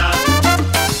falsedad.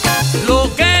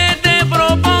 Lo que te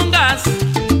propongas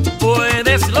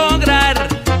puedes lograr.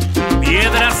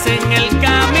 Piedras en el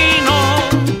camino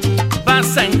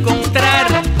vas a encontrar.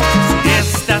 Si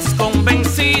estás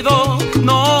convencido,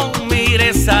 no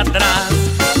mires atrás,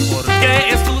 porque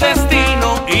es tu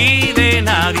destino y de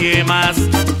nadie más.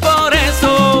 Por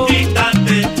eso,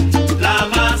 Quítate la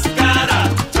máscara.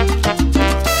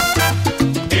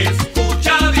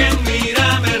 Escucha bien,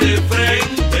 mírame de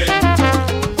frente.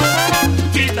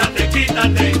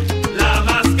 Quítate la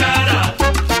máscara.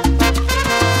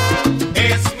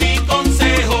 Es mi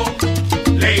consejo,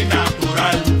 ley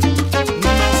natural.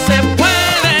 no se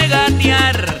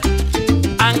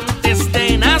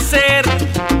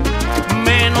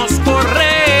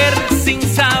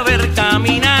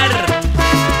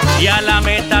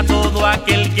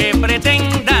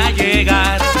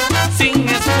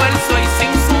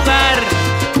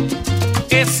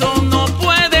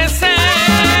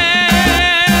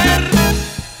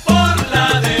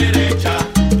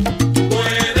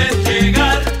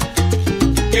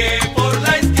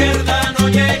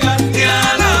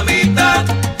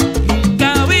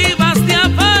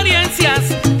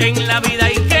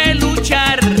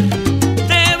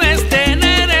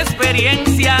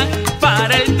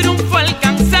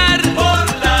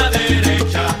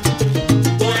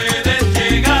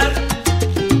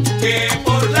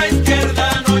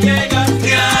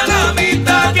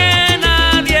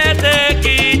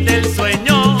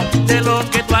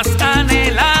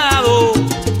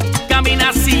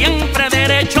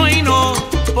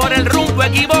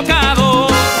equivocado.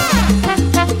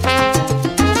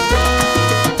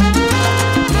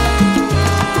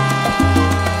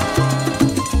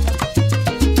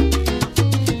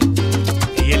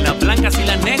 Y en las blancas y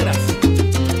las negras,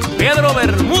 Pedro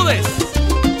Bermúdez.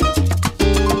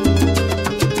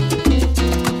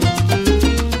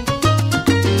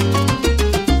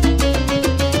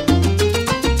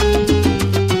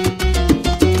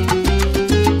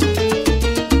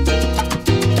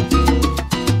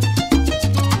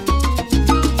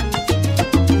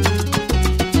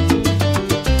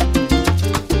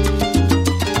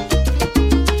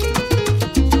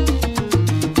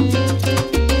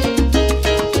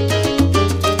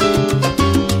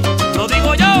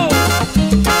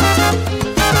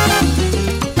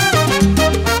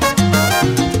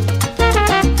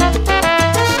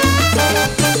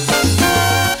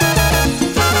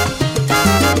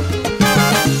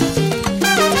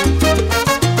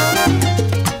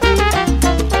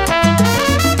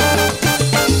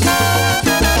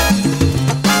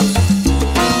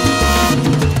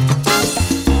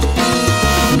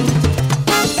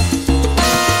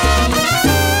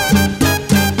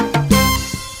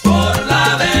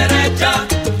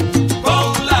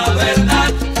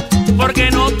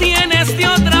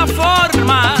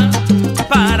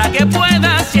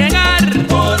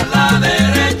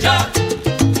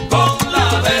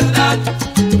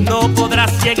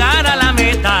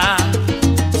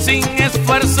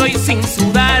 Sin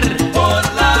sudar por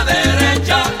la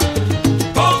derecha,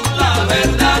 con la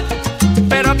verdad.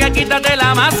 Pero que quítate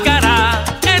la máscara,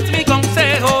 es mi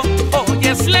consejo, hoy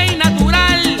es ley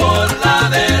natural. Por la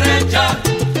derecha,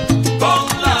 con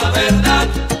la verdad.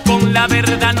 Con la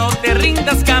verdad no te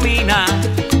rindas, camina,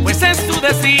 pues es tu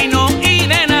destino y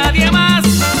de nadie más.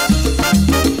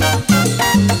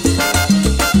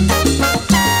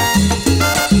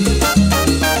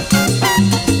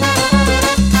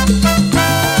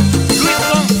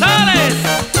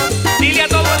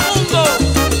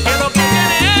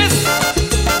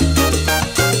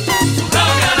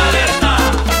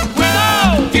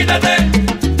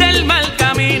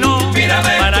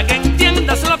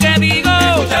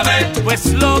 Pues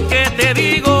lo que te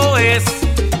digo es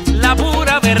la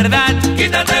pura verdad.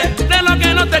 Quítate de lo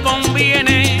que no te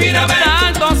conviene. Mírame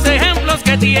tantos ejemplos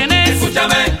que tienes.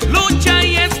 Escúchame. Lucha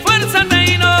y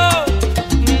esfuérzate y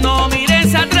no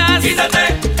mires atrás.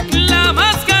 Quítate la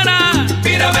máscara.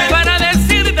 Mírame para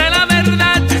decirte la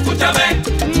verdad. Escúchame.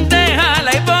 Deja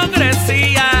la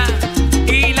hipocresía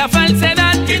y la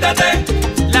falsedad. Quítate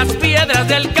las piedras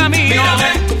del camino.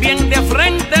 Mírame bien de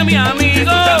frente, mi amigo.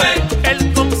 Escúchame.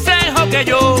 El consejo que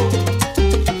yo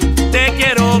te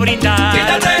quiero brindar.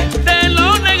 Quítate de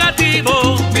lo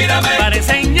negativo. Mírame para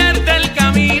enseñarte el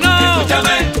camino.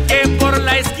 Escúchame. Que por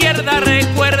la izquierda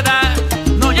recuerda,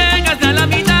 no llegas a la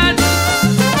mitad.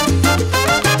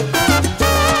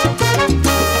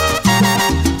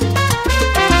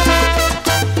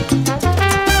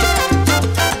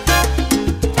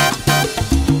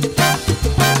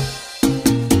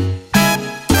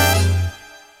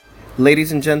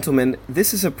 Ladies and gentlemen,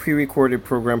 this is a pre-recorded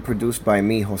program produced by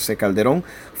me, Jose Calderon,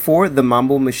 for the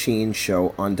Mambo Machine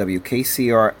Show on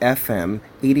WKCR FM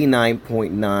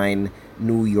 89.9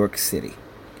 New York City.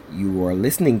 You are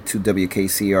listening to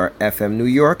WKCR FM New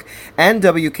York and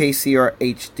WKCR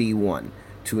HD1.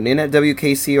 Tune in at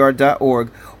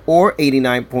WKCR.org or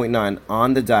 89.9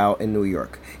 on the dial in New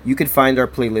York. You can find our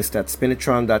playlist at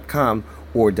spinitron.com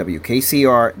or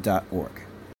WKCR.org.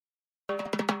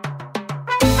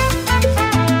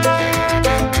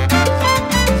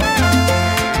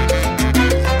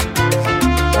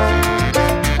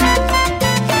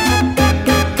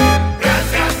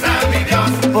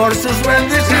 Por sus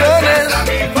bendiciones,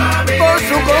 por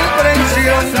su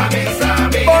comprensión,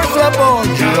 por su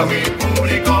apoyo. A mi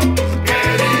público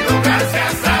querido,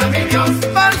 gracias a mi Dios.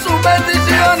 Por sus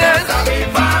bendiciones,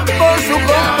 por su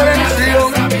comprensión,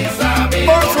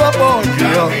 por su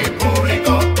apoyo. A mi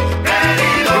público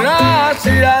querido,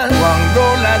 gracias. Cuando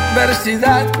la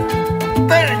adversidad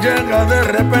te llega de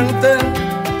repente,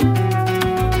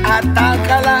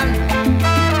 atácala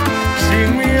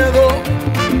sin miedo.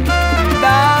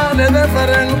 Dale de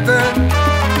frente,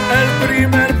 el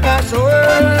primer paso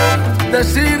es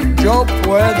decir yo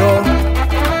puedo.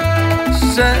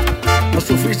 Sé lo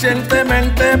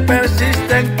suficientemente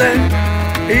persistente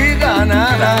y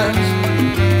ganarás.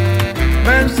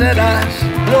 Vencerás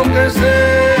lo que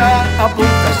sea,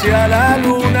 apunta hacia la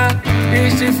luna y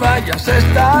si fallas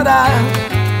estarás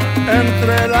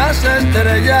entre las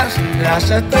estrellas,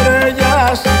 las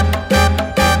estrellas.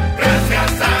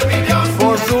 gracias a mi Dios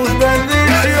por sus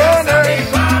bendiciones,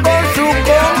 por su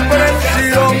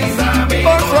comprensión,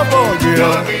 por su apoyo.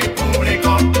 apoyo. A mi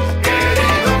público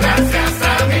querido, gracias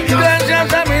a mi Dios.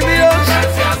 Gracias a mi Dios.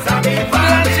 Gracias a mi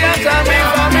familia. Gracias a mi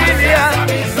familia. Gracias a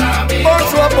mis amigos por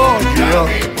su apoyo. A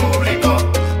mi público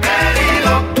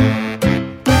querido.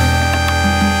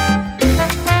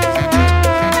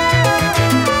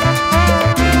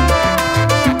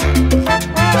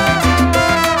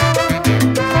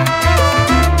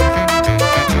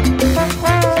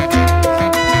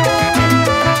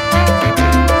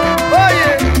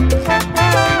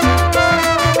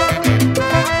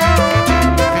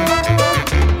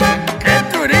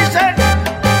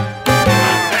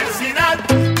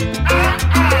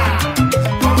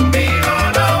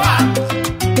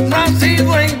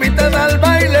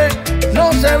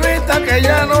 Que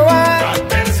ya no va.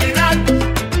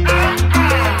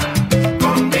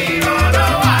 Conmigo no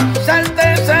va. Salte,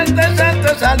 salte, salte,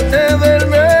 salte del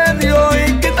medio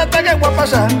y quítate que voy a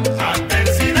pasar.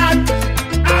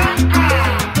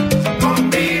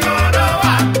 Conmigo no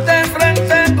va. De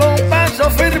frente con paso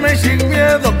firme y sin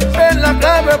miedo es la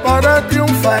clave para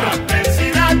triunfar.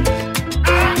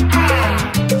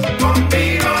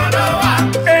 Conmigo no va.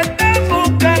 Estás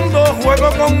buscando juego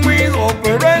conmigo,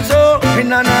 pero eso es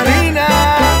nanarina.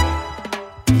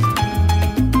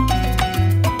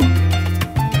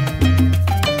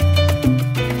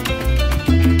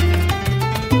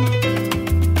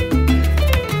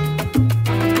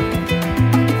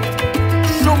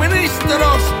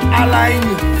 Suministros a la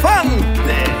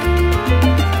infante.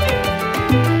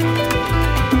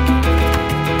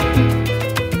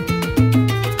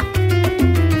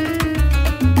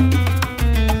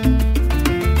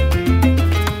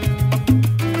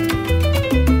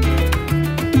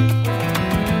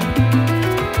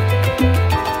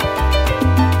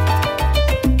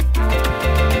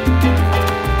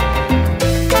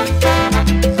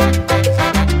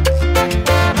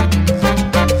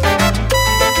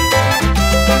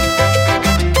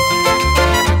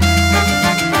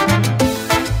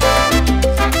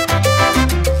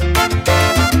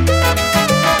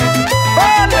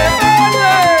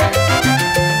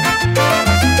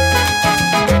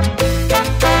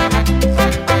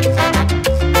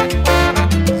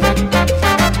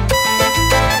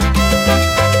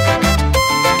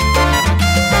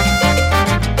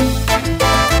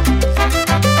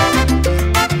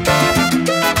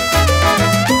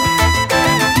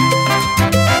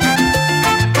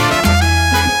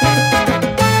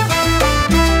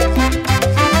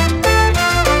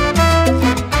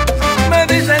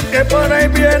 Por ahí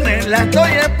viene, la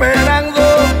estoy esperando.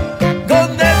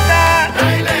 ¿Dónde está?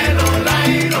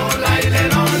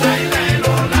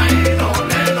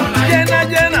 Llena,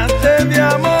 llénate de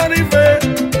amor y fe.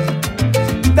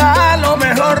 Da lo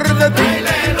mejor de ti.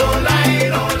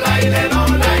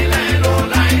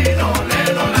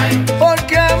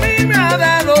 Porque a mí me ha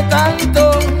dado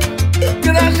tanto,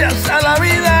 gracias a la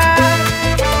vida.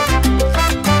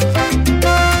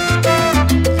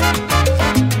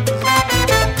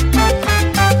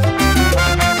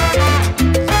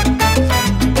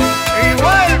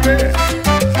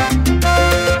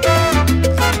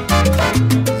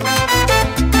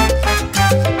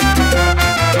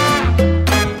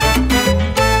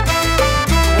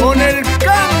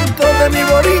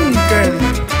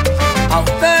 A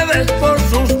ustedes por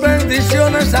sus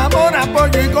bendiciones, amor,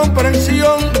 apoyo y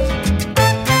comprensión.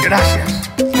 Gracias.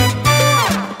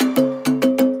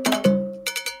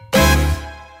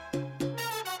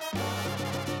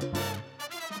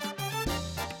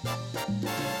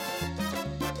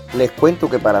 Les cuento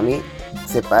que para mí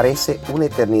se parece una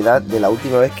eternidad de la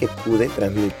última vez que pude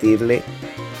transmitirle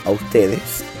a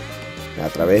ustedes a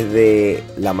través de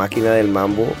la máquina del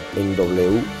Mambo en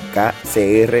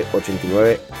WKCR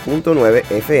 89.9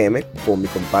 FM con mi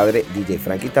compadre DJ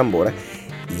Frankie Tambora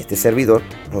y este servidor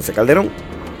José Calderón.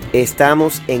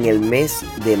 Estamos en el mes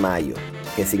de mayo,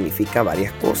 que significa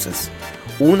varias cosas.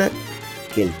 Una,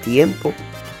 que el tiempo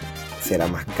será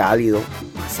más cálido,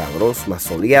 más sabroso, más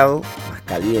soleado, más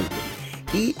caliente,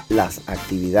 y las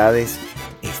actividades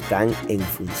están en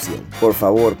función. Por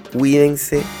favor,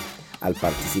 cuídense al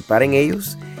participar en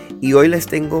ellos, y hoy les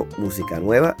tengo música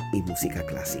nueva y música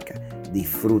clásica.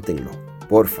 Disfrútenlo,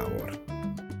 por favor.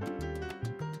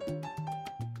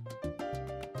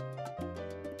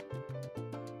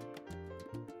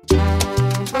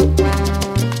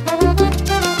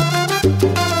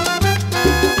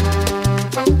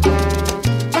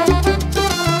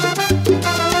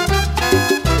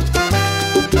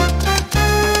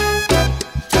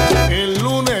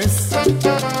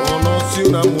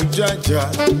 Muchacha,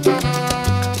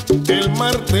 el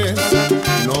martes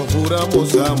nos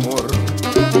juramos amor,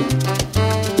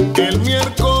 el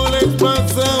miércoles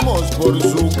pasamos por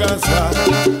su casa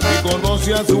y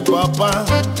conoce a su papá,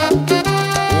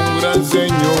 un gran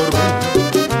señor.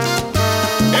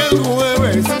 El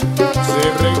jueves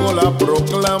se regó la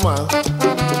proclama,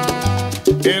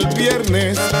 el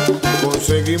viernes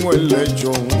conseguimos el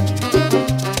lechón,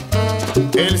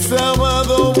 el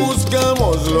sábado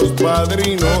buscamos los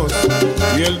padrinos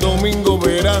y el domingo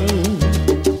verán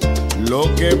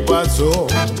lo que pasó.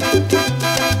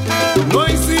 No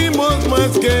hicimos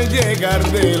más que llegar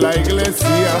de la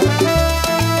iglesia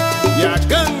y a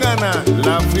Cángana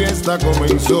la fiesta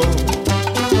comenzó.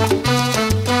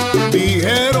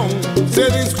 Dijeron, se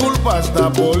disculpa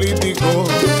hasta políticos,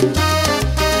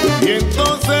 y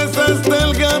entonces hasta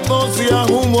el gato se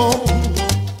ahumó.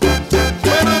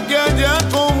 Pero que allá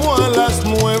como a las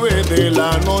 9 de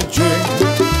la noche,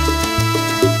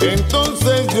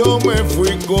 entonces yo me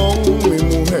fui con mi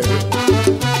mujer,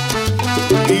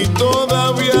 y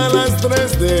todavía a las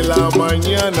 3 de la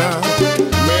mañana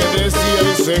me decía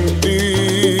y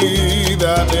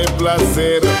sentida de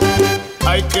placer: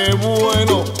 ay, qué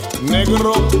bueno,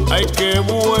 negro, ay, qué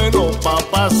bueno,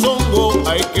 papazongo,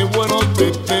 ay, qué bueno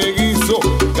te guiso,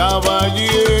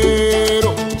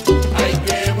 caballero. Ay,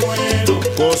 qué bueno,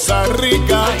 cosa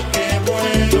rica, ay, qué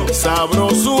bueno,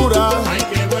 sabrosura, ay,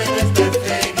 qué bueno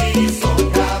te guiso,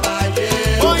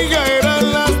 caballero. Oiga,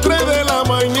 eran las 3 de la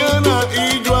mañana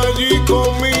y yo allí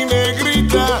con mi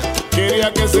negrita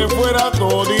quería que se fuera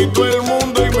todito el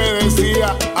mundo, y me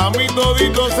decía, a mí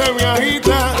todito se me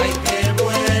agita. Ay, qué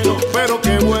bueno, pero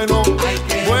qué bueno, ay,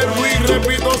 qué vuelvo bueno, y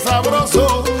repito,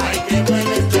 sabroso. Ay, qué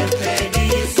bueno te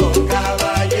guiso,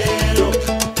 caballero.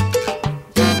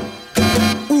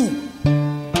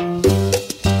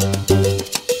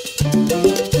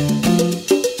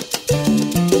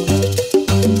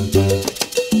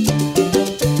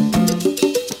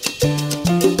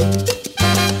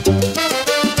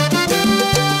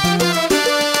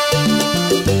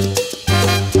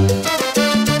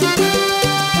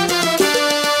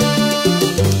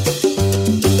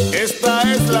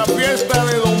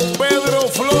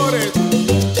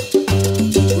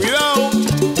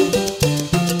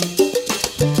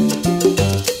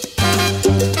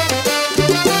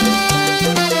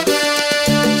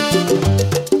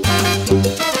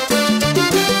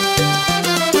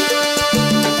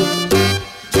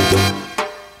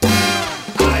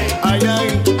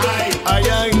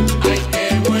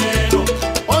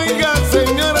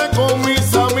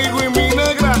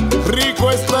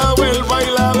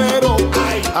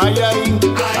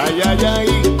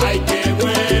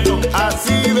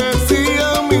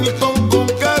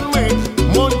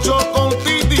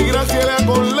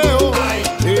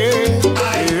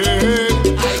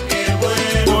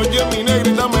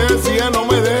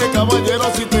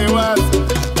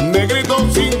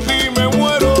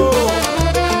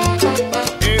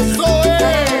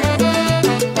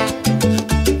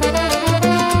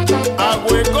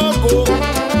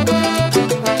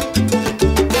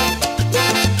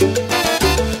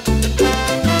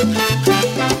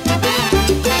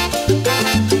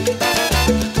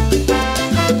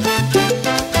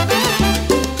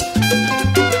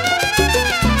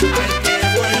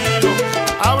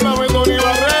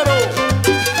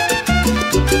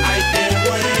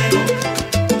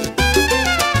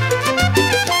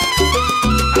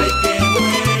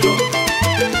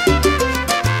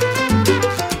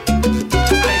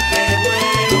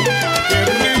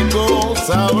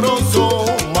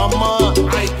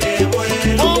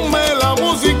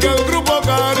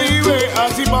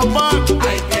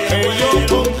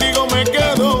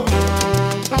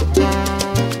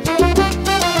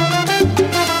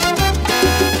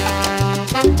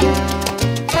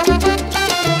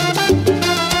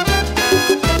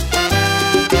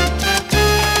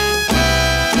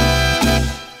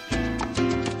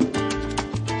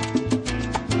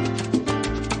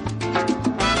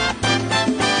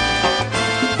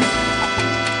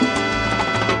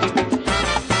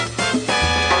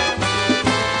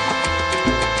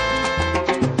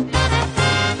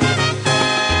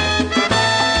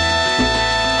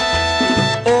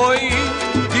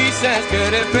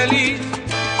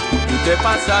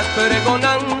 Pasas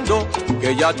pregonando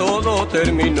que ya todo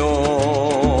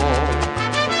terminó,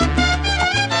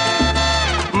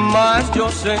 mas yo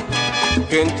sé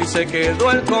que en ti se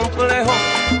quedó el complejo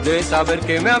de saber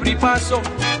que me abrí paso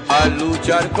a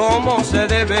luchar como se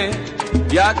debe,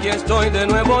 y aquí estoy de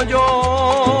nuevo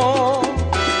yo.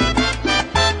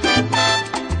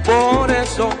 Por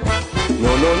eso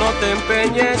no te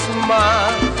empeñes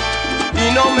más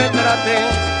y no me trates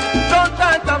con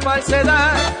tanta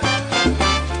falsedad.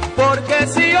 Porque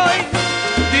si hoy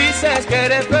dices que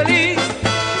eres feliz,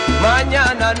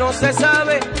 mañana no se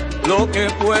sabe lo que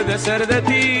puede ser de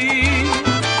ti.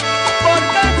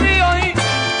 Porque si hoy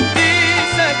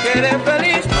dices que eres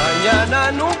feliz,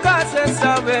 mañana nunca se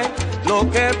sabe lo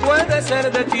que puede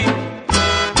ser de ti.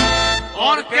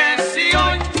 Porque si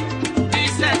hoy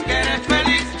dices que eres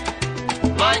feliz,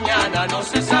 mañana no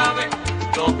se sabe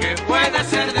lo que puede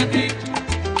ser de ti.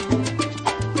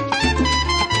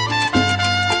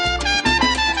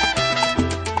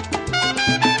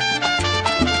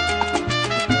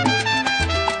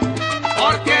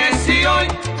 Porque si hoy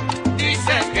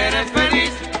dices que eres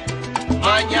feliz,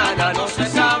 mañana no se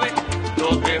sabe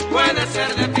lo que puede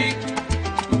ser de ti.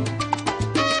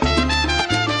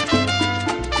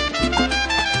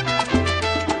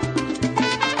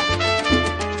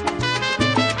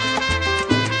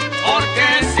 Porque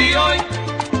si hoy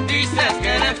dices que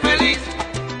eres feliz,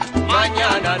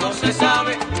 mañana no se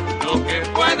sabe lo que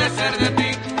puede ser de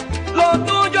ti. Lo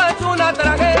tuyo es una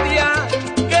tragedia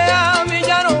que a mí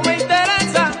ya no me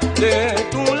interesa. De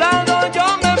tu lado yo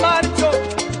me marcho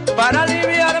para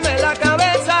aliviarme la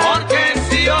cabeza. Porque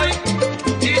si hoy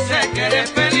dices que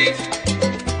eres feliz,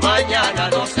 mañana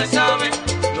no se sabe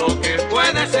lo que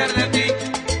puede ser de ti.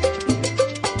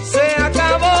 Se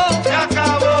acabó, se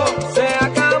acabó, se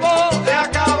acabó, se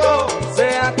acabó,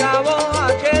 se acabó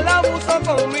aquel abuso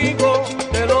conmigo,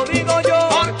 te lo digo yo.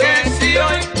 Porque si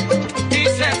hoy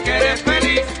dices que eres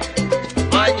feliz,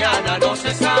 mañana no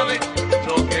se sabe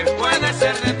lo que puede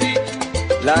ser de ti.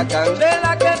 La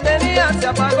candela que tenía se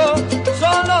apagó,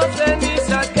 solo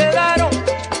cenizas quedaron,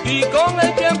 y con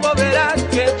el tiempo verás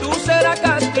que tú serás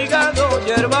castigado,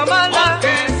 hierba mala.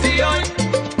 Porque si hoy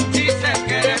dices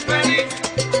que eres feliz,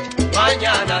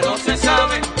 mañana no se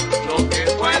sabe lo que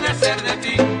puede ser de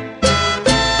ti.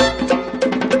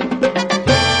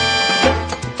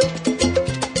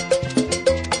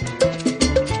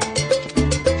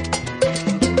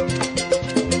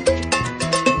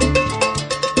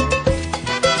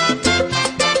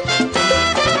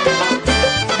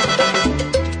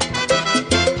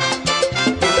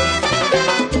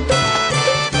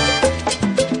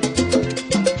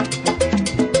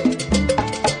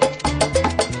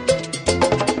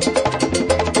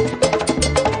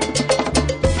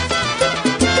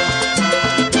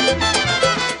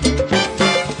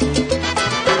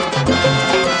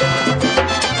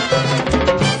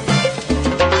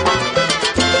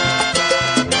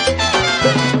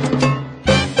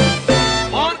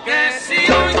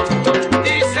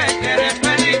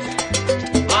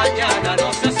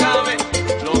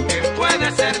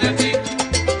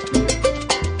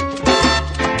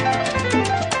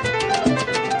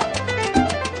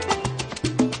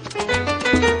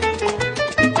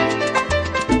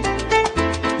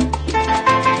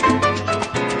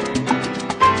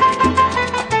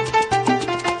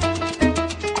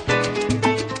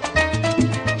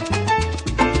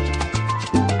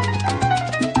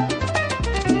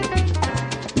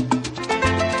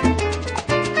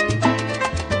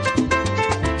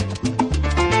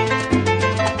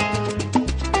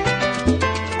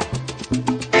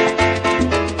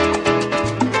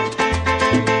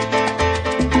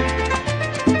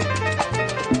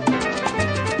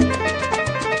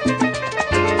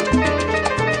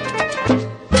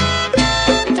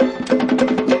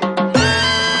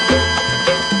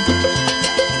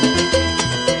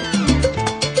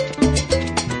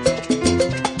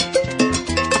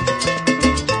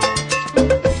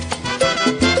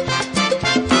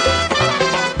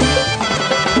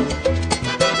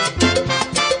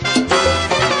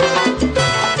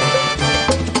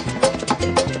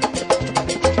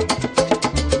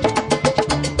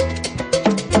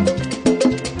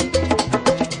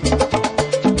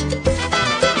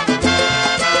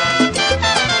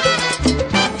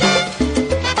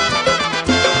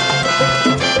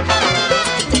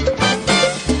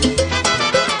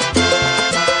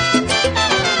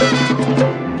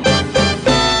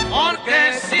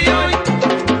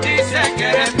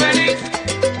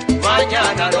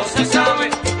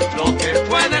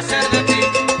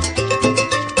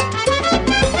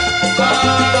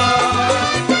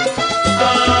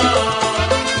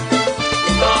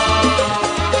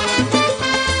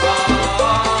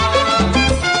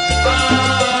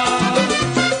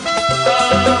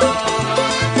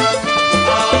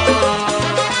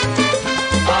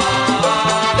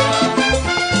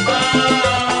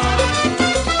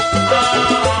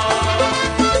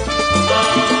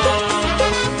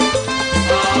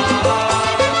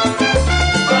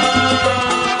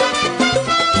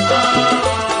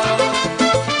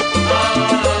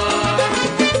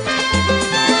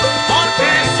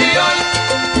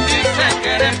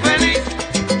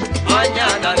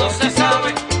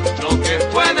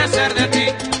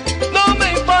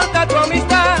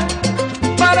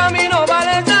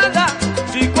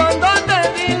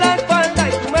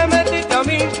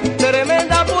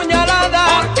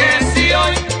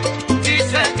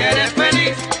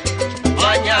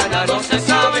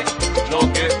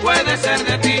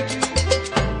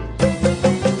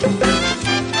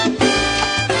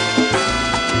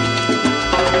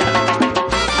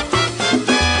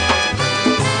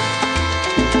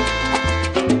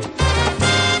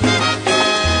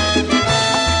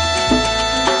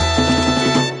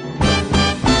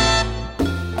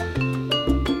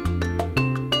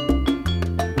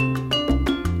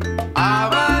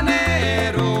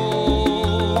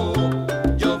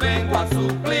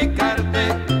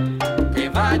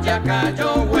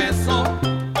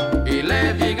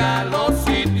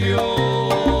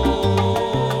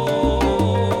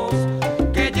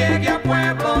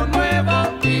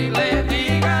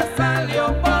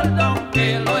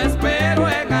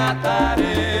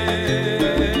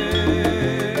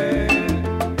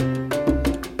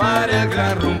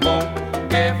 gran rumbón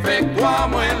que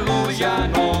efectuamos en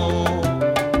Luyano,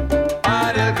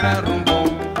 para el gran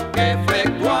rumbón que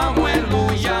efectuamos en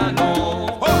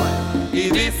Luyano. Y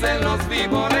dicen los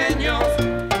viboreños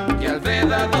que al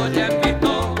vedado ya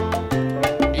invitó,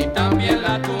 y también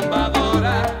la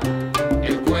tumbadora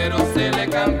el cuero se le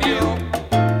cambió.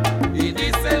 Y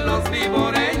dicen los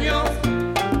viboreños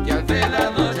que al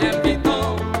vedado ya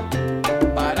invitó,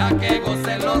 para que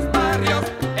gocen los barrios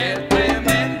el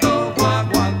tremendo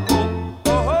guaguancó.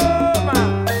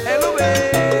 El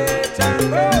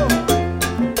Chango.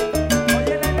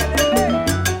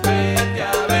 Vete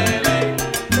a Belén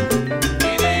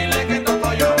y dile que toco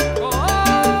yo.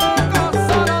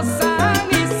 Solo San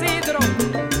Isidro,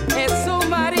 Jesús,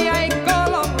 María y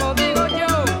Colón, lo digo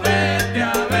yo. Vete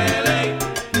a Belén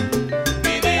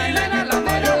y dile que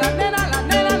toco yo. Las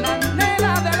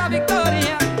nenas de la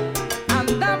Victoria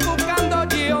andan buscando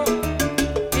yo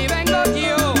y vengo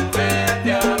yo.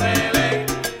 Vete a Belén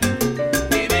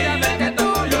y dile que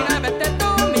toco yo.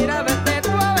 Mira, vete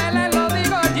tú a Belén, lo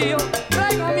digo yo.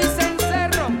 Traigo mi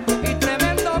cencerro y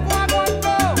tremendo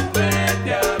guaguancó.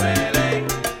 Vete a Belén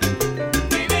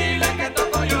y dile que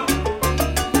toco yo.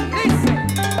 Dice,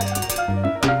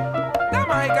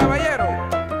 Damas y caballeros,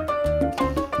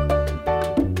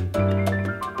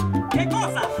 ¿qué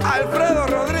cosa? Alfredo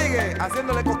Rodríguez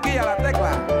haciéndole cosquilla a la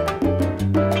tecla.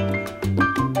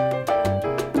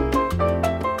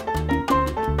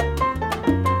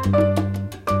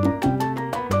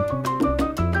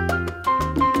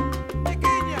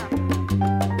 Chiquiña.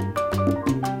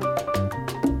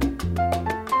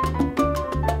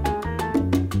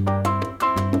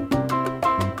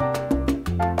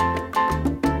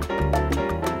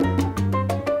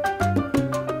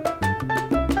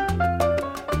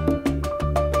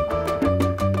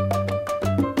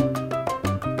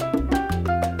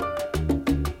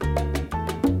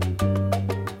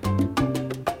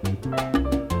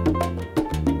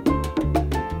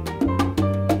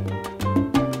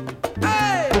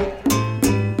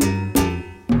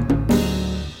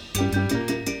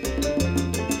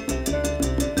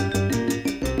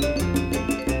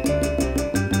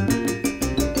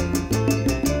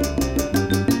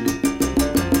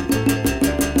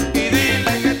 Y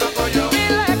dile que toco yo.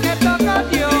 Dile que toco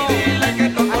yo. Dile que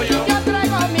toco yo. Yo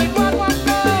traigo mi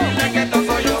guaguancó. Dile que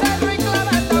toco yo. Cerro y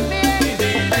clave también.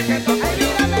 Dile que toco Ay, yo.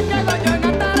 mira, me quedo yo en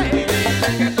Natales. Dile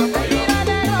que toco yo. Mira,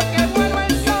 negro, que bueno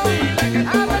el sol.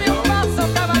 Abre un paso,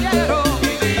 caballero.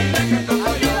 Dile que toco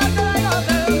Aquí la traigo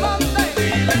del monte.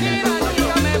 Mira,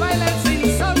 nunca me baila el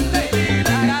sinsonte.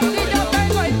 Para ti yo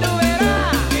tengo y tú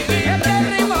verás. Este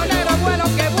ritmo negro bueno,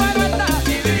 que bueno está.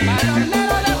 Para los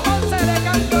negros de Ponce le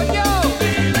canto yo.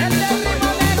 Este ritmo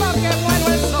negro, que bueno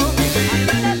el son.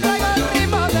 Aquí te traigo el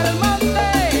ritmo del monte.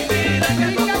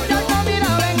 Brinca, chaco,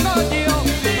 mira, vengo yo.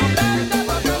 No cante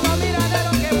porque no mira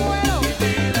negro, que bueno.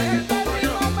 Este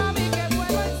ritmo, mami, que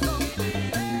bueno el son.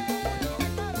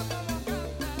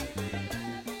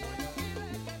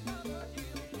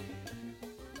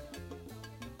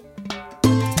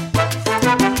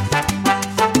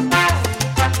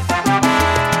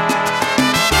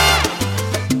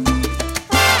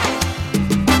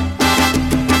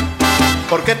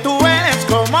 Porque tú eres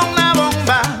como una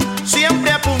bomba,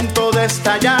 siempre a punto de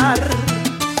estallar.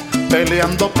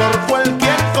 Peleando por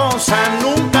cualquier cosa,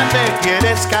 nunca te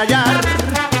quieres callar.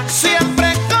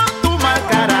 Siempre con tu mal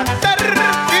carácter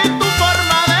y tu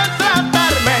forma de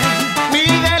tratarme. Ni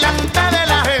delante de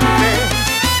la gente,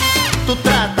 tú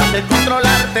tratas de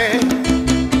controlarte.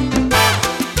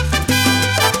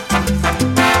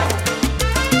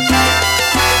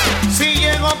 Si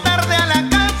llego tarde a la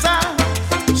casa,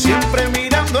 siempre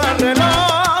mirando al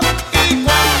reloj. Y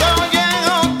cuando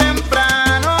llego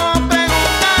temprano,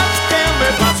 preguntas qué me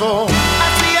pasó.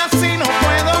 Así no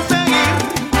puedo seguir,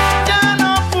 ya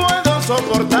no puedo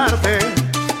soportarte.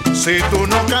 Si tú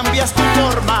no cambias tu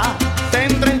forma,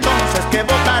 tendré entonces que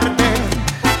votarte.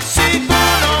 Si tú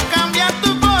no cambias tu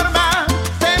forma,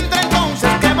 tendré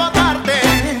entonces que votarte.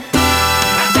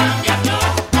 La cambias tú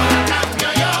o la cambio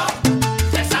yo.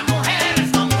 Esa mujer es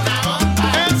como una bomba.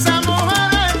 Esa mujer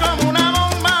es como una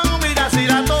bomba, mira si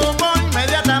la toco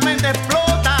inmediatamente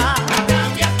explota. La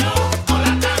cambias tú o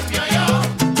la cambio yo.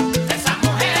 Esa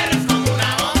mujer es como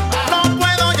una bomba. No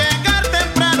puedo llegar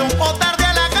temprano o tarde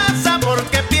a la casa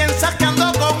porque piensas que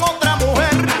ando con otra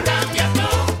mujer. La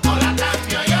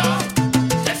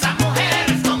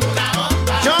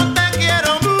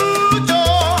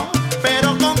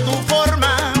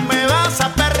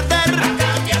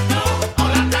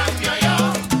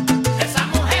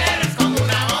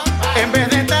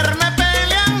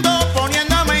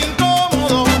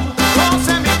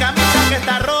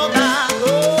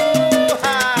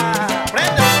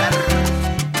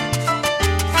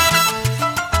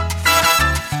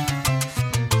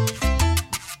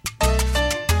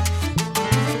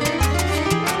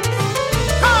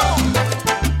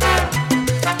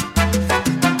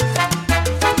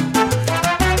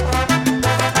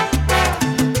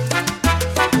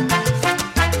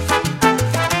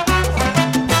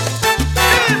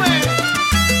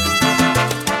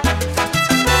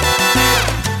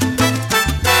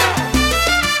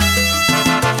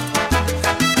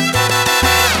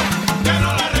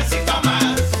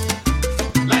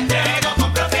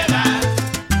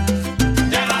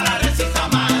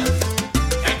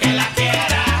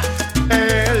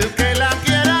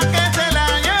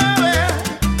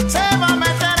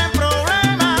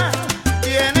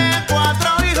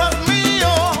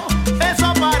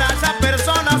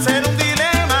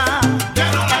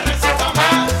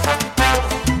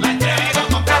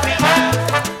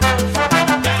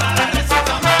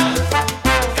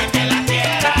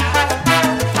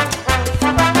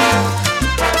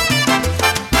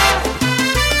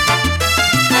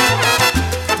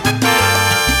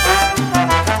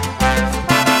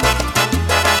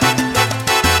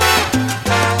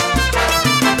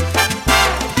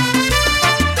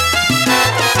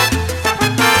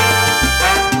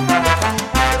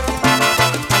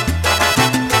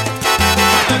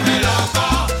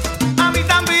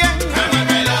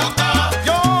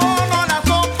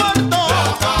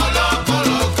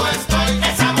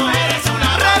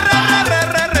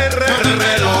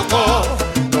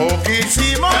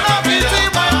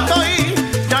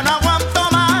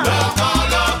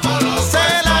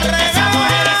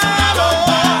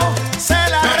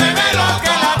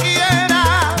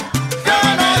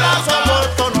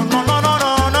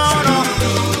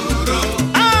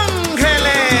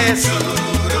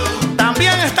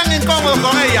todos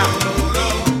con ella.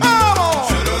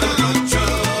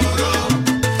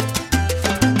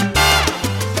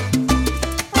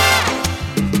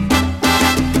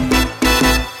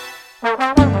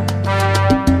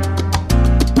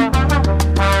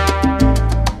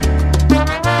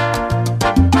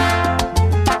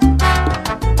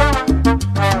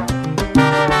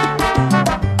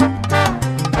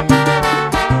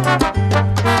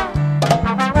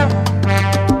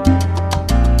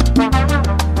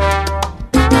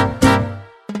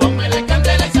 Póngale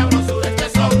candela y sabrosura este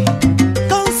son.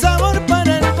 Con sabor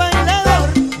para el bailador.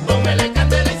 Póngale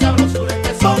candela y sabrosura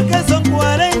este son. Porque son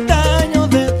 40 años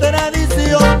de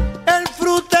tradición. El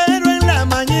frutero en la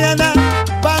mañana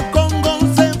va con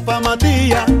Goncefa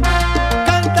Matías.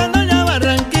 Canta Doña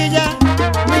Barranquilla,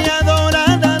 mi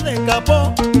adorada de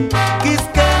Capó.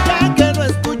 Quisqueya que lo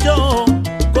escuchó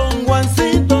con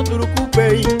Juancito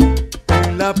Trucupey.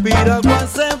 En la piragua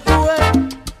se fue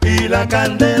y la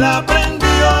candela prendió.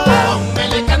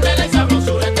 Póngale candela y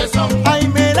sabrosura este son. Ay,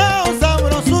 melao,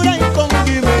 sabrosura y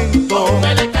condimento.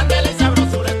 Póngale candela y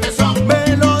sabrosura este son.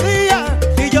 Melodía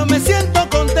y yo me siento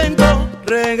contento.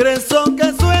 Regreso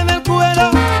que suena el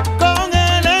cuero con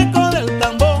el eco del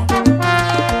tambor.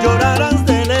 Llorarás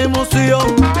de la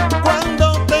emoción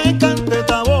cuando te cante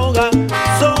Taboga.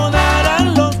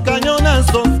 Sonarán los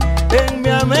cañonazos en mi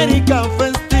América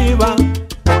festiva.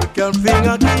 Porque al fin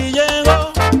aquí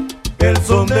llegó el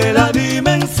son de la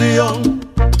dimensión.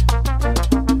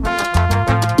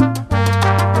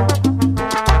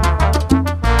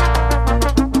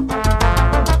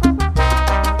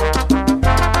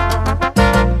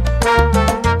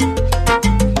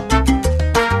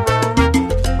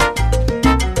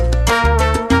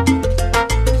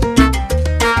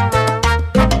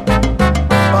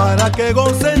 Para que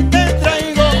gocen te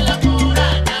traigo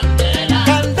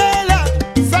candela,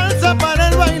 salsa para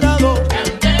el bailador.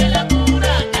 Candela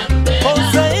pura, candela.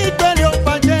 Joseito Elio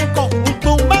Pacheco, un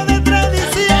tumba de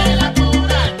tradición. Candela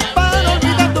pura, Para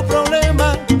olvidar tu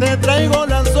problema, te traigo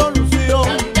la solución.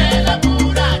 candela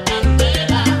pura,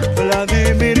 candela.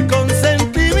 Vladimir con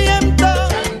sentimiento,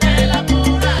 Candela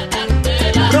pura,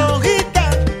 candela. Rojita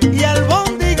y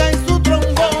Albóndiga y su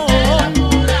trombón.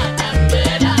 Pura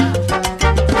candela.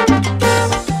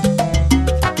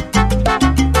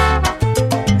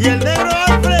 Y el negro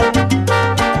Alfred.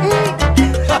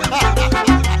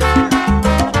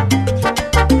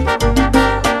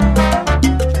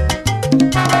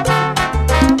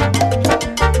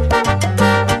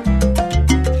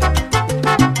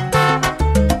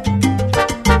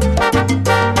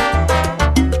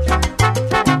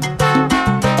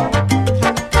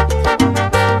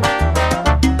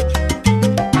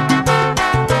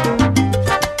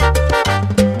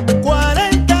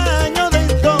 Años de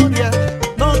historia,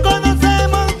 no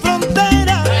conocemos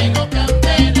fronteras. Traigo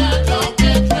candela, lo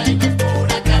que traigo es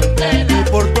pura candela. Y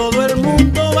por todo el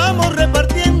mundo vamos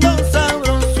repartiendo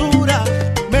sabrosura,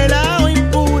 melao y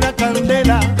pura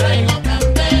candela. Traigo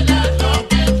candela, lo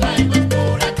que traigo es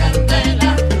pura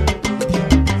candela.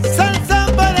 Salsa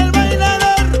para el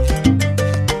bailador,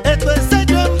 esto es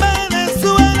hecho en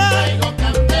Venezuela. Traigo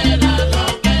candela,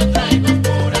 lo que traigo es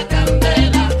pura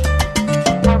candela.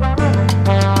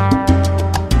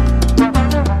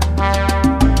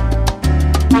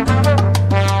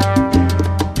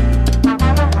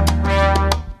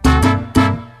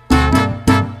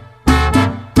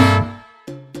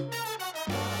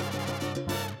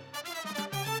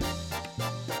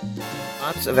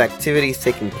 Lots of activities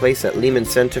taking place at Lehman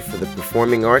Center for the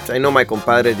Performing Arts. I know my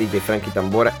compadre DJ Frankie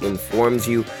Tambora informs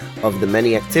you of the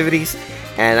many activities,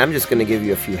 and I'm just going to give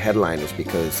you a few headliners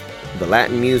because the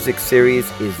Latin music series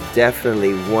is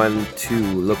definitely one to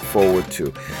look forward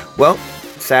to. Well,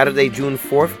 Saturday, June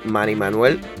 4th, Manny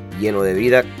Manuel, Lleno de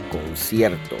Vida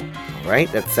Concierto. All right,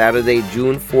 that's Saturday,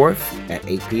 June 4th at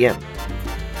 8 p.m.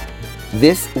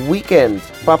 This weekend,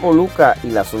 Papo Luca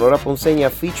y la Sonora Ponceña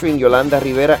featuring Yolanda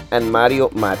Rivera and Mario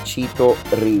Machito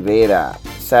Rivera.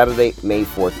 Saturday, May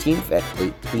 14th at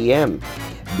 8 p.m.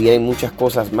 Vienen muchas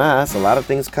cosas más, a lot of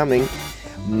things coming.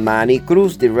 Manny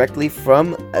Cruz directly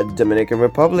from Dominican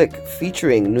Republic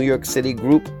featuring New York City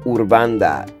group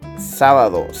Urbanda.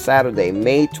 Sábado, Saturday,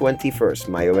 May 21st,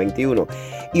 Mayo 21.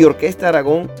 Y Orquesta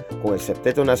Aragón con el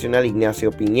Septeto Nacional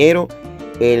Ignacio Piñero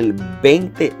el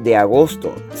 20 de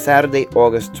agosto, Saturday,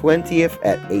 August 20th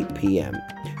at 8 p.m.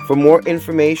 For more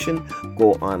information,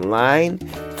 go online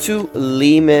to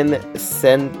Lehman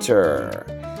Center,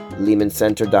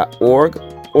 lehmancenter.org,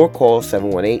 or call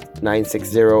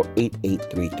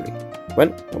 718-960-8833.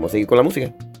 Bueno, vamos a seguir con la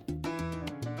música.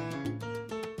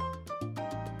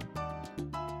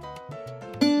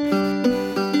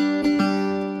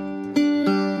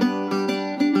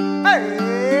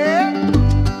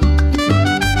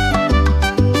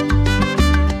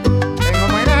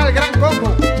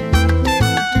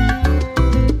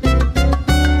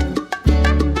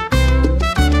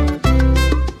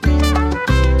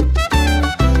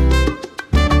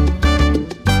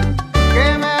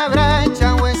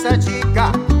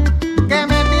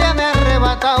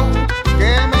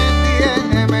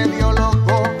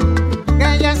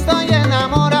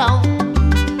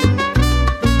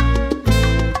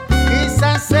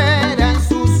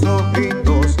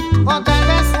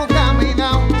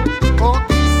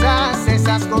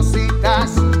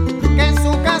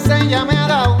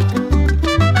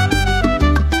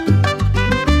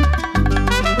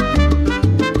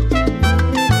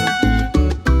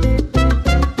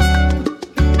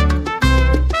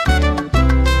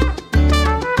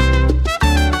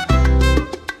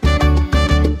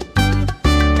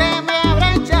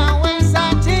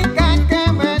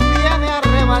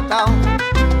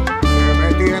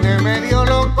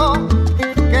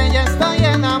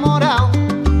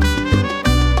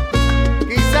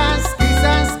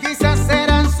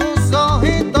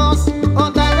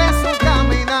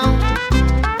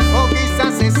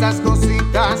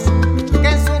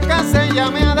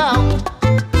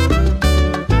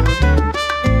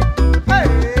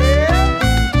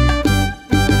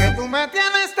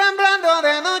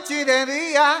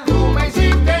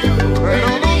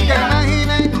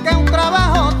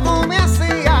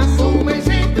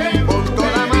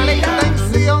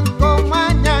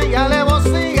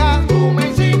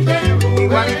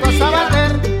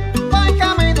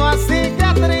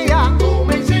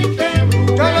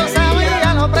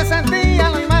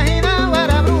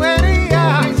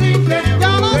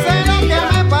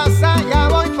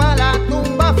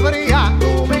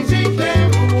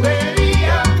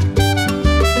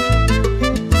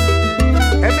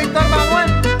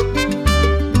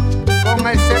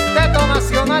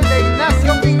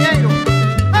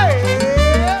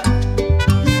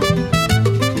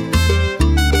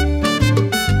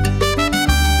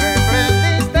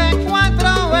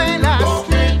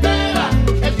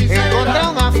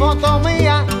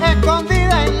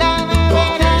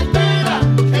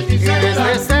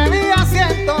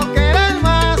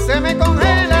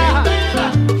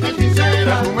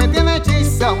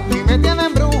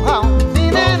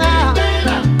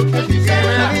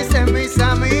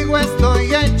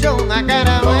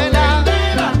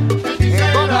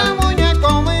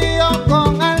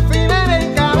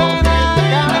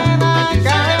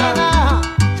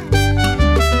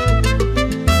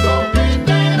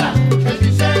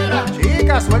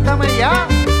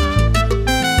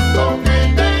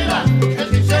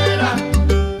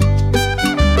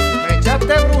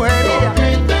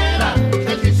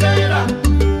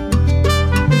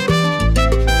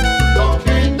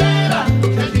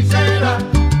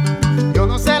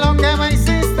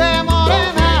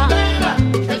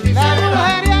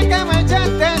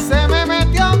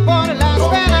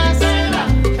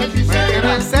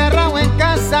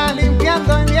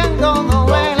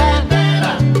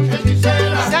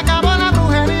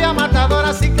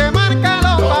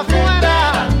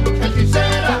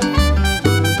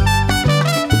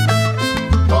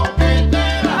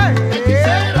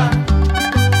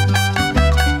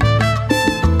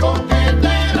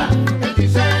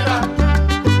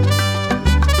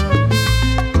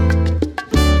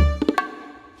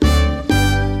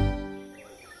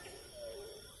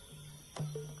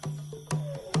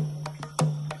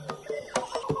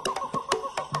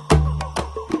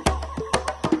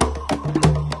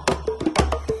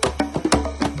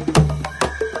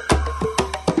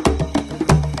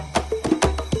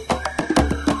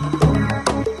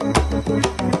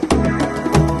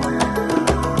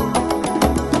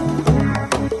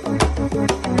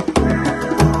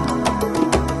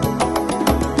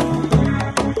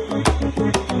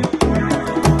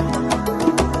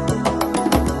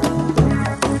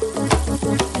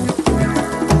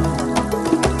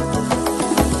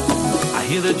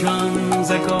 hear the drums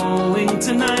echoing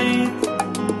tonight,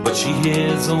 but she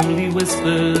hears only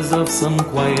whispers of some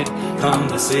quiet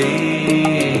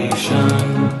conversation.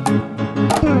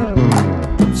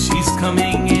 She's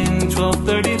coming in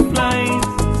 12:30 flight.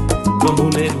 The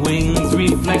moonlit wings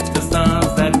reflect the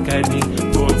stars that guide me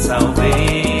towards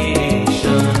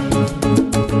salvation.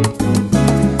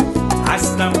 I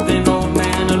stopped an old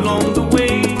man along the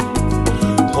way,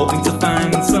 hoping to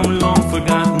find some long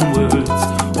forgotten words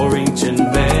or ancient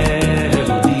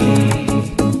melody.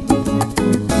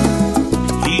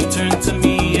 He turned to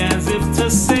me as if to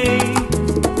say,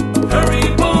 hurry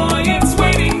boy, it's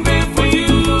waiting there for you.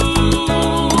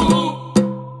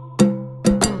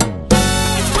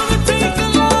 It's gonna take a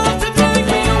lot to drag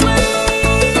me away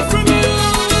from you.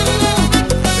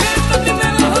 There's nothing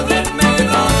that a hundred men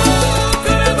or more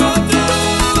could ever do.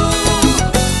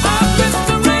 I've blessed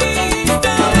the rains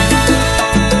down in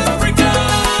Africa.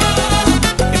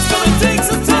 It's gonna take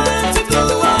some time to do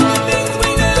all the things we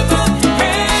never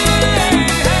had.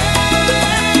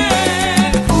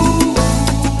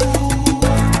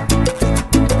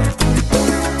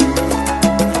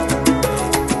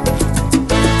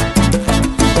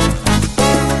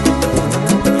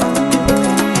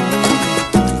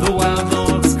 The wild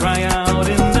dogs cry out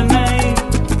in the night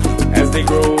as they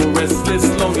grow restless,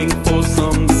 longing for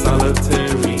some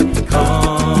solitary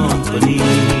company.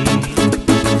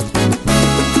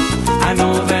 I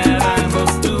know that I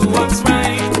must do what's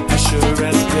right, as sure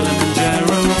as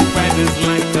Kilimanjaro rises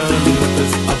like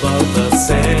Olympus above the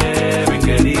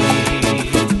Serengeti.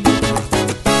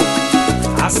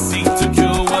 I seek to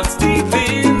cure what's deep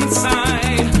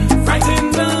inside,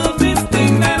 frightened of this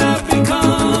thing that I've become.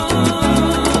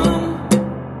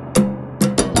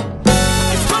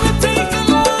 It's gonna take a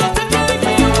lot to drag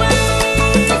me away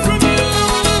from you.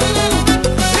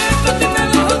 There's nothing that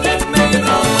a hundred men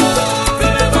or more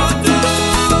could ever do.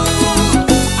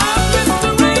 I've blessed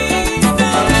the rains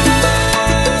down in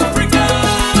Africa.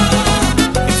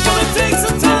 It's gonna take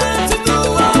some time to do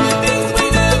all the things we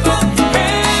never had.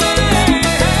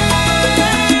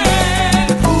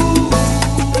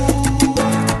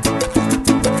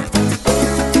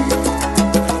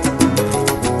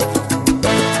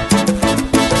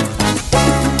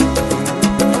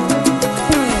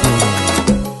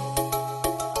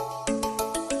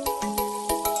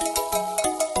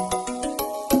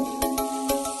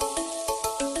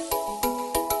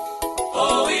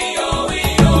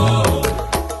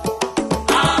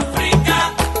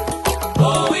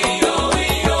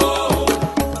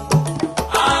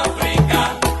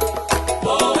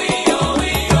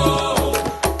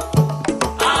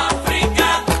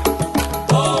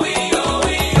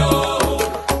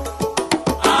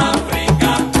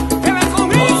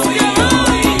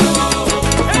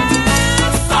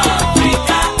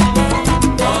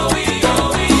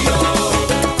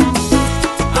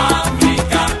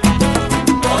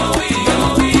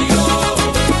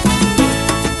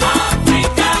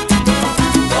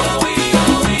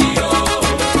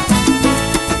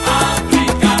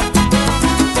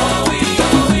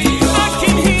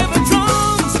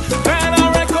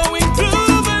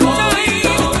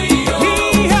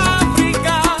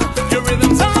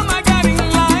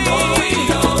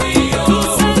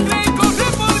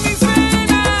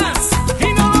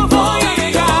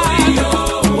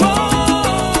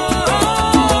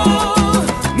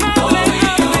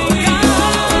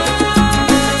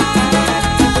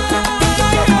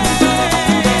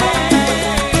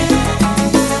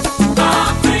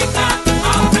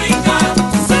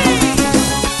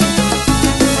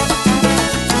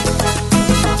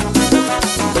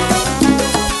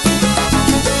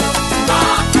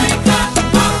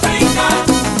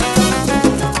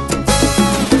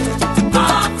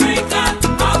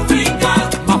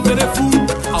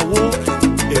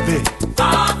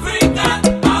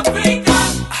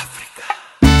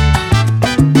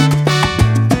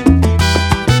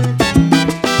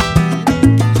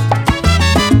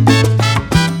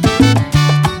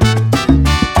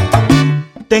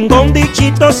 Tengo un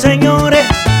dichito, señores,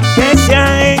 que se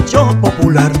ha hecho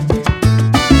popular.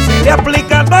 Se le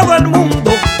aplica a todo el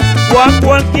mundo o a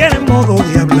cualquier modo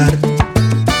de hablar.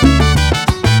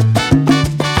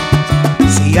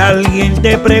 Si alguien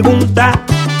te pregunta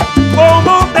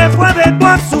cómo te fue de tu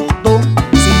asunto,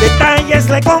 sin detalles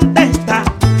le contesta: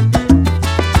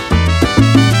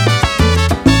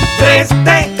 3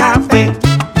 de café,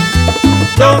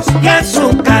 2 de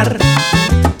azúcar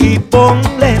y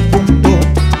ponle punto,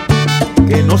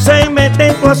 que no se mete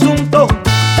en tu asunto.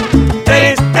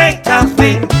 3 de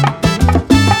café,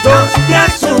 2 de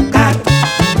azúcar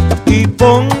y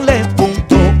ponle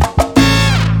punto.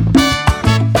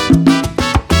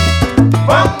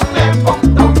 Ponle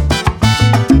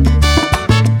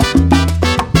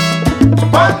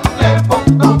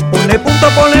punto,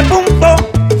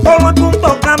 ponle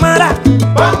punto, cámara.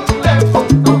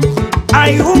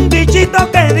 Hay un dichito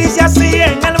que dice así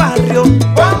en el barrio: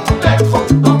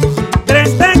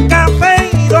 3 de café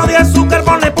y 2 de azúcar,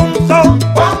 ponle punto.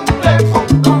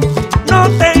 No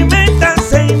te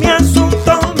metas en mi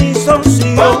asunto, mi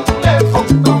socio.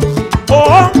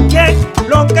 Oye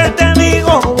lo que te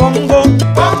digo, bongo.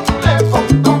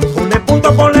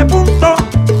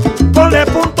 Ponle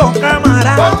punto,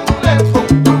 cámara.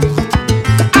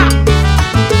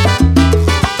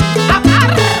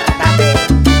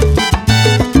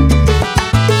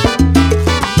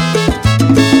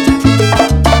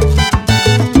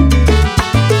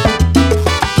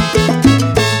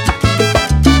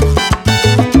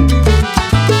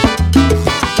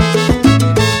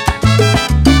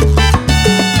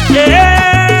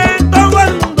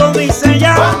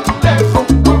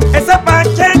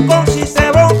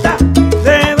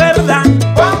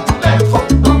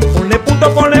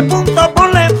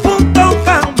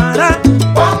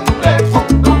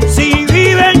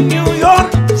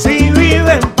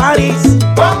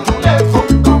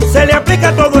 Se le aplica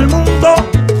a todo el mundo,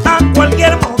 a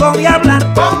cualquier modo de hablar.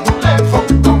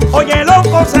 Oye,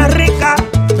 Costa Rica,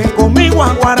 ven conmigo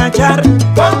a guarachar.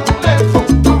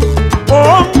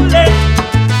 Ponle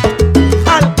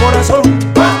al corazón.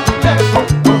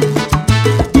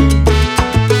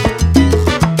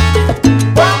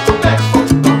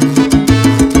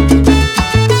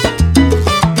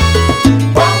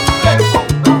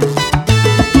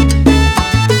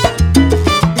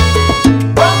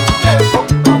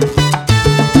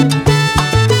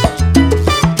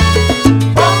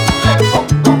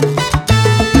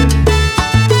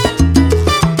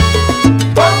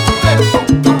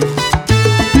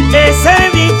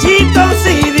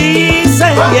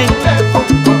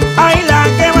 Ay, la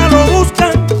que más lo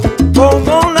buscan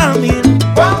como la miel.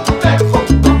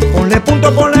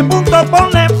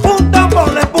 Ponle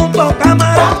punto,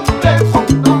 cámara.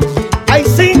 Ay,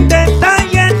 sin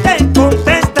detalle te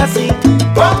contesta así.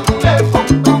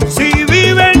 Si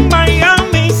vive en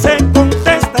Miami se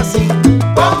contesta así.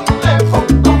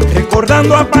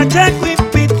 Recordando a Pacheco y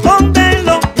Pitón de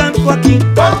los canto aquí.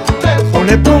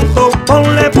 Ponle punto,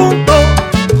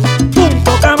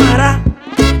 cámara.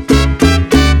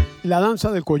 La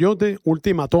danza del coyote,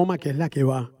 última toma, que es la que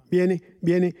va. Viene.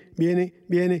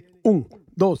 1,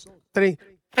 2, 3.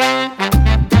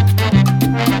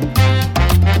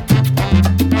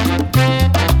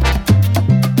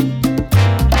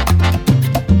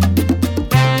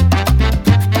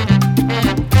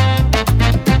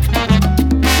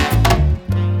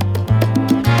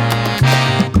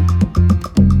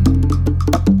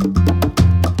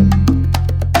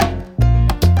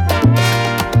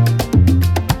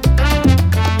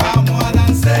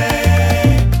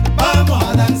 Vamos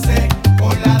a danzar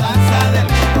con la danza del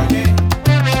coyote.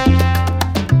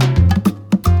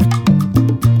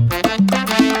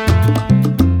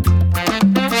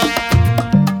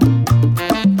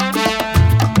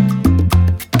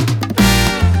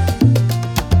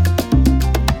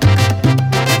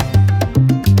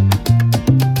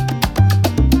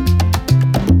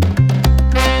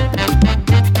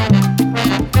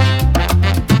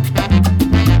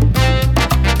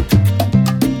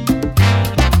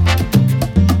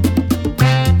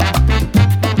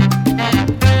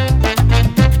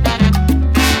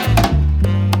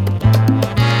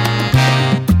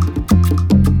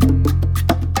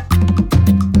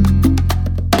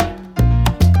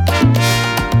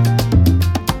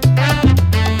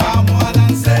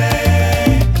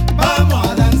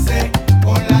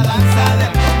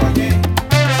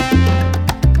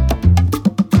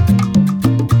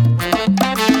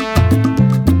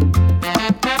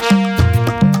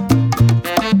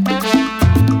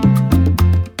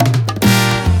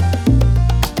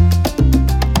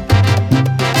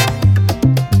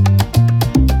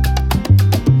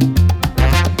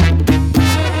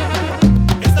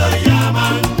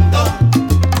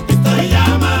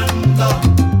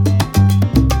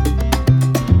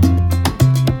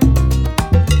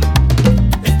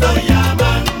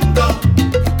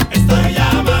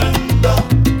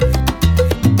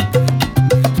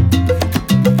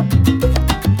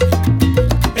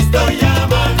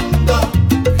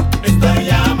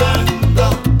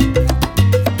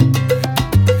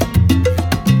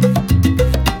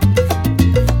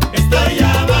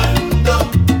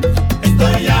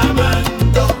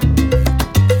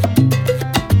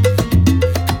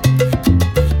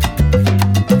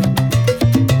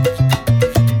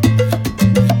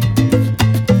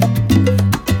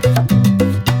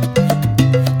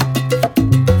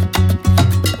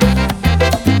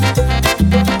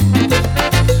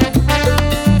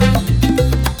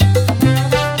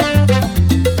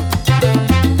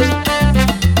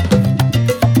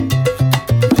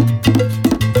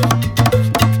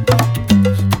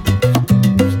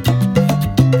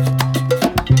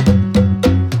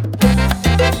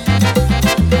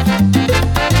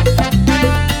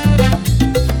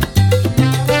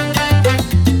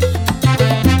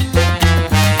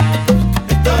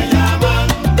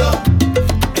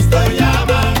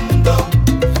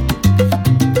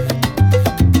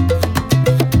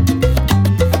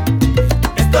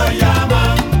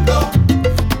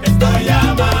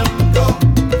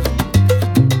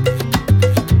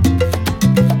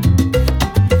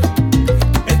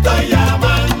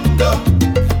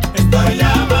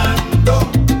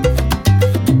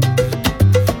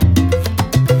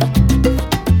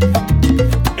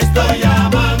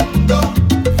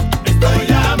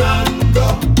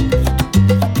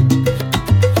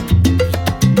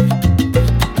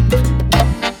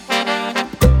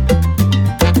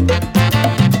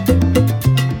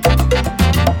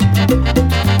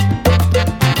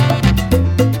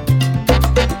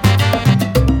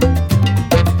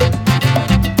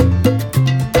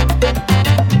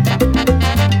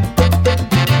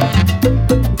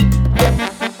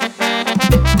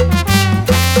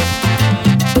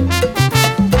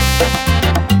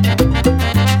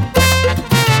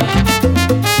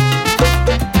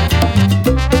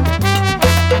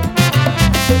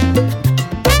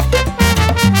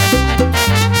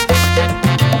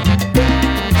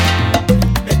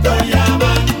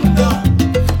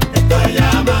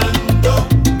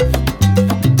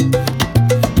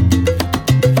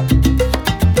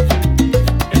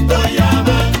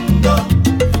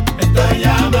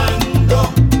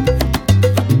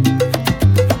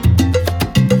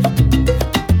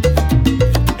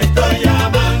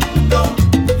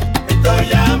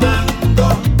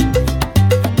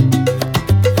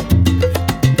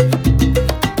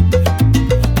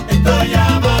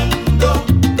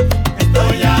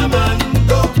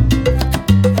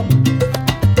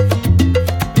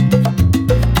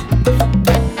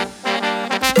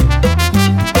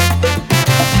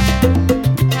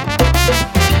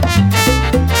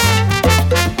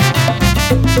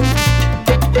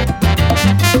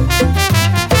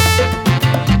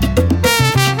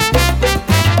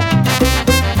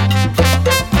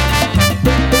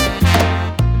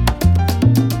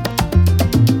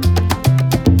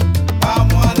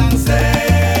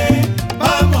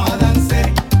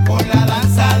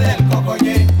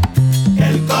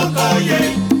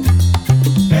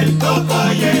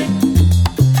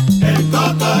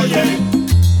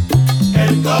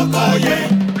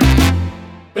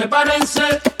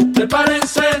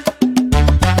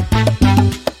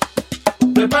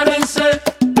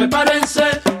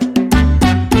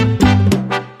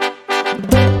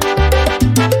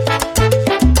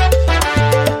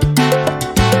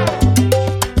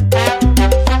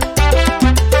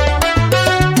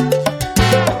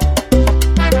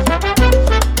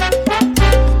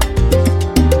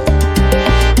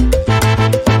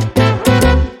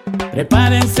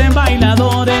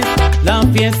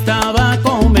 fiesta va a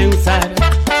comenzar.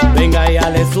 Venga y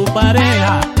ale su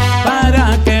pareja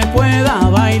para que pueda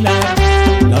bailar.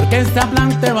 La orquesta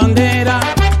plante bandera,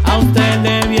 a usted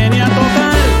le viene a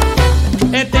tocar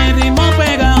este ritmo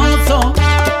pegajoso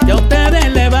que a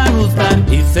ustedes le va a gustar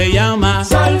y se llama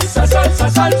salsa, salsa,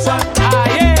 salsa.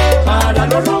 Aye. Para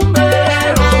los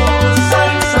rumberos,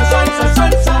 salsa, salsa,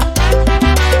 salsa.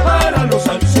 Para los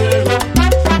salseros,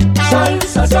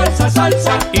 salsa, salsa,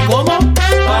 salsa. ¿Y cómo?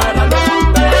 Para los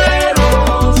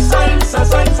rumberos, salsa,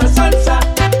 salsa, salsa.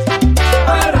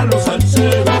 Para los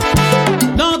salseros.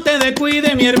 No te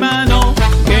descuide, mi hermano,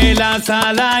 que la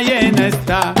sala llena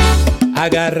está.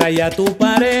 Agarra ya a tu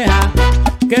pareja,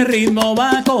 que el ritmo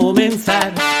va a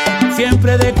comenzar.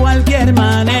 Siempre de cualquier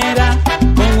manera,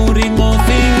 con un ritmo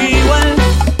sin igual.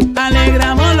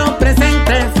 Alegramos los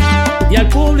presentes y al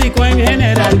público en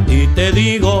general. Y te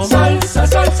digo salsa,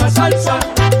 salsa, salsa.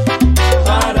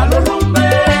 Para los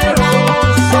rumberos,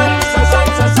 salsa,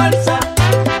 salsa, salsa.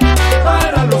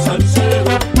 Para los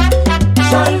salseros,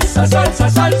 salsa, salsa,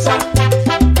 salsa.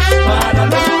 Para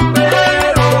los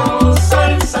rumberos,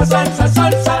 salsa, salsa,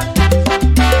 salsa.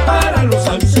 Para los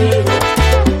salseros.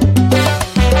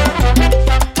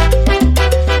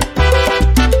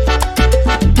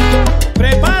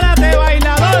 prepárate,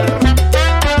 bailador.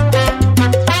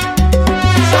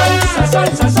 Salsa,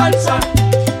 salsa, salsa.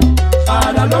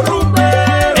 Para los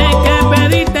rumberos. Es que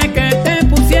pediste que te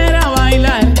pusiera a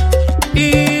bailar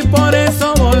y por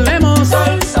eso volvemos.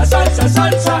 Salsa, salsa,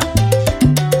 salsa.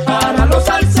 Para los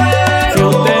salseros. Si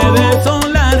ustedes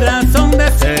son la razón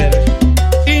de ser,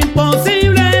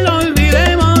 imposible lo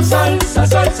olvidemos. Salsa,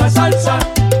 salsa, salsa.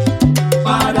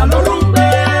 Para los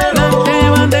rumberos. Plante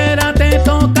bandera te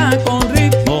toca con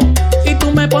ritmo y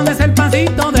tú me pones el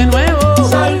pasito de nuevo.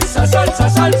 Salsa, salsa,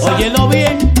 salsa. Óyelo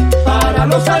bien. Para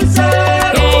los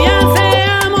salseros. Que ya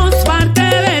seamos parte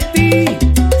de ti,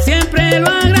 siempre lo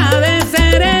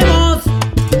agradeceremos.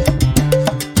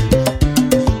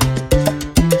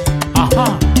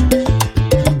 Ajá.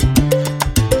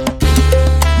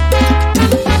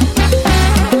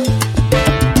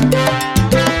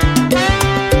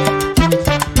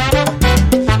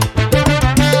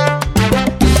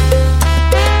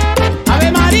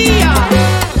 Ave María,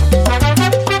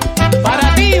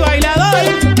 para ti, bailador.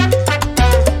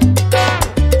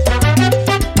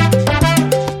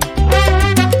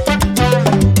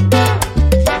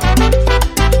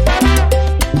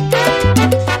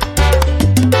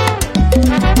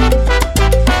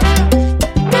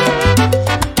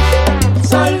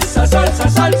 Salsa, salsa,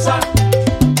 salsa.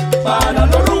 Para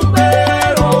los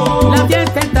rumberos. La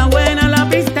fiesta está buena, la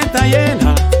pista está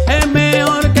llena. Es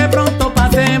mejor que pronto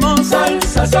pasemos.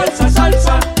 Salsa, salsa,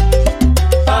 salsa.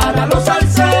 Para los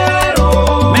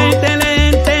salseros. Métele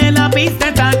gente, la pista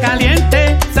está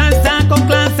caliente. Salsa con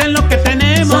clase es lo que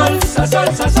tenemos. Salsa,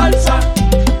 salsa, salsa.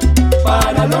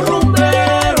 Para los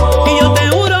rumberos. Y yo te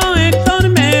juro, Héctor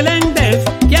Meléndez,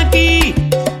 que aquí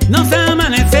nos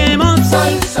amanecemos.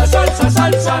 Salsa, salsa,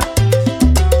 salsa.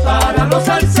 Para los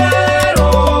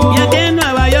salseros. Y aquí en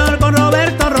Nueva York con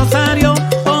Roberto Rosario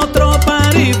otro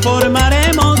party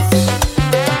formaremos.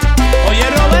 Oye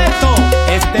Roberto,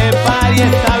 este party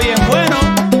está bien bueno.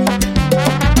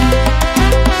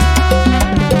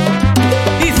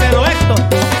 Díselo Héctor.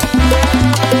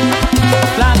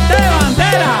 Plante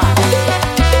bandera.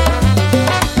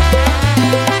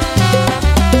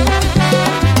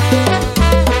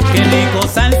 Qué rico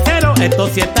salsero, esto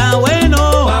sí está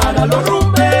bueno. Para los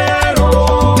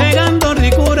rumberos. Pegando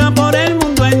ricura por el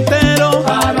mundo entero.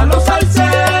 Para los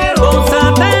salseros.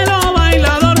 Gózatelo,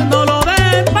 bailador, no lo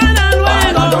des para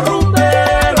Para los luego.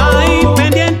 rumberos. Ahí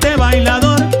pendiente,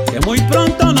 bailador, que muy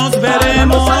pronto nos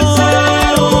veremos. Para los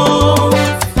salseros.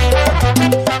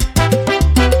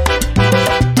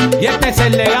 Y este es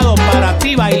el legado para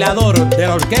ti, bailador, de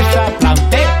la orquesta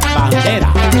Planté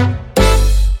Bandera.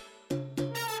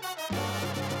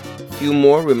 Few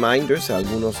more reminders,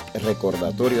 algunos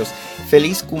recordatorios.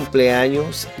 Feliz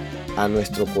cumpleaños a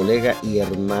nuestro colega y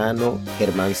hermano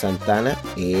Germán Santana.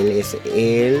 Él es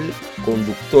el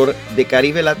conductor de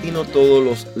Caribe Latino todos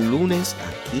los lunes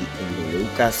aquí en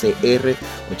WKCR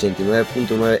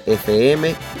 89.9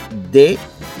 FM de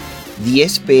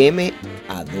 10 p.m.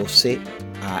 a 12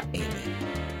 a.m.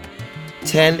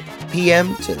 10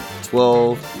 p.m. to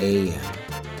 12 a.m.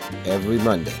 every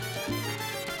Monday.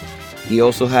 He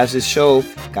also has his show,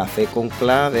 Café con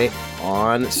Clave,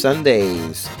 on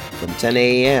Sundays from 10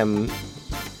 a.m.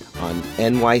 on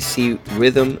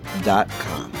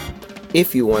nycrhythm.com.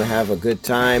 If you want to have a good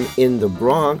time in the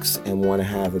Bronx and want to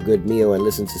have a good meal and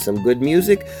listen to some good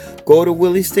music, go to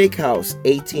Willie's Steakhouse,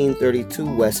 1832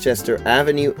 Westchester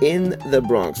Avenue in the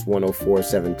Bronx,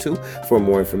 10472. For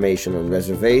more information on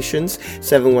reservations,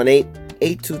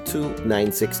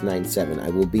 718-822-9697. I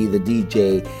will be the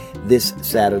DJ this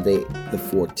Saturday, the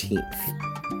 14th.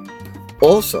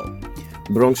 Also,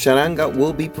 Bronx Charanga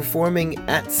will be performing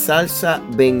at Salsa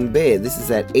Bengbe. This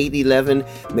is at 811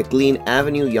 McLean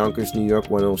Avenue, Yonkers, New York,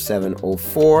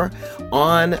 10704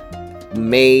 on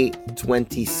May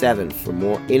 27th. For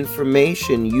more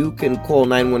information, you can call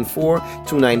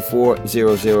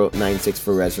 914-294-0096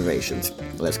 for reservations.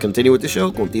 Let's continue with the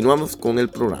show. Continuamos con el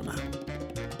programa.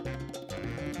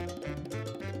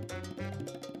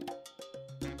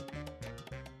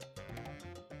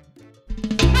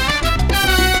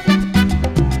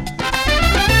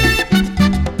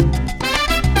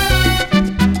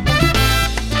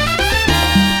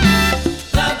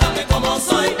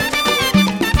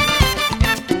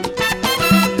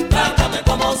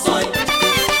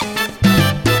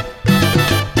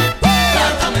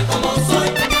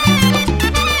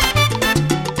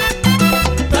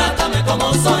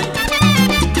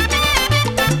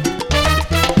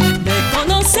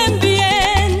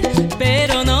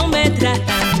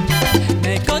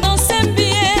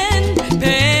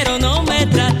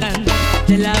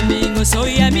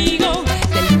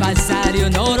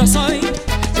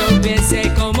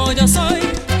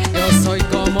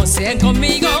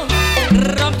 Conmigo,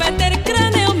 rompete el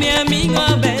cráneo, mi amigo,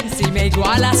 a ver si me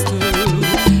igualas tú.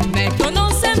 Me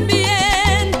conocen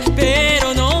bien,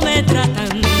 pero no me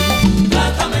tratan.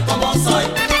 Trátame como soy.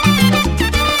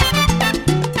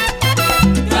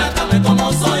 Trátame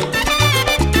como soy.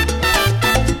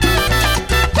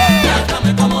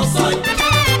 Trátame como soy.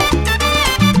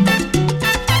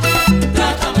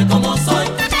 Trátame como soy.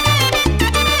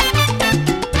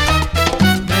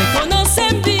 Me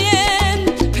conocen bien,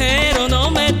 pero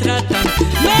no me tratan.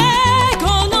 Me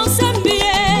conocen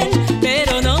bien,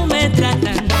 pero no me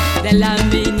tratan. Del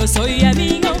amigo soy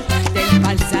amigo, del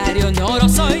falsario no lo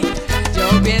soy.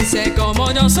 Yo bien sé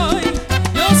como yo soy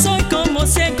como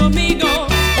sé conmigo.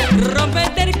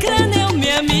 Rompete el cráneo, mi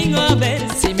amigo, a ver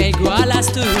si me igualas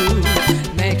tú.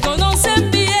 Me conocen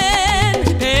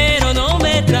bien, pero no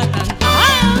me tratan.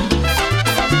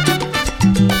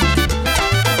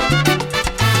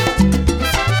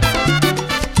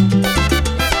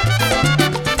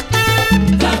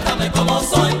 Trátame como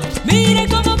soy. Mire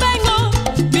cómo vengo,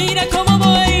 mira cómo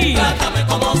voy. Trátame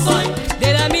como soy.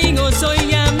 Del amigo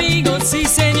soy amigo, sí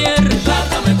señor.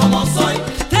 Trátame como soy.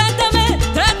 Trátame,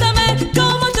 trátame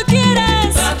como tú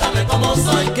quieras. Trátame como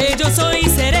soy. Que yo soy y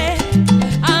seré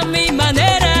a mi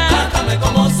manera. Trátame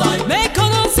como soy. Me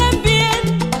conocen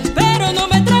bien, pero no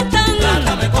me tratan.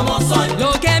 Trátame como soy.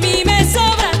 Lo que a mí me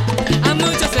sobra, a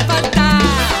muchos le falta.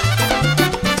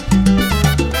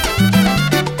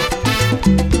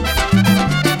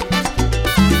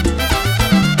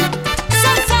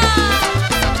 Salsa,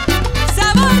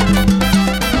 sabor.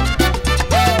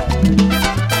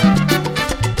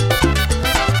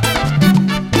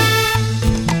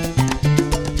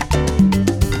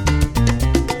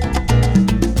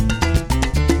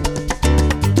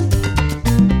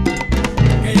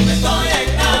 Que yo no estoy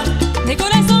en nada. De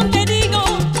corazón te digo,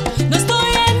 no estoy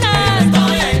en nada. No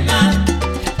estoy en nada.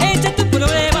 Echa tus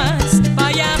problemas pa'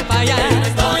 allá, pa' allá. No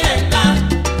estoy en nada.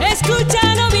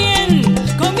 Escúchalo bien,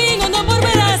 conmigo no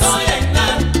volverás. No estoy en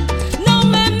nada. No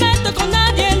me meto con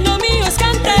nadie, lo mío es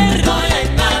cantar. No estoy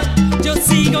en nada. Yo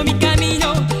sigo mi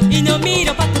camino y no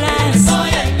miro para atrás. No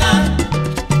estoy en nada.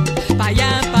 Pa'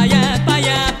 allá, pa' allá, pa'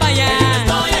 allá, pa' allá.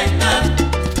 No estoy en nada.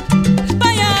 Pa'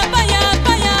 allá, pa' allá,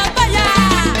 pa' allá, pa' allá.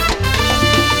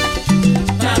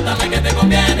 Trátame que te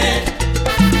conviene.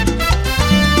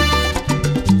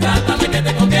 Trátame que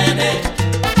te conviene.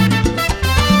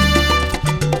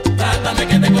 Trátame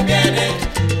que te conviene.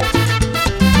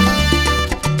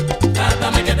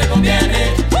 Trátame que te conviene.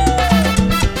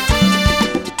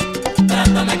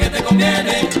 Trátame que te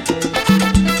conviene.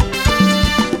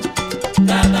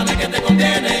 Trátame que te conviene. Trátame que te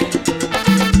conviene.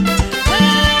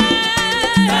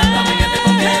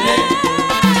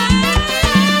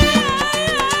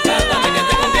 Trátame que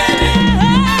te conviene.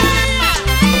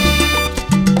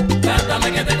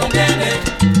 Trátame que te conviene.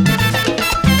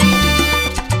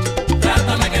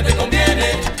 Trátame que te conviene.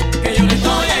 Que yo no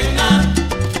estoy en nada.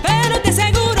 Pero te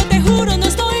aseguro, te juro, no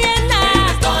estoy en nada.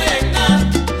 No estoy en nada.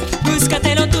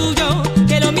 Búscate lo tuyo,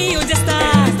 que lo mío ya está.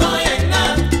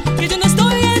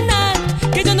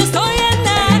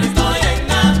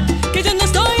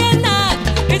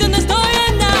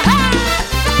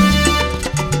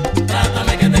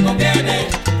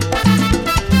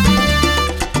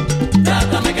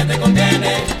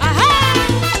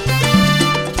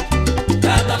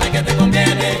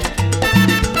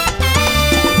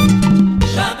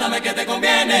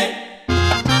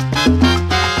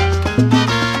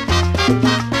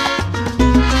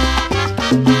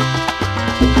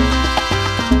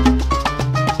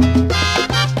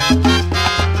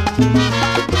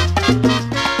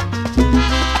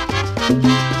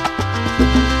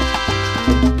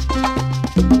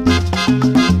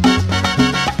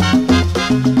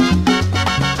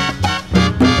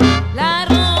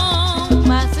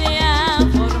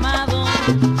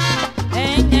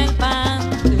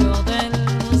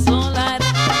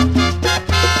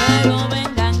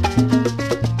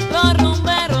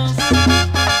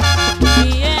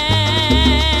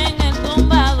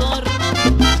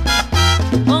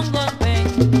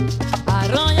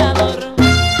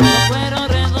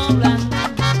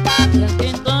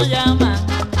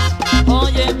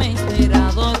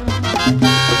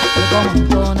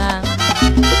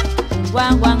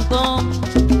 guaguancó,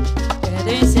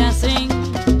 que dice así,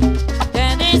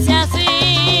 que dice así.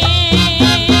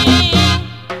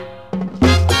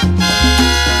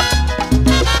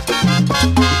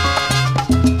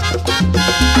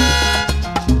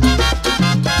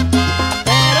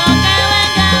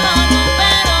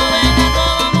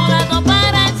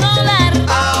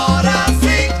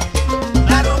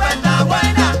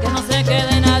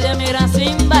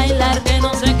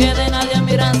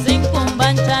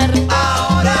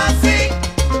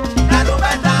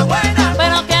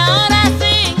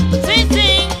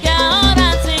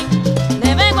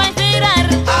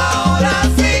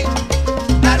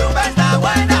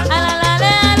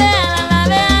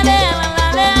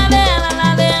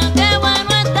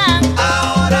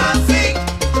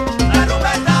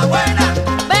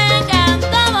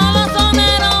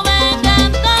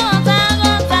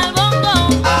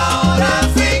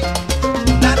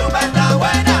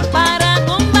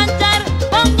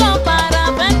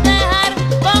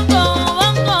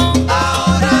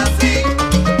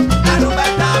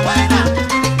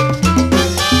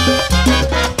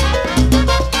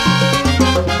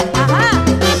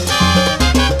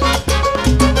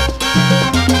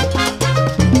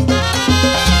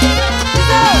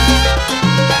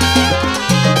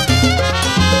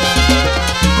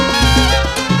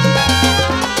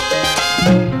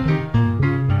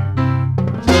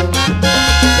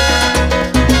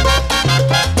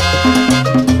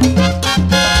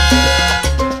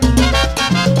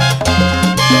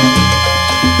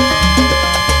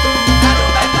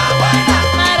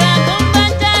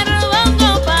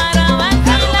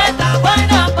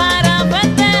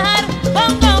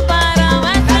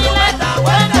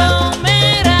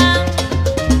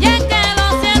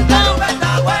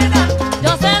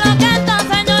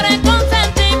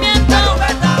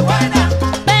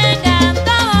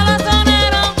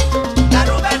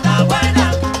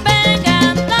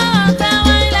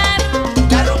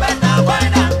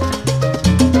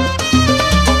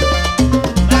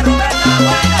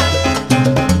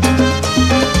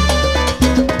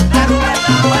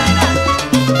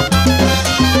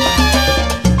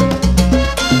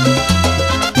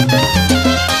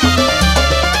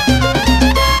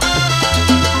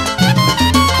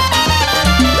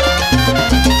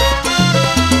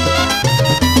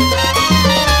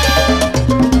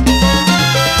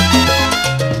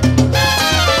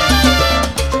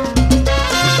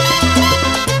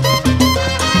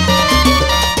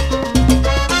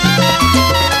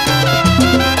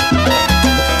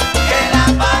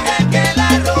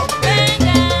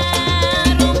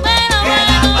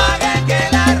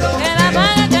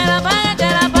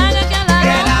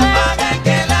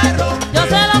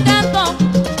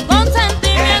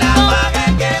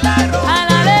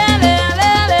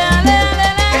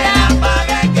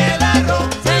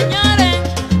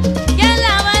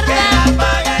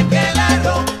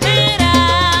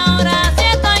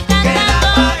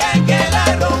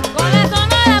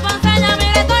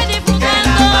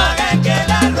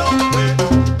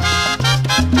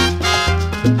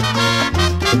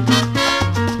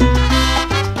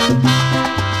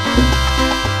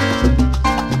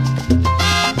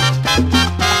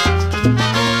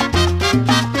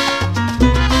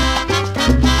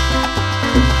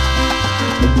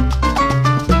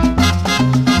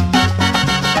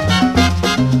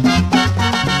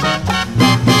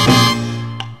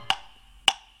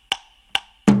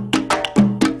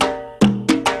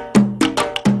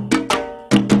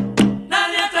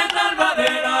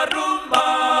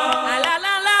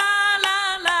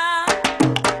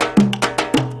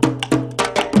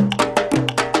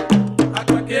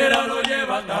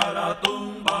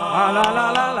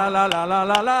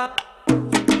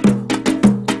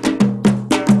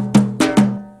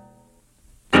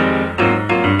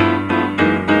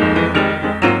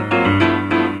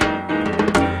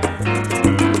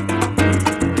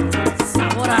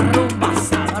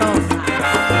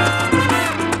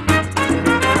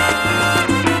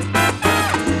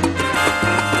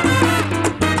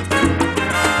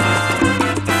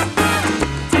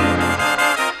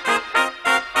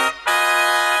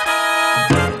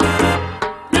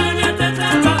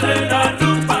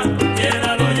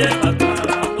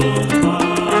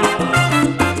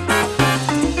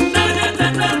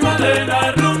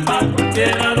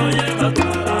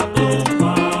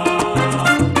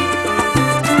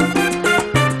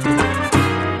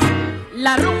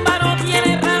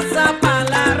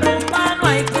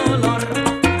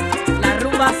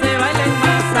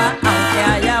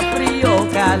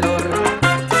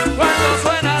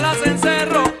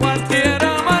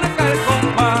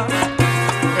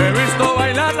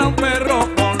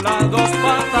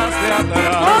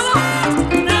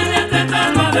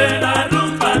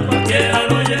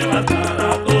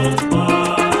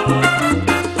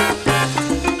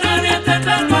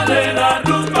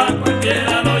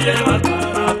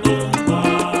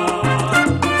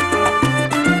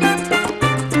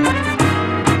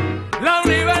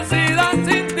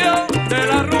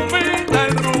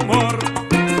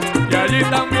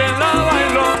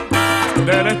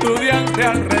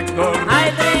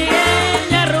 Ay,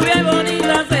 trigueña, rubia y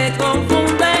bonita se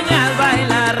confunden al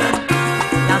bailar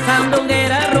la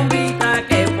sandunguera rumbita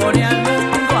que pone al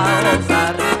mundo a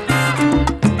gozar.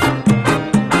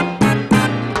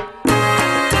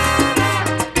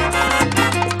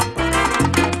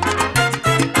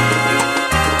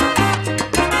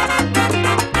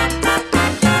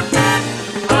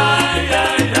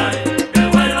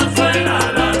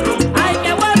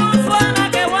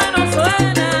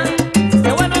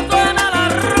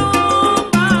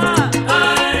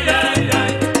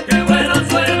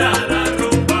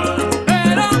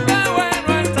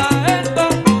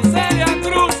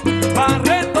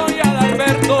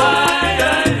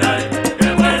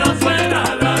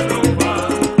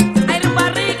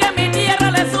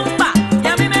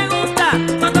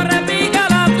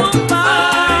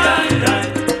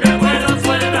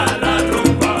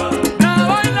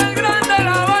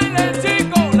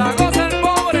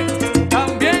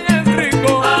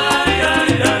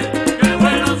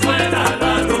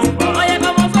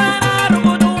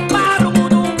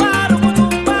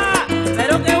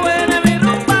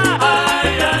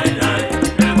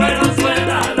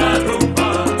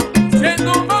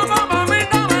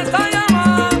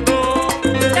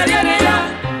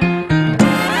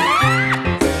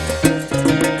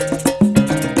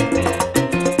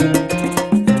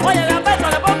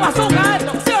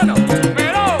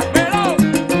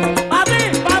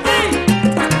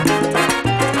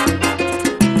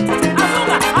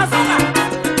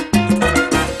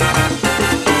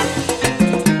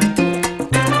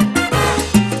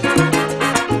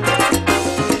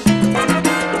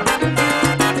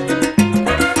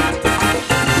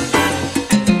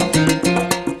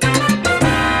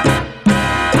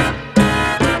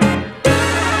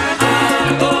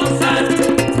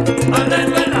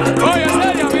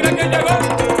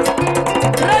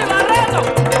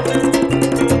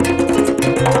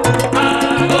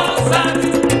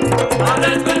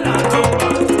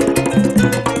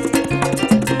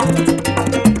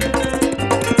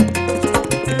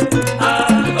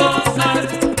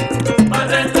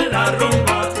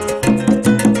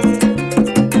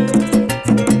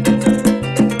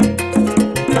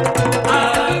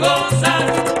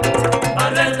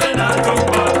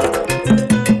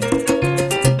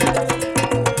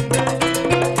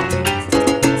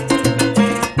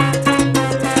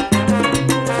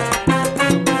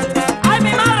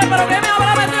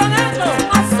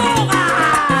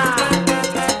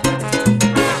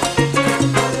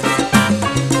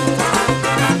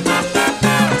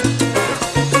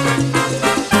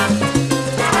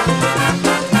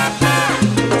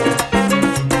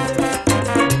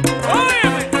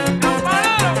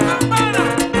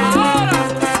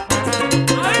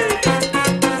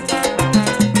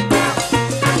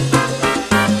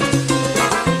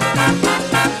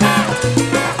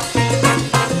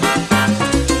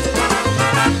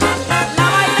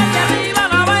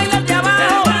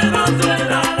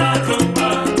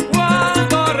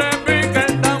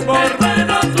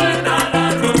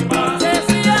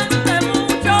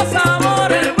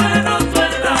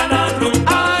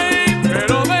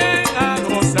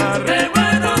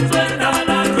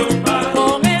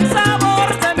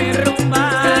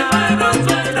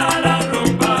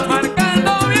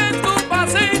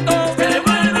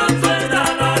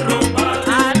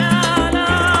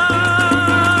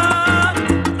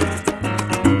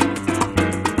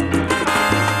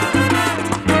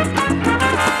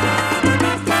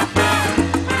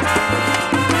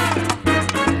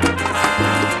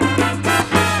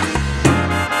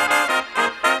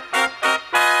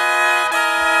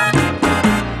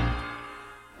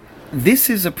 This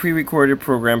is a pre-recorded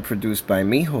program produced by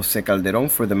me, Jose Calderon,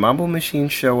 for the Mambo Machine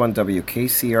Show on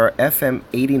WKCR FM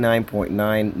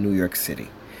 89.9 New York City.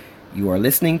 You are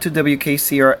listening to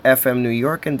WKCR FM New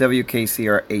York and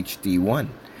WKCR HD1.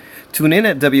 Tune in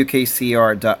at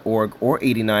WKCR.org or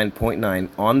 89.9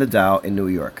 on the dial in New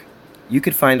York. You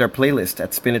could find our playlist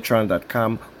at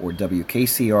spinatron.com or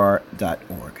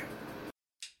WKCR.org.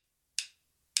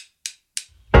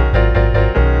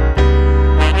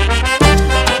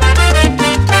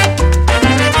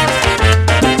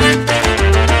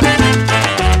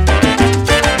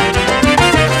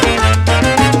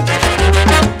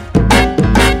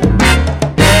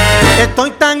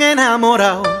 Estoy tan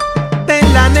enamorado de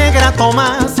la negra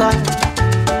Tomasa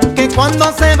que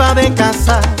cuando se va de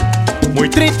casa muy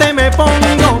triste me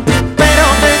pongo. Pero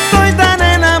estoy tan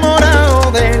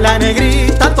enamorado de la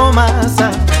negrita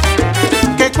Tomasa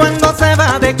que cuando se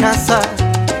va de casa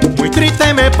muy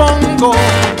triste me pongo.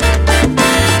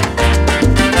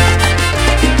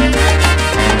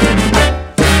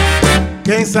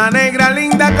 Que esa negra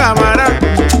linda cámara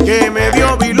que me dio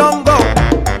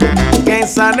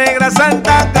negra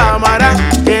santa cámara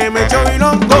que me echó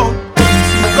bilongo.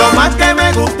 Lo más que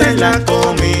me gusta es la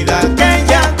comida que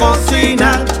ella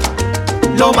cocina.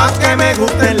 Lo más que me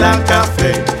gusta es la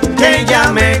café que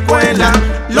ella me cuela.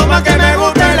 Lo más que me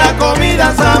gusta es la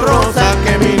comida sabrosa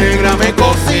que mi negra me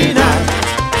cocina.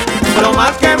 Lo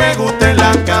más que me gusta es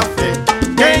la café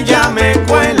que ella me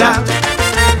cuela.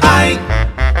 Ay,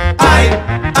 ay,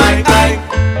 ay, ay.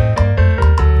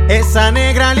 Esa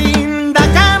negra linda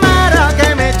cámara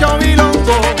que me echó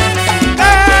bilongo.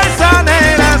 Esa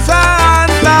negra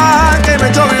santa que me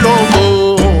echó bilongo.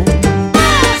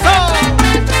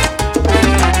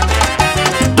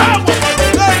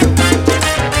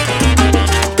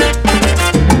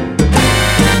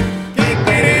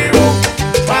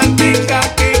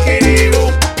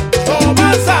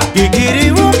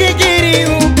 Kikiribu,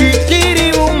 kikiribu,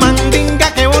 kikiribu,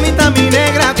 mandinga, qué bonita mi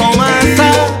negra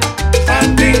Tomasa.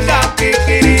 Mandinga,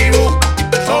 kikiribu,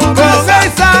 con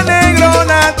esa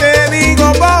negrona te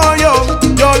digo pollo,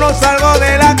 yo no salgo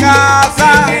de la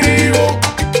casa. Kikiribu,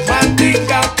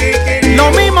 mandinga, kikiribu.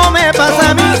 Lo mismo me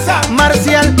pasa a mí,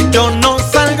 Marcial, yo no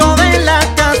salgo de la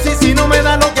casa y si no me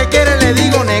da lo que quiere le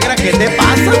digo, negra, ¿qué te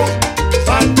pasa?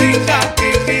 Mandinga,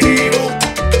 kikiribu,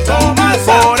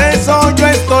 Tomasa. Por eso yo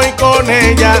estoy con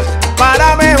ella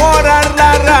para mejorar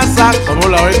la raza. ¿Cómo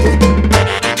la ves tú?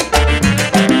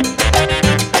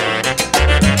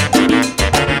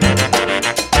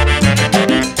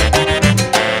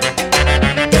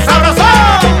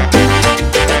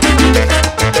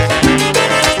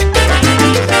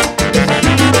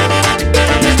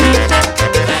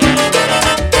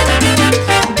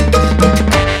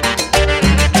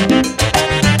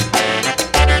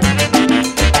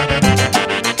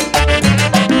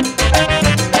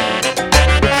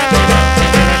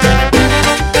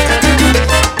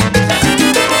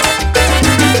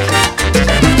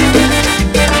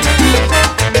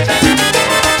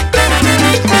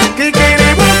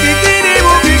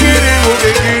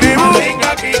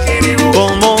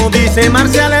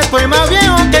 Marcial, estoy más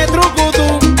viejo que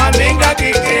trucutú. Mandinga,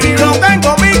 kikiribu. Yo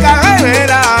tengo mi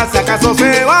cajera, si acaso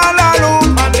se va la luz.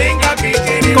 Mandinga,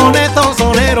 kikiribu. Con estos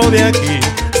soneros de aquí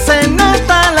se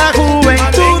nota la juventud.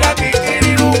 Mandinga,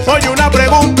 kikiribu. Oye, una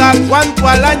pregunta, ¿cuánto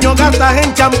al año gastas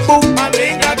en champú?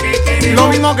 Mandinga, kikiribu. Lo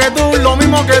mismo que tú, lo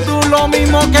mismo que tú, lo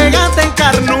mismo que gastas en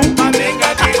carnú.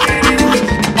 Mandinga, kikiribu.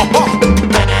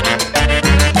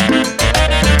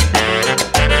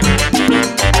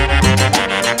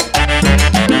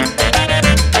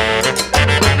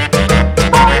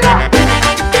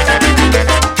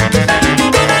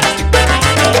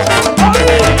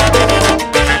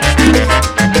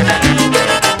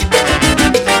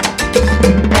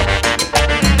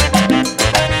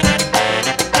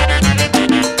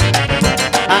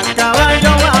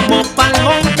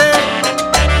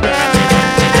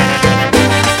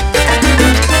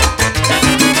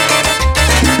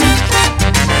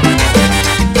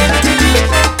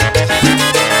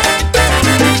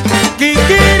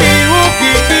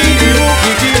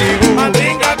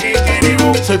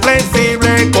 Soy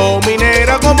flexible con mi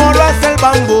negra como lo hace el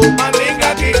bambú.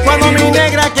 Cuando mi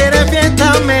negra quiere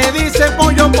fiesta me dice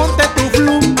pollo ponte tu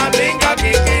flu.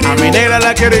 A mi negra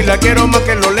la quiero y la quiero más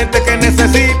que los lentes que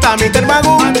necesita mi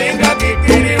termagú.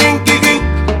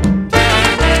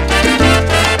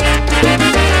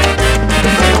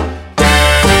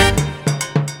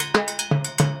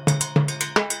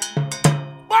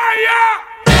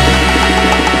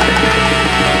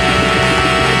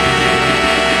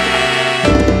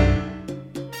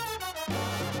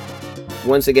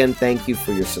 Once again, thank you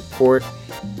for your support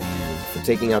and for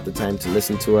taking out the time to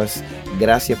listen to us.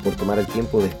 Gracias por tomar el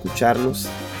tiempo de escucharnos,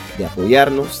 de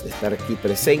apoyarnos, de estar aquí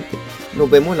presente. Nos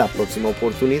vemos en la próxima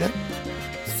oportunidad.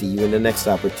 See you in the next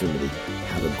opportunity.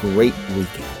 Have a great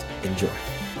weekend. Enjoy.